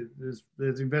already.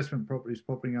 There's investment properties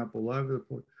popping up all over the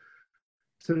place.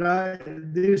 Today,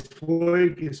 this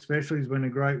week especially, has been a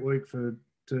great week to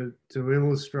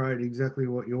illustrate exactly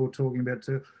what you're talking about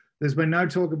too. There's been no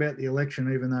talk about the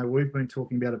election, even though we've been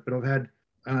talking about it. But I've had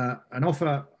an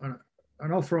offer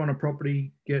on a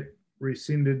property get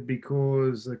rescinded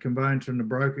because the conveyancer and the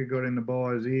broker got in the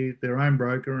buyer's ear, their own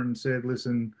broker, and said,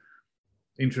 listen,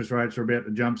 interest rates are about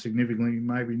to jump significantly.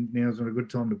 Maybe now's not a good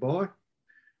time to buy.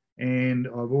 And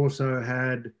I've also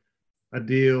had a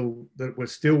deal that we're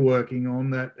still working on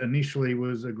that initially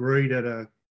was agreed at a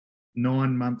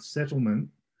 9-month settlement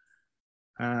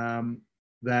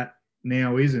that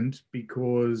now isn't,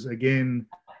 because, again,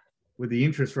 with the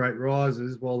interest rate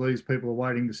rises, while these people are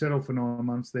waiting to settle for 9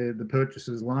 months, the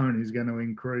purchaser's loan is going to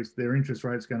increase. Their interest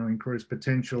rate's going to increase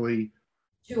potentially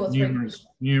 2 or 3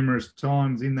 numerous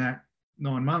times in that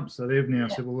 9 months. So they've now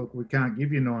said, well, look, we can't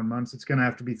give you 9 months. It's going to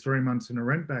have to be 3 months in a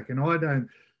rent back. And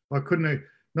I couldn't,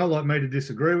 not like me to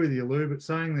disagree with you, Lou, but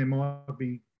saying there might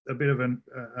be a bit of an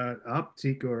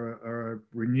uptick or a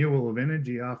renewal of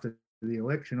energy after the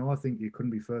election, I think you couldn't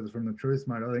be further from the truth,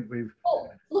 mate. I think we've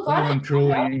gone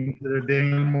truly into the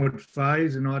downward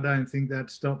phase, and I don't think that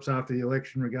stops after the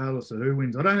election, regardless of who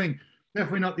wins. I don't think,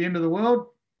 definitely not the end of the world,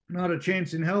 not a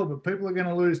chance in hell, but people are going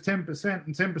to lose 10%,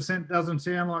 and 10% doesn't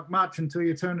sound like much until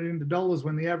you turn it into dollars,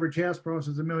 when the average house price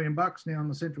is $1 million now on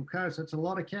the Central Coast. That's a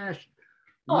lot of cash.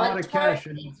 A lot of cash,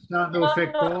 and it's starting to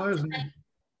affect buyers.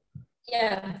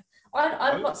 Yeah.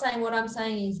 I'm not saying what I'm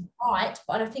saying is right,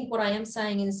 but I think what I am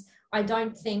saying is I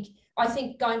think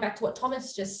going back to what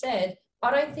Thomas just said, I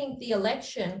don't think the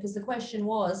election, because the question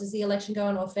was, is the election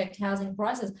going to affect housing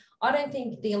prices? I don't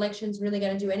think the election's really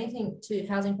going to do anything to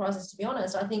housing prices, to be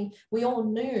honest. I think we all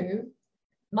knew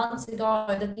months ago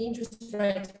that the interest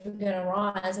rates were going to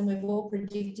rise, and we've all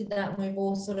predicted that, and we've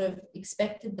all sort of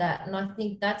expected that. And I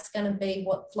think that's going to be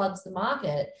what floods the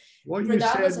market. What you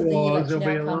said was there'll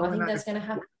be a low. I think that's going to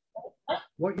happen.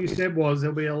 What you said was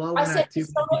there'll be a low in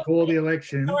activity before the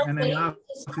election, and then after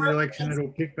the election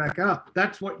it'll kick back up.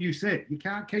 That's what you said. You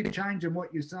can't keep changing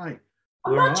what you say.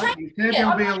 All right? You said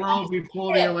there'll be a low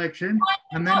before the election,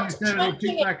 and then you said it'll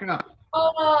kick back up.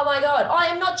 Oh my God, I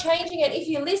am not changing it. If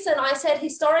you listen, I said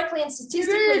historically and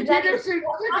statistically that is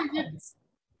what happens.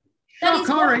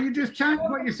 Corey, you just changed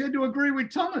what you said to agree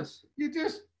with Thomas. You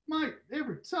just, mate,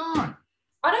 every time.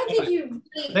 I don't think you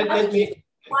really...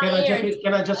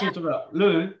 Can I just interrupt?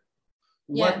 Lou,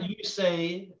 what you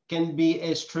say can be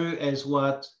as true as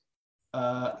what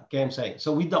Cam's saying.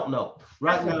 So we don't know.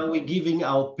 Right now, we're giving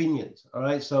our opinions, all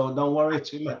right? So don't worry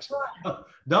too much.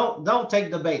 Don't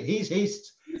take the bait.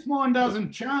 His mind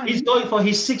doesn't change. He's going for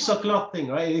his 6 o'clock thing,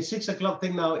 right? His 6 o'clock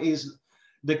thing now is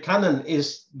the cannon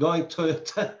is going to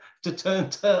turn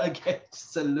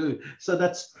against Lou. So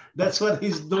that's what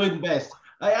he's doing best.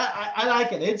 I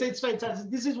like it. It's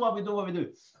fantastic. This is what we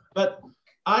do. But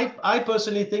I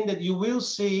personally think that you will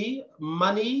see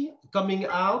money coming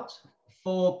out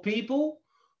for people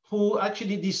who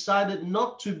actually decided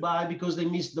not to buy because they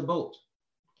missed the boat.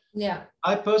 Yeah.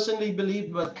 I personally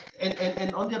believe, but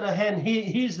and on the other hand,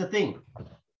 here's the thing.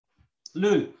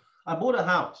 Lou, I bought a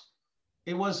house.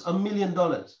 It was $1 million.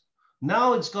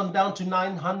 Now it's gone down to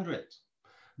 900.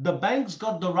 The bank's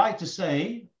got the right to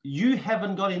say, you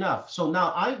haven't got enough. So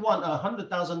now I want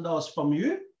 $100,000 from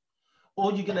you,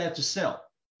 or you're going to have to sell.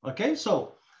 Okay.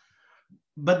 So,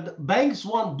 but banks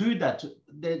won't do that.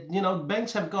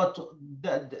 Banks have got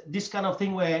this kind of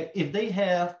thing where if they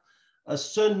have a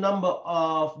certain number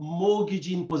of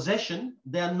mortgage in possession,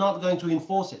 they're not going to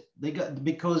enforce it.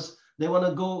 Because they want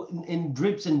to go in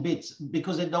drips and bits,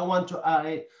 because they don't want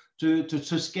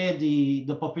to scare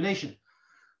the population.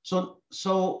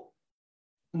 So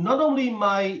not only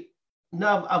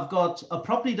now I've got a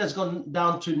property that's gone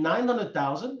down to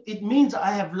 900,000, it means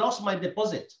I have lost my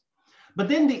deposit. But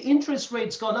then the interest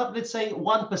rate's gone up, let's say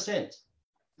 1%.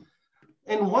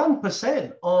 And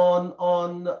 1%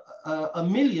 on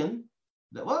 $1 million,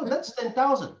 well, that's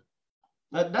 10,000.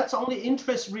 That's only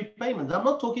interest repayment. I'm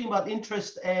not talking about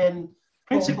interest and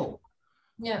principal.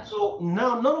 Yeah. So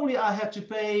now not only I have to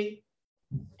pay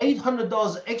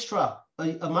 $800 extra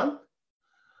a month,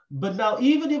 but now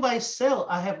even if I sell,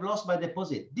 I have lost my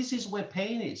deposit. This is where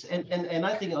pain is. And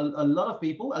I think a lot of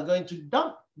people are going to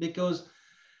dump because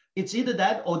it's either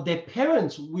that or their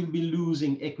parents will be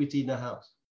losing equity in the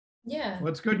house. Yeah.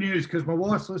 Well, it's good news because my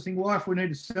wife's listening. Wife, we need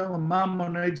to sell, and Mum,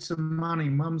 I need some money.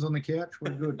 Mum's on the couch.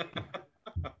 We're good.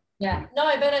 Yeah.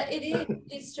 No, but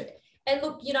it's true. And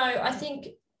look, I think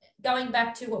going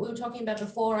back to what we were talking about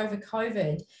before over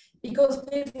COVID, because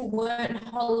people weren't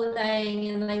holidaying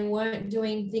and they weren't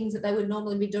doing things that they would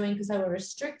normally be doing because they were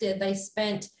restricted, they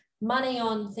spent money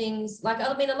on things like,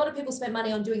 a lot of people spent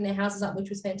money on doing their houses up, which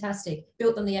was fantastic,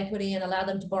 built them the equity and allowed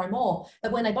them to borrow more.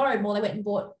 But when they borrowed more, they went and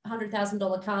bought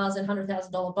 $100,000 cars and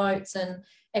 $100,000 boats and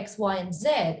X, Y, and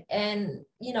Z. And,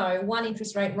 one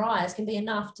interest rate rise can be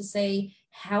enough to see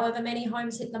however many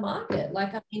homes hit the market.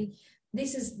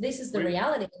 This is the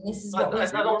reality. And this is what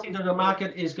I don't think that the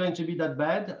market is going to be that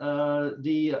bad.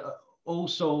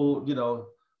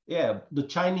 The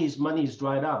Chinese money is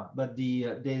dried up, but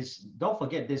don't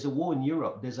forget, there's a war in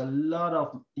Europe. There's a lot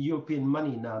of European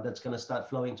money now that's going to start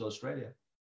flowing to Australia.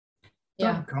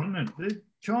 Yeah. Subcontinent. The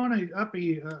China up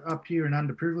here in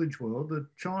underprivileged world, the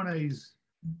Chinese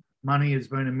money has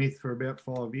been a myth for about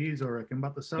 5 years, I reckon.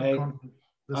 But the subcontinent.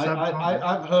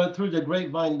 I've heard through the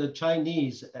grapevine the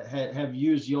Chinese have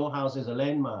used your house as a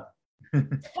landmark.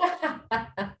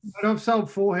 I've sold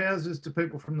 4 houses to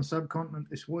people from the subcontinent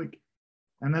this week,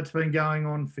 and that's been going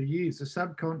on for years. The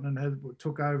subcontinent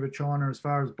took over China as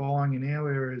far as buying in our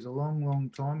areas a long, long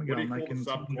time ago.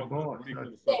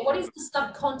 What is the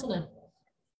subcontinent?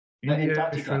 India,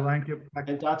 Antarctica. Sri Lanka,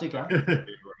 Antarctica.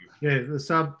 Yeah,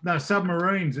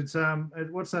 submarines. It's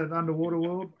what's that underwater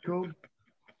world called?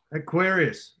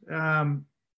 Aquarius. No,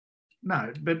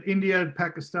 but India,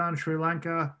 Pakistan, Sri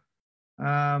Lanka,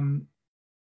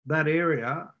 that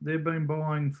area, they've been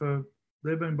buying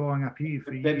up here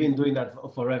for years. They've been doing that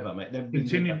forever, mate.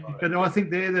 But I think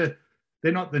they're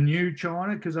not the new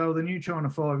China, because they were the new China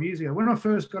 5 years ago. When I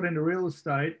first got into real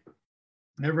estate,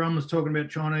 everyone was talking about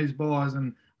Chinese buyers,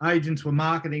 and agents were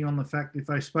marketing on the fact if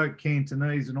they spoke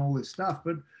Cantonese and all this stuff.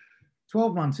 But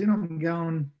 12 months in, I'm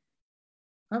going,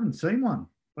 I haven't seen one,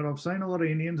 but I've seen a lot of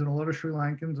Indians and a lot of Sri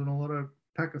Lankans and a lot of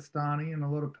Pakistani and a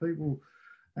lot of people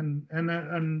and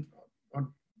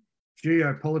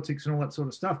geopolitics and all that sort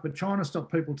of stuff. But China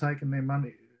stopped people taking their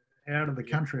money out of the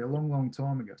country a long, long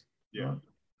time ago. Yeah.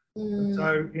 Right?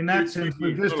 So in that sense,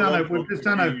 we've just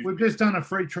done a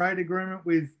free trade agreement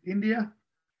with India.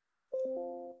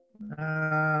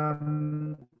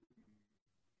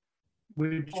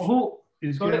 Which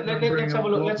is let's have a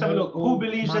look. Let's have a look. Who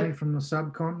believes money that from the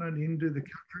subcontinent into the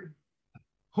country?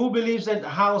 Who believes that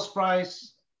house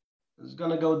price is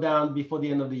going to go down before the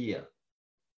end of the year?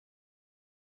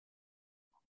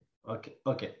 Okay.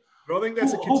 But I think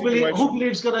that's who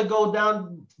believes it's going to go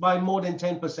down by more than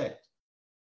 10%?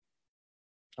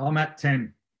 I'm at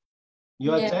 10.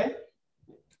 You're at 10?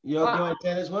 You're at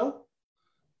 10 as well?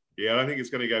 Yeah, I think it's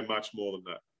going to go much more than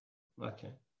that.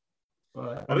 Okay. All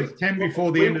right. I think 10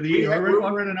 before the end of the year. I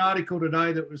read an article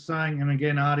today that was saying, and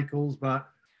again, articles, but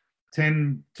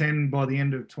 10 by the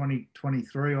end of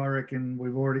 2023. I reckon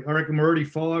we're already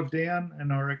 5 down,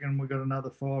 and I reckon we've got another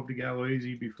 5 to go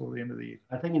easy before the end of the year.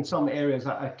 I think in some areas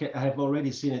I have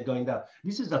already seen it going down.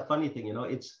 This is the funny thing, you know.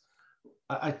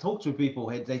 I talk to people,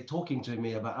 they're talking to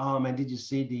me about, oh man, did you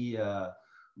see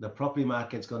the property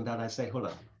market's gone down? I say, hold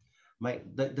on,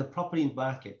 mate, the property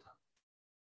market,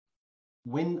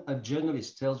 when a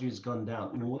journalist tells you it's gone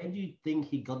down, where do you think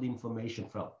he got the information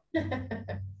from?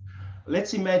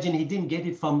 Let's imagine he didn't get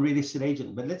it from real estate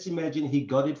agent, but let's imagine he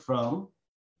got it from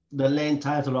the land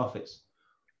title office.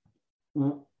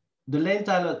 The land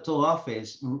title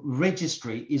office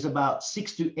registry is about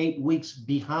 6 to 8 weeks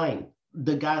behind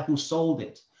the guy who sold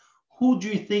it. Who do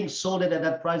you think sold it at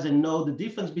that price and know the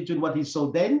difference between what he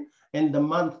sold then and the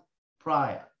month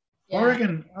prior? Yeah. I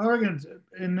reckon,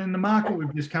 and in the market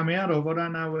we've just come out of, I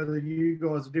don't know whether you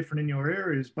guys are different in your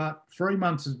areas, but 3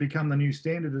 months has become the new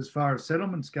standard as far as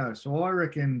settlements go. So I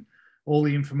reckon all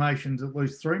the information's at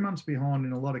least 3 months behind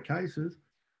in a lot of cases.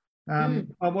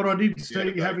 But what I did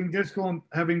see, having just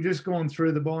gone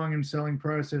through the buying and selling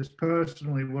process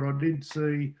personally, what I did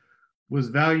see was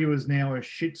valuers now are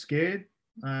shit scared.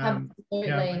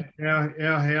 Absolutely.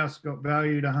 Our house got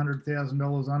valued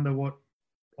 $100,000 under what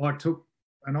I took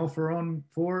an offer on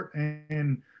for it,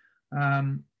 and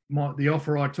the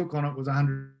offer I took on it was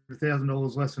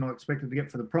 $100,000 less than I expected to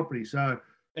get for the property. So,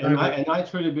 I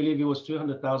truly believe it was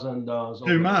 $200,000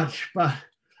 too much,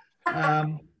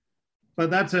 but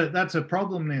that's a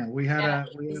problem now. We had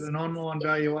an online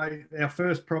valuation. Our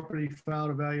first property failed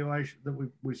a valuation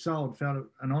that we sold, failed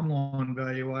an online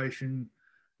valuation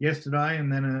yesterday,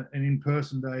 and then an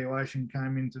in-person valuation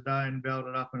came in today and valued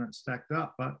it up, and it stacked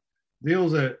up. But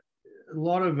deals are a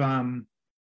lot of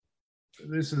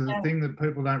this is the thing that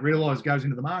people don't realise goes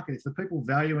into the market. If the people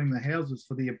valuing the houses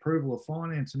for the approval of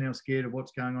finance are now scared of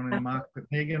what's going on in the market,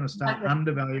 they're going to start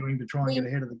undervaluing to try and get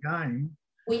ahead of the game.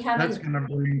 That's going to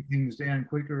bring things down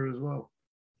quicker as well.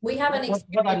 We haven't.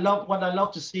 What I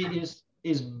love to see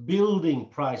is building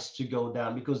price to go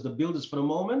down, because the builders for the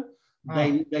moment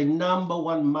they number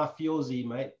one mafiosi,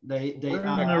 mate. They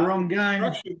are in the wrong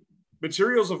game.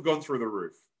 Materials have gone through the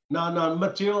roof. No,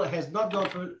 material has not gone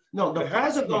through. No, the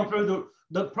price have gone through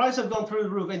the price have gone through the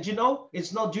roof. And you know,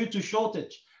 it's not due to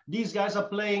shortage. These guys are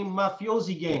playing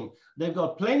mafiosi game. They've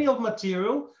got plenty of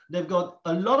material. They've got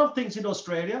a lot of things in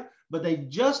Australia, but they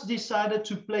just decided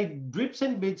to play drips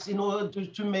and bits in order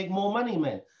to make more money,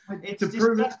 man. It's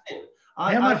disgusting.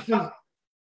 How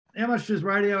much does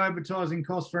radio advertising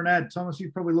cost for an ad? Thomas,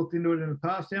 you've probably looked into it in the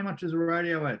past. How much is a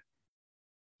radio ad?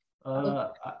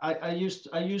 I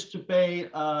used to pay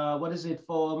what is it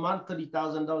for a month,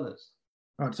 $30,000.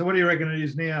 Right. So what do you reckon it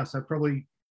is now? So probably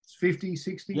 50,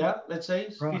 60? Yeah, let's say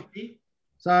 50. Right.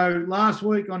 So last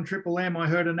week on Triple M, I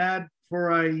heard an ad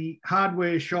for a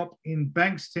hardware shop in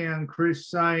Bankstown, Chris,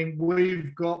 saying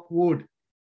we've got wood.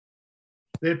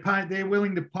 They're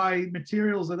willing to pay.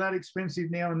 Materials are that expensive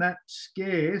now and that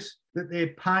scarce that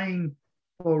they're paying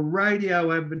for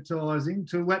radio advertising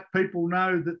to let people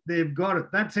know that they've got it.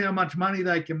 That's how much money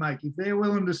they can make. If they're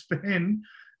willing to spend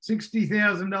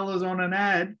 $60,000 on an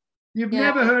ad, you've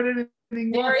never heard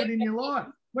anything like it in your life.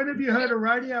 When have you heard a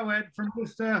radio ad from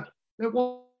just that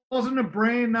wasn't a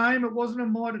brand name? It wasn't a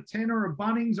Mitre 10 or a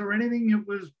Bunnings or anything. It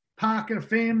was Parker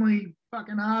Family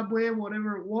fucking Hardware,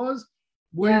 whatever it was.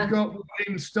 We've got wood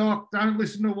in stock. Don't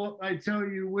listen to what they tell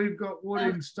you. We've got wood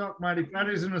in stock, mate. If that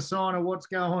isn't a sign of what's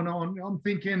going on, I'm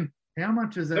thinking How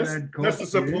much does that add That's cost? the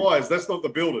suppliers. That's not the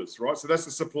builders, right? So that's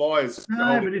the suppliers.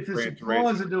 No, but if the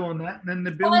suppliers are doing that, then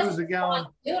the builders are going.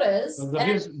 Builders, So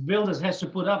the builders has to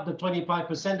put up the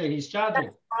 25% that he's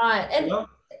charging. right? And You know?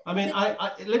 I mean,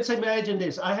 let's imagine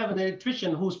this. I have an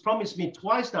electrician who's promised me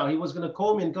twice now he was going to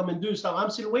call me and come and do stuff. I'm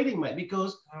still waiting, mate,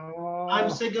 because I'm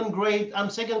second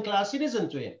class citizen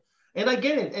to him. And I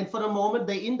get it. And for the moment,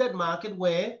 they're in that market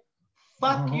where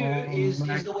fuck you is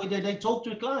the way that they talk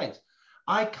to clients.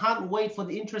 I can't wait for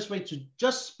the interest rate to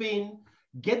just spin,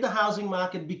 get the housing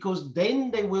market, because then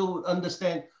they will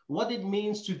understand what it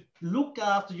means to look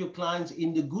after your clients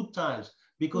in the good times.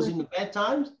 Because in the bad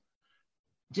times,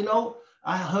 you know,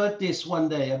 I heard this one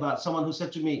day about someone who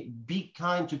said to me, be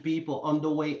kind to people on the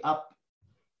way up,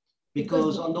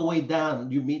 because on the way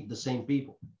down, you meet the same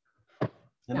people,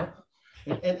 you know?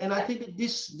 And I think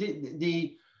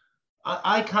that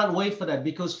I can't wait for that,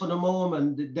 because for the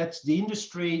moment, that's the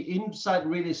industry inside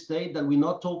real estate that we're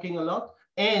not talking a lot.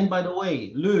 And by the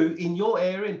way, Lou, in your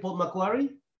area in Port Macquarie,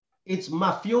 it's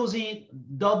mafiosi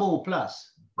double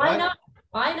plus. Right? I know.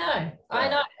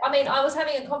 I mean, I was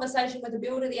having a conversation with a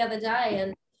builder the other day,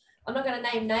 and I'm not going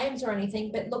to name names or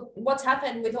anything, but look, what's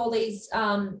happened with all these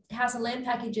house and land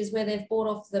packages where they've bought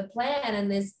off the plan and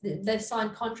they've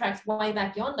signed contracts way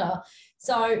back yonder.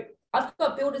 So I've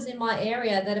got builders in my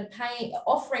area that are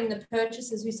offering the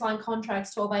purchasers who signed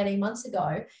contracts 12, 18 months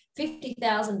ago,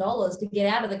 $50,000 to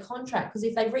get out of the contract. Because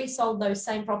if they resold those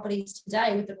same properties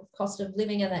today with the cost of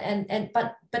living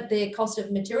but the cost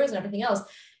of materials and everything else,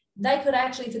 they could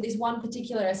actually, for this one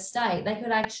particular estate, they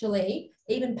could actually,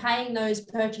 even paying those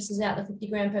purchasers out the 50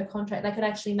 grand per contract, they could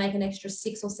actually make an extra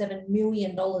 $6 or $7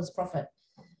 million profit,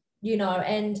 you know.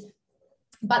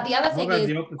 But the other thing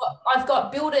is, I've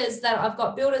got builders that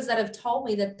have told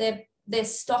me that they're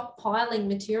stockpiling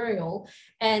material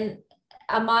and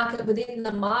a market within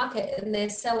the market, and they're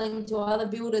selling to other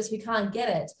builders who can't get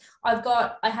it.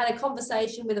 I had a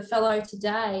conversation with a fellow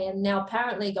today, and now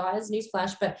apparently, guys,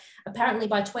 newsflash, but apparently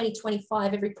by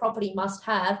 2025, every property must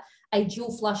have a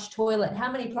dual flush toilet.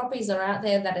 How many properties are out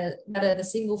there that are the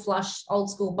single flush old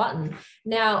school button?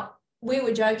 Now, we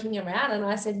were joking around, and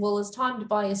I said, well, it's time to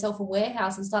buy yourself a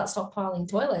warehouse and start stockpiling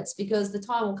toilets, because the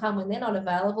time will come when they're not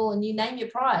available, and you name your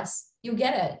price, you'll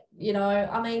get it. You know,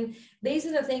 I mean, these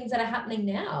are the things that are happening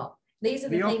now. These are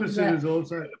the things that...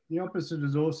 The opposite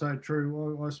is also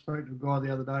true. I spoke to a guy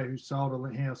the other day who sold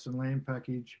a house and land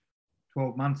package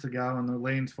 12 months ago, and the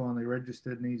land's finally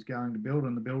registered, and he's going to build,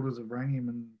 and the builders have rang him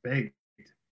and begged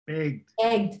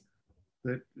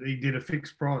that he did a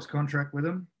fixed price contract with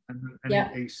them.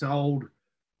 And he sold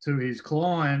to his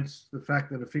clients the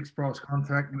fact that a fixed price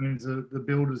contract means the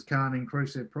builders can't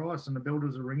increase their price, and the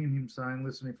builders are ringing him saying,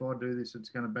 listen, if I do this, it's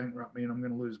going to bankrupt me and I'm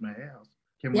going to lose my house.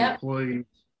 Can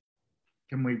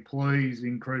we please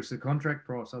increase the contract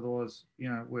price? Otherwise, you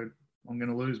know, I'm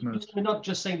going to lose my... We're not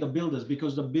just saying the builders,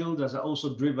 because the builders are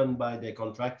also driven by their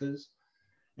contractors.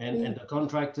 And the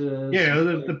contractors,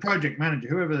 the project manager,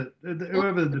 whoever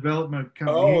the development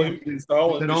company is,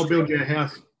 that I'll build your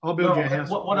house. Your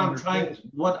house.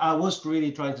 What I was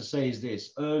really trying to say is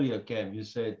this. Earlier, Cam, you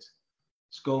said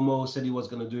ScoMo said he was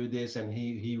going to do this, and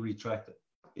he retracted.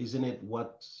 Isn't it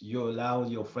what you allow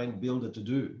your friend builder to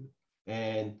do,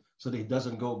 and so that he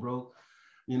doesn't go broke?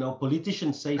 You know,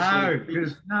 politicians say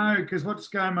because what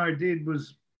ScoMo did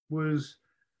was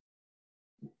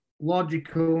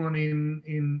logical and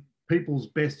in people's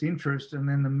best interest, and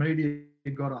then the media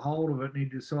got a hold of it, and he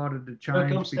decided to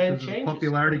change because of the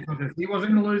popularity contest. He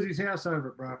wasn't going to lose his house over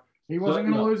it, bro. He wasn't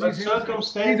going to lose his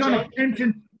house. He's on a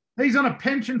pension. He's on a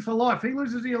pension for life. He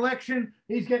loses the election,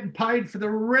 he's getting paid for the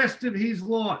rest of his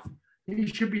life. He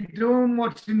should be doing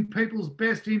what's in people's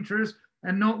best interest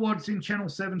and not what's in Channel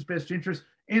 7's best interest.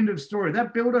 End of story.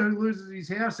 That builder who loses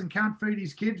his house and can't feed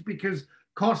his kids because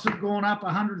costs have gone up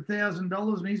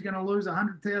 $100,000 and he's going to lose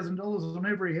 $100,000 on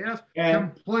every house.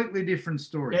 Completely different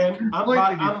story.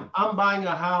 I'm buying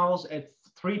a house at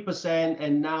 3%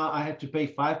 and now I have to pay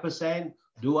 5%.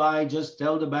 Do I just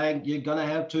tell the bank you're going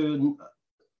to have to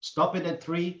stop it at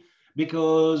 3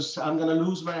 because I'm going to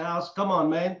lose my house? Come on,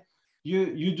 man.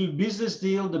 You do business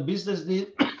deal. The business deal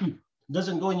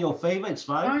doesn't go in your favor. It's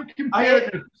fine. Don't compare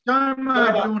it to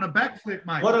ScoMo doing a backflip,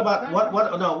 mate. What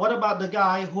about the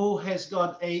guy who has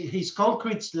got his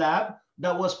concrete slab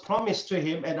that was promised to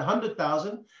him at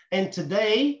 100,000, and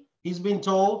today he's been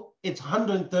told it's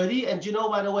 130, and you know,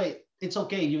 by the way, it's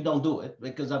okay, you don't do it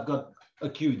because I've got a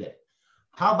queue there.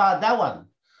 How about that one?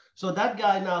 So that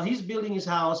guy now, he's building his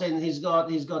house and he's got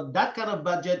that kind of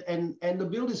budget, and the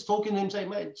builder's talking to him saying,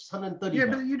 mate, it's 130. Yeah,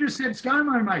 but you just said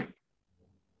ScoMo, mate.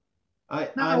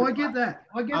 I get that.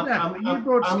 I get that. But you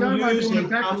brought ScoMo on the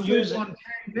back foot on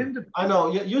tangent. I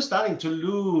know you're starting to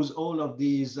lose all of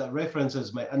these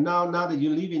references, mate. And now that you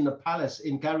live in the palace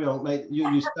in Carry On, mate,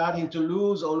 you're starting to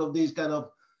lose all of these kind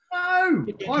of. No,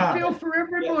 I feel for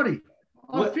everybody.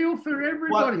 I feel for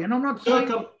everybody, and I'm not saying.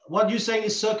 What you're saying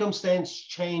is circumstance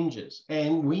changes,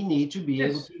 and we need to be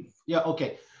able to. Yeah,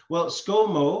 okay. Well,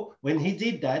 ScoMo, when he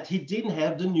did that, he didn't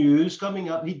have the news coming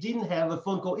up. He didn't have a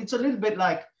phone call. It's a little bit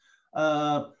like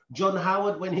John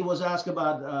Howard when he was asked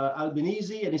about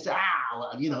Albanese, and he said,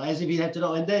 as if he had to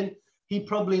know. And then he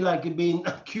probably been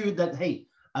accused that, hey,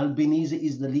 Albanese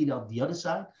is the leader of the other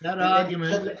side.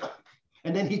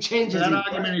 And then he changes that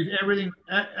argument is everything.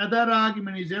 That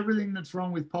argument is everything that's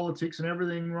wrong with politics and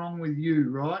everything wrong with you,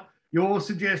 right? You're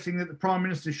suggesting that the Prime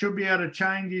Minister should be able to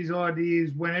change his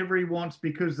ideas whenever he wants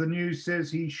because the news says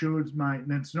he should, mate,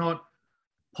 and it's not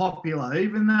popular,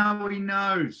 even though he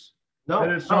knows that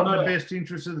it's not in the best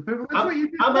interest of the people. That's what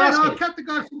you did. I cut the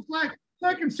guy some slack.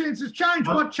 Circumstances change.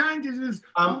 What changes is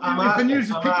if the news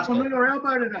is picking on your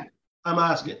elbow today. I'm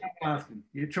asking.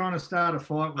 You're trying to start a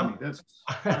fight with me.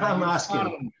 I'm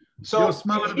asking. So you're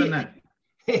smarter than that.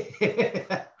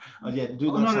 I'm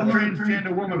not a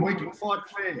transgender woman. We can fight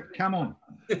fair. Come on.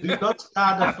 Do not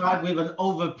start a fight with an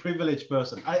overprivileged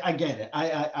person. I get it.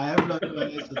 I have learned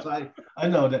about this. I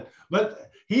know that.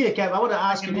 But here, Kev, I want to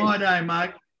ask you. My day,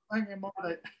 mate. Thank you, my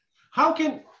day.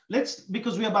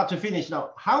 Because we're about to finish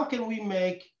now, how can we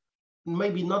make,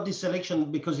 maybe not this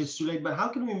election because it's too late, but how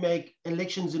can we make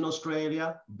elections in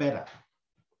Australia better?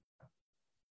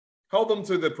 Hold them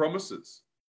to their promises.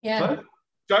 Yeah. Sorry?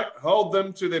 Don't hold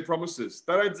them to their promises.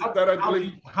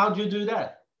 How do you do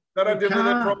that? They don't deliver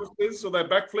their promises or they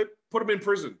backflip. Put them in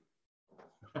prison.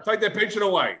 Take their pension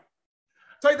away.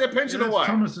 Take their pension away.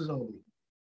 Promises only.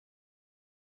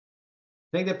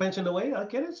 Take their pension away. I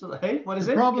get it. So, hey, what is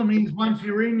it? The problem is once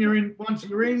you're in, you're in. Once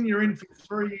you're in for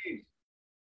 3 years.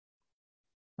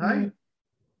 Hey.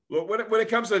 Look, when it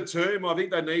comes to the term, I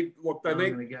think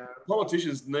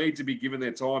politicians need to be given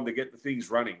their time to get the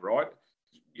things running, right?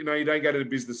 You don't go to the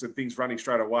business and things running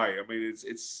straight away. I mean,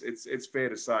 it's fair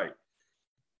to say.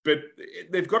 But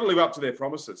they've got to live up to their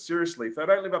promises. Seriously, if they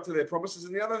don't live up to their promises,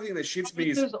 and the other thing that shits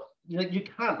me is you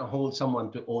can't hold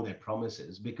someone to all their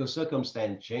promises because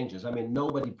circumstance changes. I mean,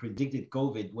 nobody predicted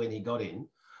COVID when he got in.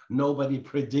 Nobody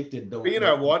predicted the. But you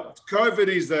know what? COVID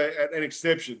is an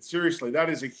exception. Seriously, that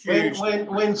is a huge.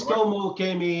 When ScoMo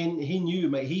came in, he knew,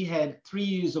 mate. He had 3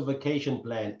 years of vacation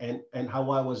plan, and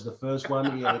Hawaii was the first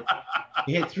one.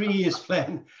 He had 3 years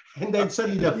plan, and then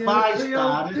suddenly the fire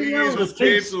started. 3 years was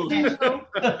cancelled.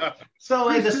 So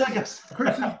the second.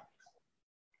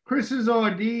 Chris's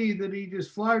idea that he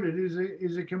just floated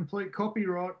is a complete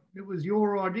copyright. It was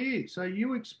your idea, so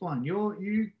you explain.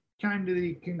 You came to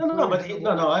the conclusion. I think he's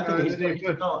not.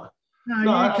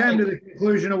 You came to the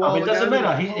conclusion a while ago. It doesn't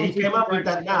matter. He came up with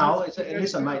that now.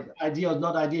 Listen, mate, idea or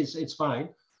not idea, it's fine.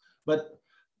 But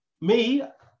me,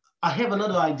 I have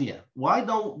another idea. Why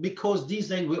don't, because these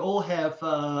days we all have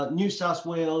New South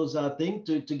Wales thing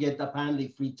to get apparently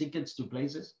free tickets to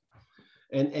places.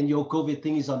 And your COVID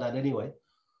thing is on that anyway.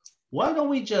 Why don't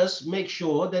we just make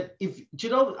sure that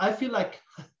I feel like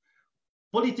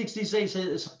politics these days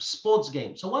is a sports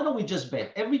game. So why don't we just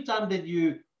bet every time that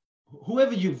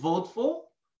whoever you vote for,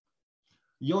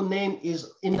 your name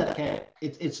is in that camp.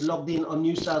 It's logged in on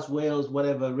New South Wales,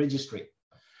 whatever registry.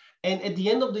 And at the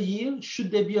end of the year,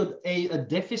 should there be a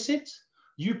deficit,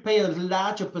 you pay a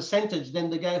larger percentage than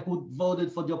the guy who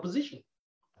voted for the opposition.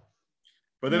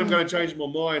 But then I'm going to change my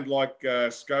mind like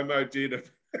ScoMo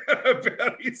did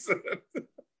about his...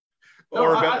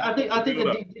 I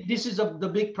think this is the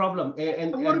big problem.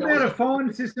 And what about a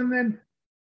fine system then?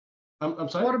 I'm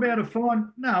sorry? What about a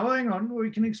fine? No, hang on. We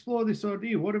can explore this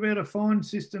idea. What about a fine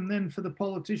system then for the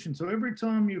politician? So every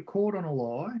time you're caught on a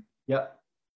lie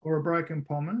or a broken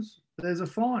promise, there's a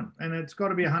fine. And it's got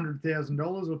to be $100,000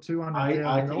 or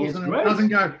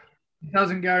 $200,000. It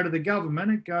doesn't go to the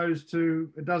government. It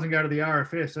doesn't go to the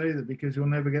RFS either because you'll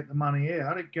never get the money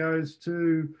out. It goes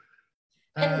to...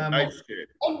 and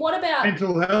what about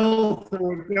mental health?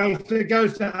 Or it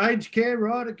goes to aged care,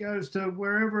 right? It goes to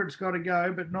wherever it's got to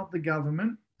go, but not the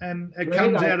government, and it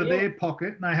comes out of their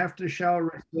pocket, and they have to show a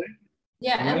receipt.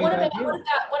 Yeah, and what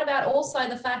about also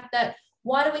the fact that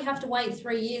why do we have to wait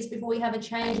 3 years before we have a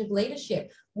change of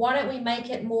leadership? Why don't we make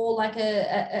it more like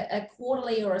a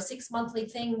quarterly or a 6 monthly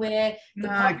thing where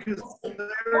because they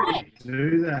already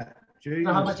do that. You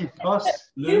know how much it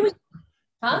costs?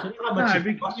 Huh?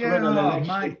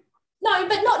 Mate. No,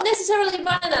 but not necessarily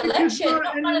run an election.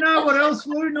 And you know what else,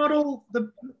 Lou? Not all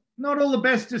the not all the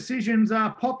best decisions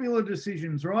are popular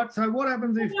decisions, right? So what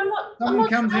happens if someone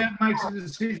comes out and makes a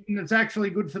decision that's actually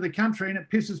good for the country and it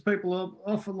pisses people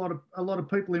off, a lot of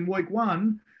people in week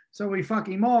one, so we fuck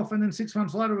him off, and then 6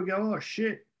 months later we go, oh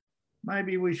shit,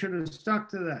 maybe we should have stuck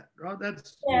to that, right?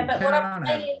 That's but what I'm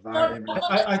saying is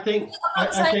I think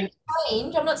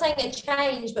change. I'm not saying a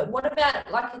change, but what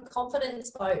about like a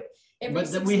confidence vote?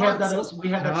 We have that.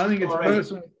 I think it's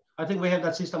personal. I think we have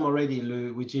that system already,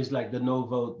 Lou, which is like the no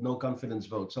vote, no confidence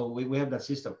vote. So we have that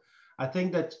system. I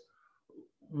think that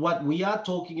what we are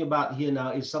talking about here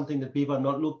now is something that people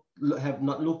have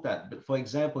not looked at. But for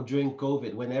example, during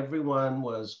COVID, when everyone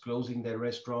was closing their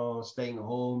restaurants, staying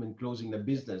home and closing their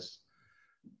business,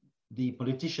 the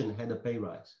politician had a pay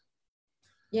rise.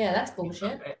 Yeah, that's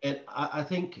bullshit. And I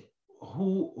think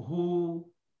who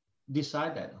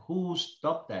decided that? Who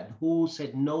stopped that? Who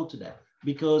said no to that?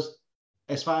 Because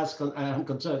as far as I'm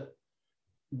concerned,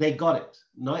 they got it.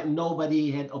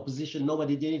 Nobody had opposition.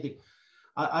 Nobody did anything.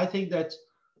 I think that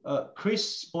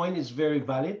Chris' point is very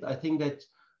valid. I think that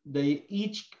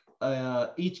each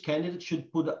candidate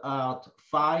should put out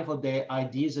 5 of their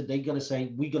ideas that they're gonna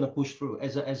say we're gonna push through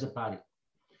as a party.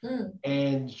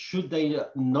 And should they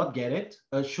not get it,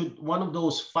 should one of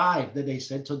those 5 that they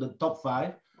said, so the top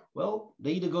 5, well,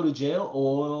 they either go to jail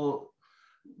or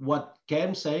what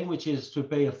Cam's saying, which is to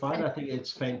pay a fine. I think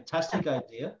it's a fantastic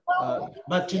idea.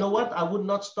 But you know what? I would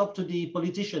not stop to the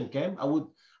politician, Cam. I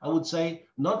would say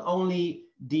not only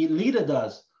the leader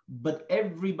does, but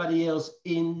everybody else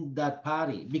in that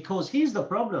party. Because here's the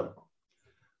problem.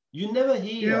 You never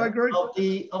hear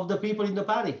of the people in the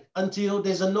party until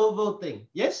there's a no vote thing.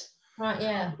 Yes? Right,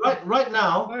 yeah. Right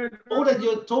now, all that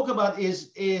you talk about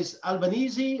is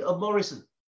Albanese or Morrison.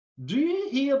 Do you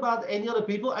hear about any other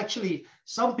people? Actually,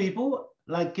 some people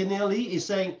like Kennelly is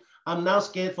saying, I'm now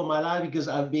scared for my life because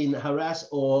I've been harassed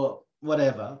or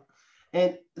whatever.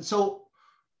 And so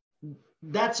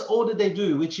that's all that they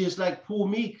do, which is like poor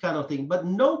me kind of thing. But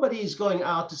nobody is going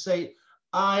out to say,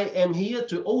 I am here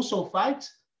to also fight.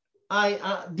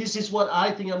 This is what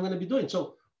I think I'm going to be doing.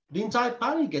 So the entire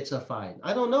party gets a fine.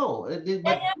 I don't know.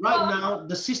 But right now,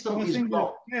 the system is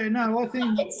blocked. Yeah, no, I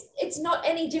think it's not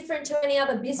any different to any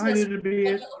other business. It'd be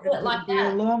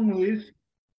a long list.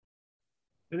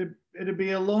 It'd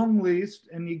be a long list,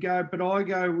 and you go. But I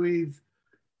go with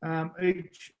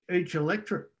each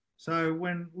electorate. So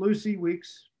when Lucy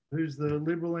Wicks, who's the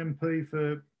Liberal MP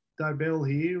for Dobell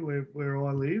here, where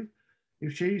I live,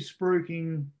 if she's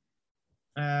spruiking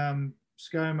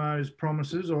ScoMo's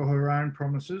promises or her own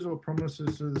promises or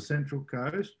promises to the Central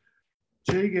Coast,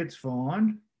 she gets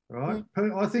fined, right?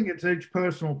 I think it's each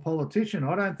personal politician.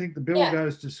 I don't think the bill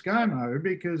goes to ScoMo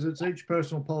because it's each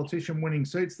personal politician winning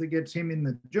seats that gets him in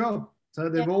the job. So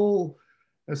they've all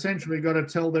essentially got to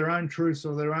tell their own truths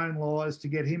or their own lies to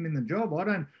get him in the job.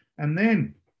 And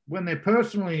then when they're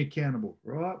personally accountable,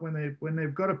 right? When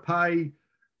they've got to pay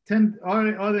 10,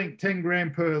 I think 10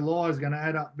 grand per lie is going to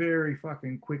add up very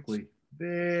fucking quickly.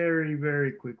 Very,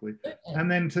 very quickly. And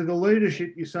then to the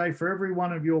leadership, you say for every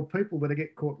one of your people that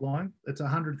get caught lying, that's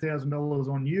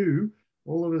 $100,000 on you.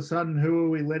 All of a sudden, who are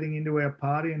we letting into our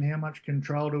party and how much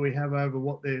control do we have over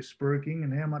what they're spruiking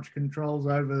and how much control's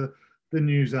over the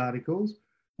news articles?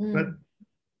 But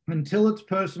until it's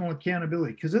personal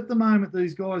accountability, because at the moment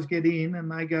these guys get in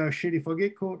and they go, shit, if I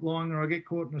get caught lying or I get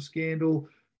caught in a scandal,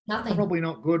 probably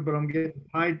not good, but I'm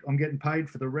getting paid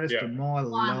for the rest of my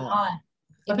life.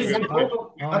 I think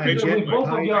both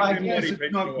of your ideas.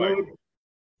 It's not good.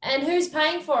 And who's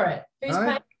paying for it?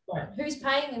 Who's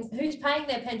paying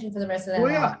their pension for the rest of their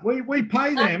life? We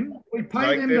pay them. We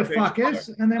pay them to fuck us,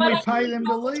 and then we pay them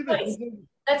to leave it.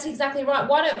 That's exactly right.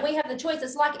 Why don't we have the choice?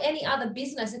 It's like any other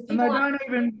business. If people don't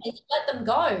even let them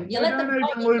go. You let them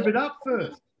even lube it up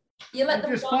first. You let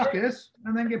them just fuck us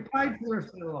and then get paid for the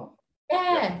rest of their life.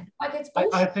 Yeah, like it's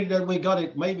bullshit. I think that we got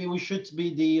it. Maybe we should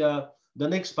be the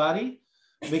next party.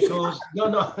 Because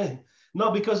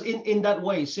no, because in that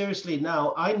way, seriously,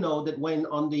 now I know that when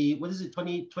on the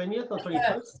 20th or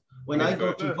 21st, when I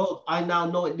go to vote, I now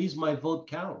know at least my vote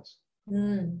counts.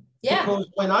 Yeah. Because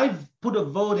when I put a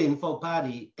vote in for a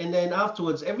party and then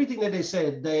afterwards everything that they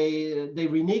said they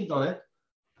reneged on it,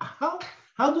 how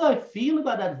do I feel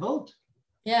about that vote?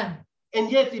 Yeah.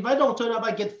 And yet if I don't turn up,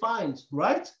 I get fined,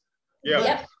 right? Yeah.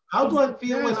 Yep. How do I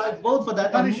feel when I vote for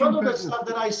that? And none of the stuff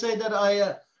that I say that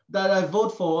I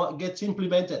vote for gets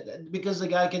implemented because the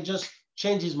guy can just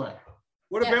change his mind.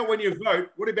 What about when you vote?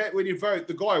 What about when you vote,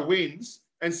 the guy wins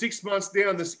and 6 months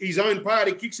down his own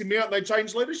party kicks him out and they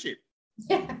change leadership?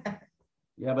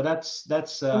 Yeah, but that's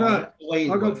the way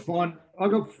I got fined.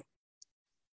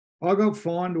 I got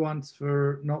fined once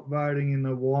for not voting in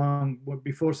the Wyong,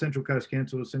 before Central Coast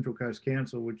Council was Central Coast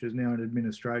Council, which is now in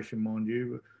administration, mind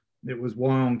you. It was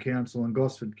Wyong Council and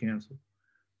Gosford Council.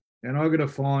 And I got a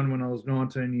fine when I was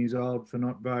 19 years old for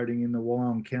not voting in the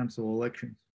Wyong Council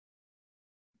elections.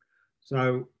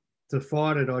 So to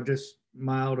fight it, I just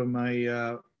mailed them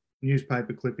a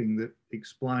newspaper clipping that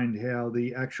explained how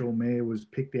the actual mayor was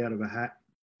picked out of a hat.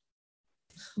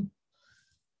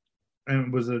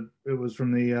 And it was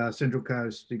from the Central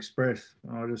Coast Express.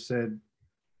 I just said,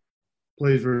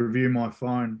 please review my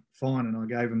fine, and I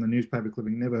gave him the newspaper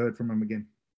clipping. Never heard from him again.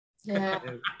 Yeah.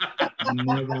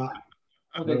 Never.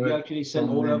 Okay, you actually sent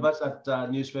all of us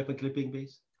that newspaper clipping,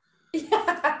 please.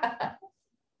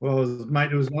 Well, I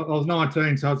was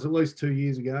 19, so it's at least 2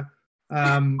 years ago.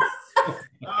 But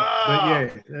yeah,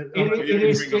 it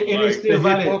is still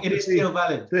valid. It is still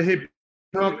valid.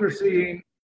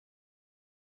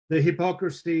 The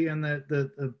hypocrisy and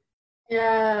the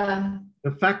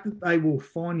fact that they will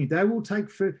fine you, they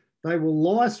will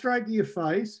lie straight to your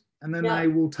face, and then they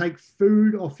will take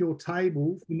food off your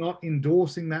table for not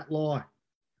endorsing that lie.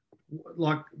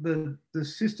 Like the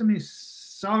system is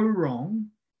so wrong.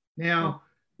 Now,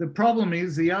 the problem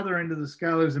is the other end of the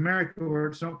scale is America, where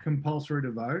it's not compulsory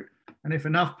to vote. And if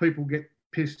enough people get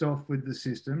pissed off with the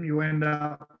system, you end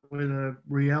up with a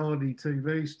reality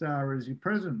TV star as your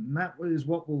president. And that is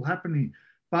what will happen here.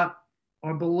 But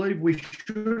I believe we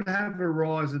should have a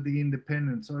rise of the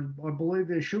independents. I believe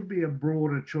there should be a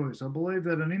broader choice. I believe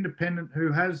that an independent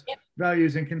who has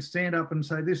values and can stand up and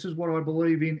say, this is what I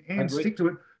believe in, and stick to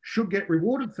it, should get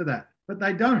rewarded for that. But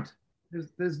they don't.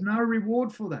 There's no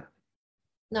reward for that.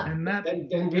 No. And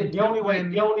the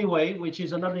only way, which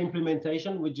is another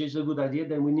implementation, which is a good idea,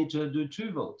 then we need to do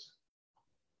 2 votes.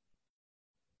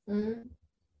 Mm.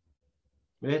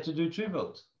 We have to do 2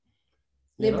 votes.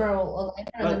 Liberal or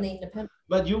Labor and then the independent.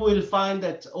 But you will find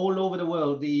that all over the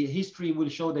world, the history will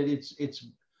show that it's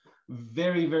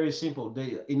very, very simple.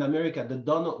 In America, the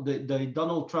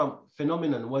Donald Trump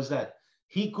phenomenon was that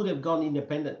he could have gone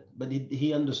independent, but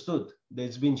he understood.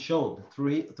 It's been shown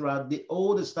throughout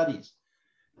all the studies.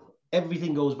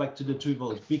 Everything goes back to the 2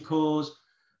 votes, because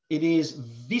it is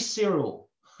visceral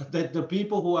that the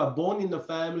people who are born in the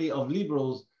family of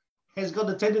liberals has got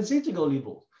a tendency to go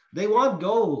liberal. They won't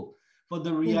go for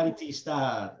the reality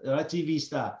star, TV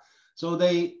star. So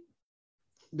the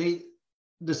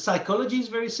psychology is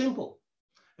very simple.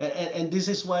 And this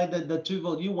is why the 2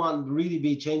 vote, you won't really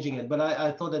be changing it. But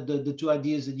I thought that the 2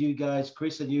 ideas that you guys,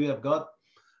 Chris and you, have got,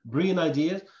 brilliant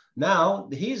ideas. Now,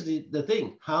 here's the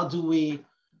thing. How do we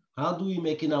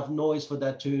make enough noise for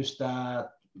that to start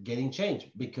getting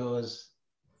changed? Because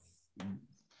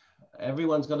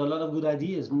everyone's got a lot of good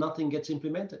ideas. Nothing gets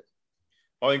implemented.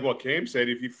 I think what Cam said,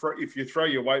 if you throw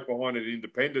your weight behind an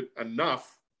independent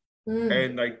enough,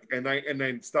 and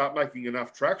they start making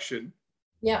enough traction,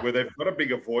 where they've got a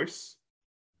bigger voice.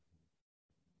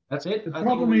 That's it. The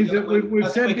problem is that we've said we're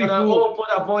before. We're going to all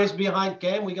put our voice behind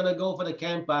Cam. We're going to go for the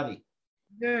Cam party.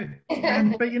 Yeah,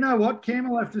 but you know what? Cam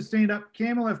will have to stand up.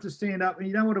 And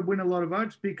you don't want to win a lot of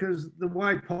votes, because the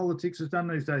way politics is done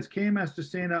these days, Cam has to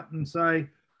stand up and say,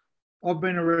 I've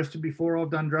been arrested before, I've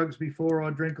done drugs before,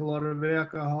 I drink a lot of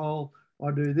alcohol,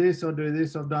 I do this, I've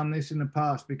done this in the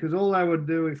past. Because all they would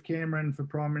do if Cameron for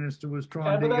Prime Minister was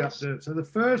try and dig up dirt. So the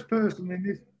first person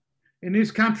in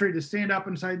this country to stand up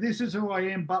and say, this is who I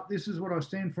am, but this is what I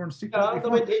stand for, and stick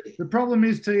to it. The problem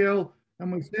is, TL,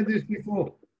 and we've said this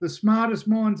before, the smartest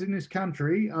minds in this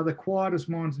country are the quietest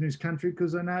minds in this country,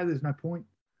 because they know there's no point.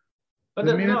 But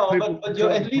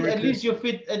at least you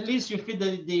fit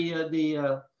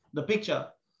the picture.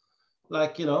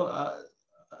 Like,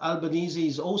 Albanese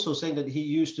is also saying that he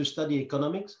used to study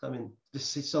economics. I mean,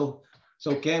 this is so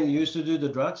Cam used to do the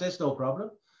drugs. That's no problem.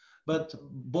 But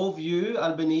both you,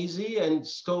 Albanese and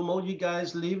ScoMo, you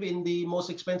guys live in the most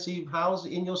expensive house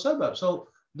in your suburb. So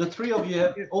the 3 of you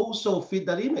have also fit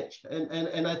that image.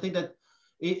 And I think that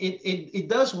it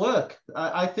does work.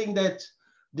 I think that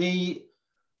the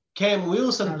Cam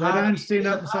Wilson they don't stand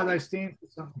up and say they stand for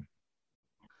something.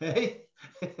 Hey.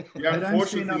 The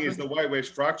unfortunate thing is the way we're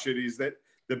structured is that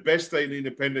the best thing an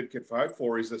independent can vote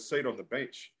for is a seat on the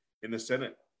bench in the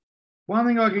Senate. One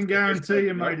thing I can guarantee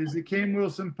you, mate, is the Cam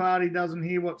Wilson party doesn't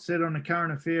hear what's said on a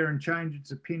current affair and change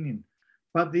its opinion.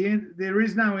 But there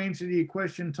is no answer to your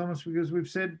question, Thomas, because we've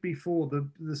said before,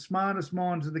 the smartest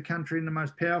minds of the country and the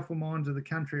most powerful minds of the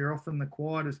country are often the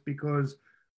quietest, because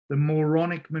the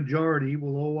moronic majority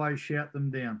will always shout them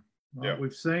down. Right?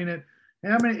 We've seen it.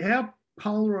 How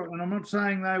polarized, and I'm not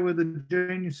saying they were the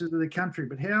geniuses of the country,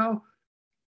 but how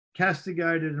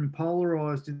castigated and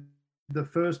polarized did the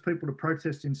first people to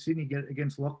protest in Sydney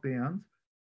against lockdowns.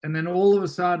 And then all of a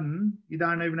sudden, you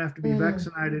don't even have to be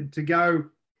vaccinated to go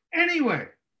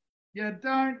anywhere. You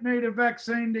don't need a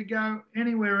vaccine to go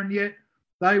anywhere. And yet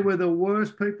they were the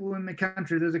worst people in the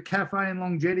country. There's a cafe in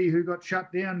Long Jetty who got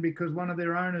shut down because one of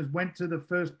their owners went to the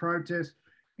first protest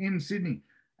in Sydney.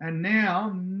 And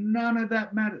now none of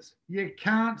that matters. You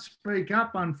can't speak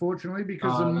up, unfortunately,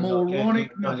 because the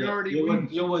moronic majority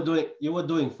wins. You were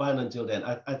doing fine until then.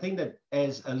 I think that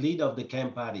as a leader of the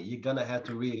Camp Party, you're gonna have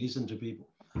to really listen to people.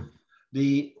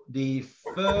 The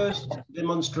first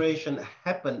demonstration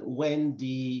happened when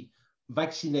the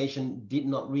vaccination did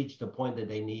not reach the point that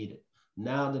they needed.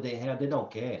 Now that they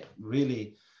don't care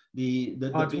really.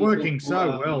 It's working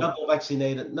so well. Double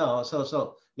vaccinated, no.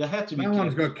 So you have to be. No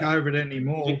one's got COVID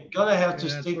anymore. You're gonna have to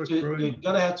stick to. You're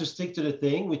gonna have to stick to the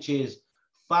thing, which is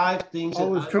 5 things. I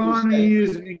was trying to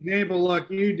use an example like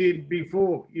you did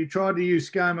before. You tried to use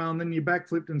ScoMo and then you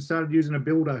backflipped and started using a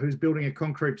builder who's building a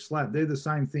concrete slab. They're the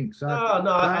same thing. So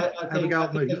I think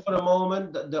that for the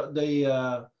moment,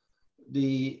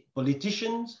 the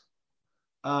politicians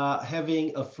are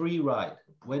having a free ride.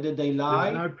 Whether they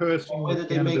lie, or whether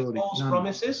they make false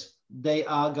promises, they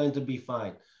are going to be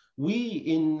fine. We,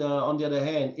 on the other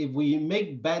hand, if we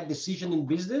make bad decisions in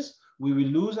business, we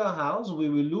will lose our house, we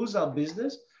will lose our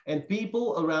business, and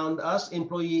people around us,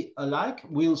 employee alike,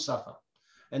 will suffer.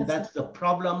 And that's the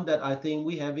problem that I think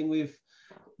we're having with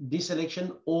this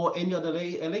election or any other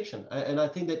election. And I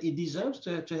think that it deserves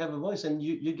to have a voice. And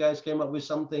you guys came up with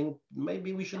something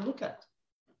maybe we should look at.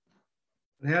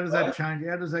 How does that change?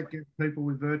 How does that get people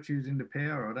with virtues into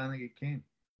power? I don't think it can,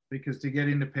 because to get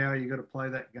into power, you've got to play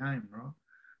that game, right?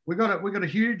 We got a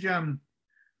huge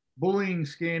bullying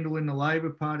scandal in the Labor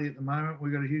Party at the moment.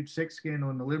 We've got a huge sex scandal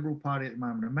in the Liberal Party at the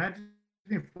moment. Imagine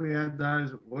if we had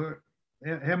those at work.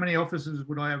 How many offices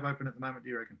would I have open at the moment, do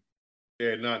you reckon?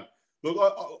 Yeah, none.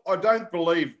 Look, I don't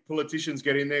believe politicians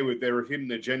get in there with their hidden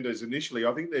agendas initially.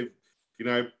 I think they've,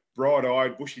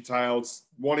 bright-eyed, bushy-tailed,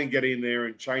 wanting to get in there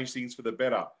and change things for the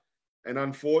better. And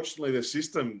unfortunately, the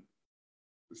system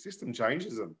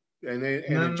changes them. And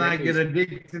then they get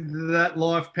addicted to that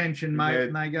life pension, mate,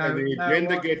 and they go. And the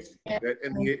agenda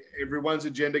everyone's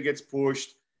agenda gets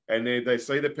pushed, and they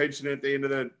see the pension at the end of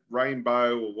the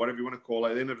rainbow or whatever you want to call it,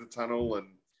 at the end of the tunnel, and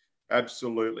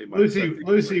absolutely, mate.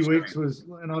 Lucy Wicks was,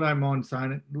 and I don't mind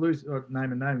saying it,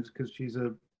 naming names because she's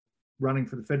running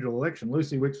for the federal election.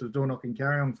 Lucy Wicks was door knocking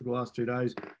carry on for the last 2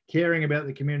 days, caring about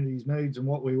the community's needs and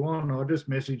what we want. I just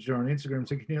messaged her on Instagram and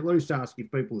said, can you at least ask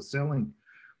if people are selling?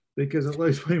 Because at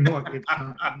least we might get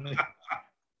something.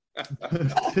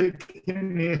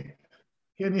 Can you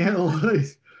at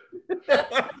least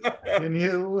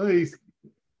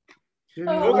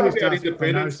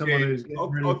someone who's getting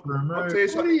ready for a move?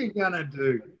 What are you going to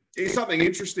do? Here's something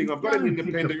interesting. I've got an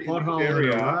independent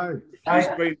area.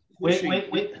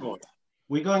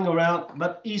 We're going around,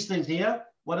 but Easter's here.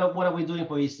 What are we doing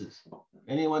for Easter's?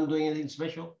 Anyone doing anything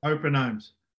special? Open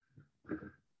homes.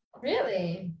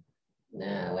 Really?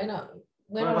 No, we're not.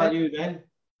 What about you, Dan?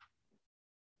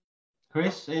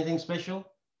 Chris, anything special?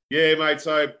 Yeah, mate.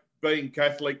 So being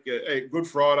Catholic, Good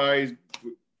Friday,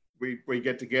 we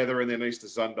get together, and then Easter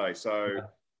Sunday. So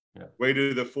we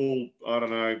do the full,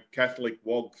 Catholic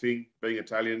WOG thing, being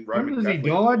Italian, Roman Catholic.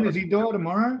 Does he die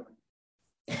tomorrow?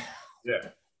 Yeah.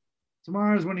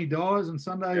 Tomorrow is when he dies, and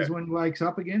Sunday is when he wakes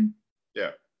up again.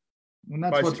 Yeah. And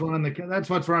that's what's running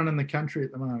the country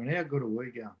at the moment. How good are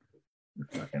we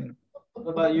going?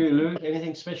 What about you, Lou?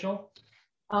 Anything special?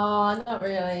 Oh, not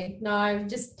really. No,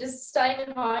 just staying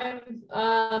at home.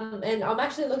 And I'm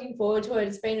actually looking forward to it.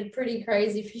 It's been a pretty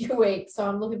crazy few weeks, so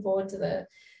I'm looking forward to the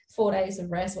 4 days of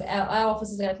rest. Our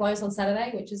office is going to close on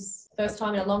Saturday, which is first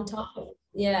time in a long time.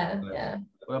 Yeah.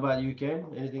 What about you,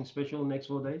 Cam? Anything special next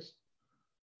 4 days?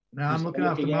 No, I'm looking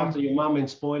after your mum and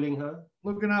spoiling her.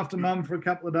 Looking after mum for a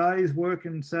couple of days,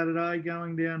 working Saturday,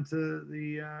 going down to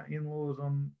the in-laws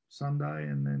on Sunday,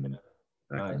 and then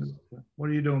back. Nice. What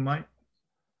are you doing, mate?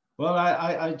 Well,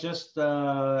 I just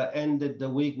ended the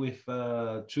week with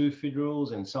 2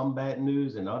 funerals and some bad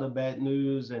news and other bad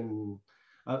news and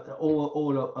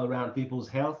all around people's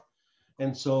health.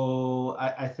 And so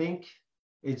I think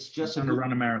it's just a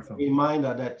run a marathon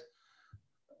reminder that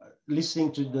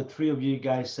listening to the 3 of you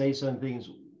guys say certain things,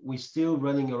 we're still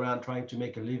running around trying to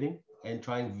make a living and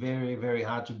trying very, very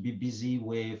hard to be busy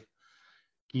with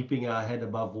keeping our head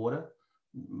above water.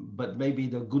 But maybe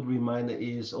the good reminder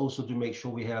is also to make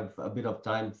sure we have a bit of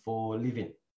time for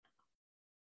living.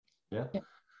 Yeah.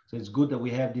 So it's good that we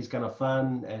have this kind of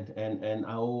fun, and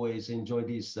I always enjoy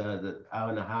this the hour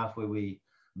and a half where we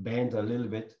banter a little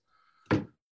bit.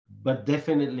 But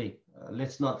definitely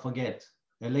let's not forget,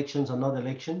 elections are not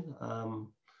election.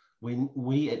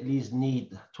 We at least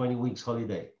need 20 weeks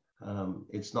holiday.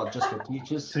 It's not just for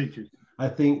teachers. I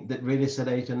think that really said,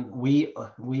 Aiton, we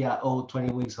are owed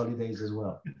 20 weeks holidays as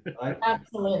well. Right?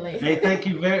 Absolutely. Hey, thank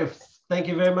you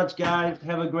very much, guys.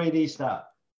 Have a great Easter.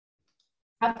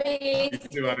 Happy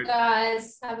Easter,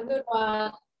 guys. Have a good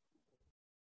one.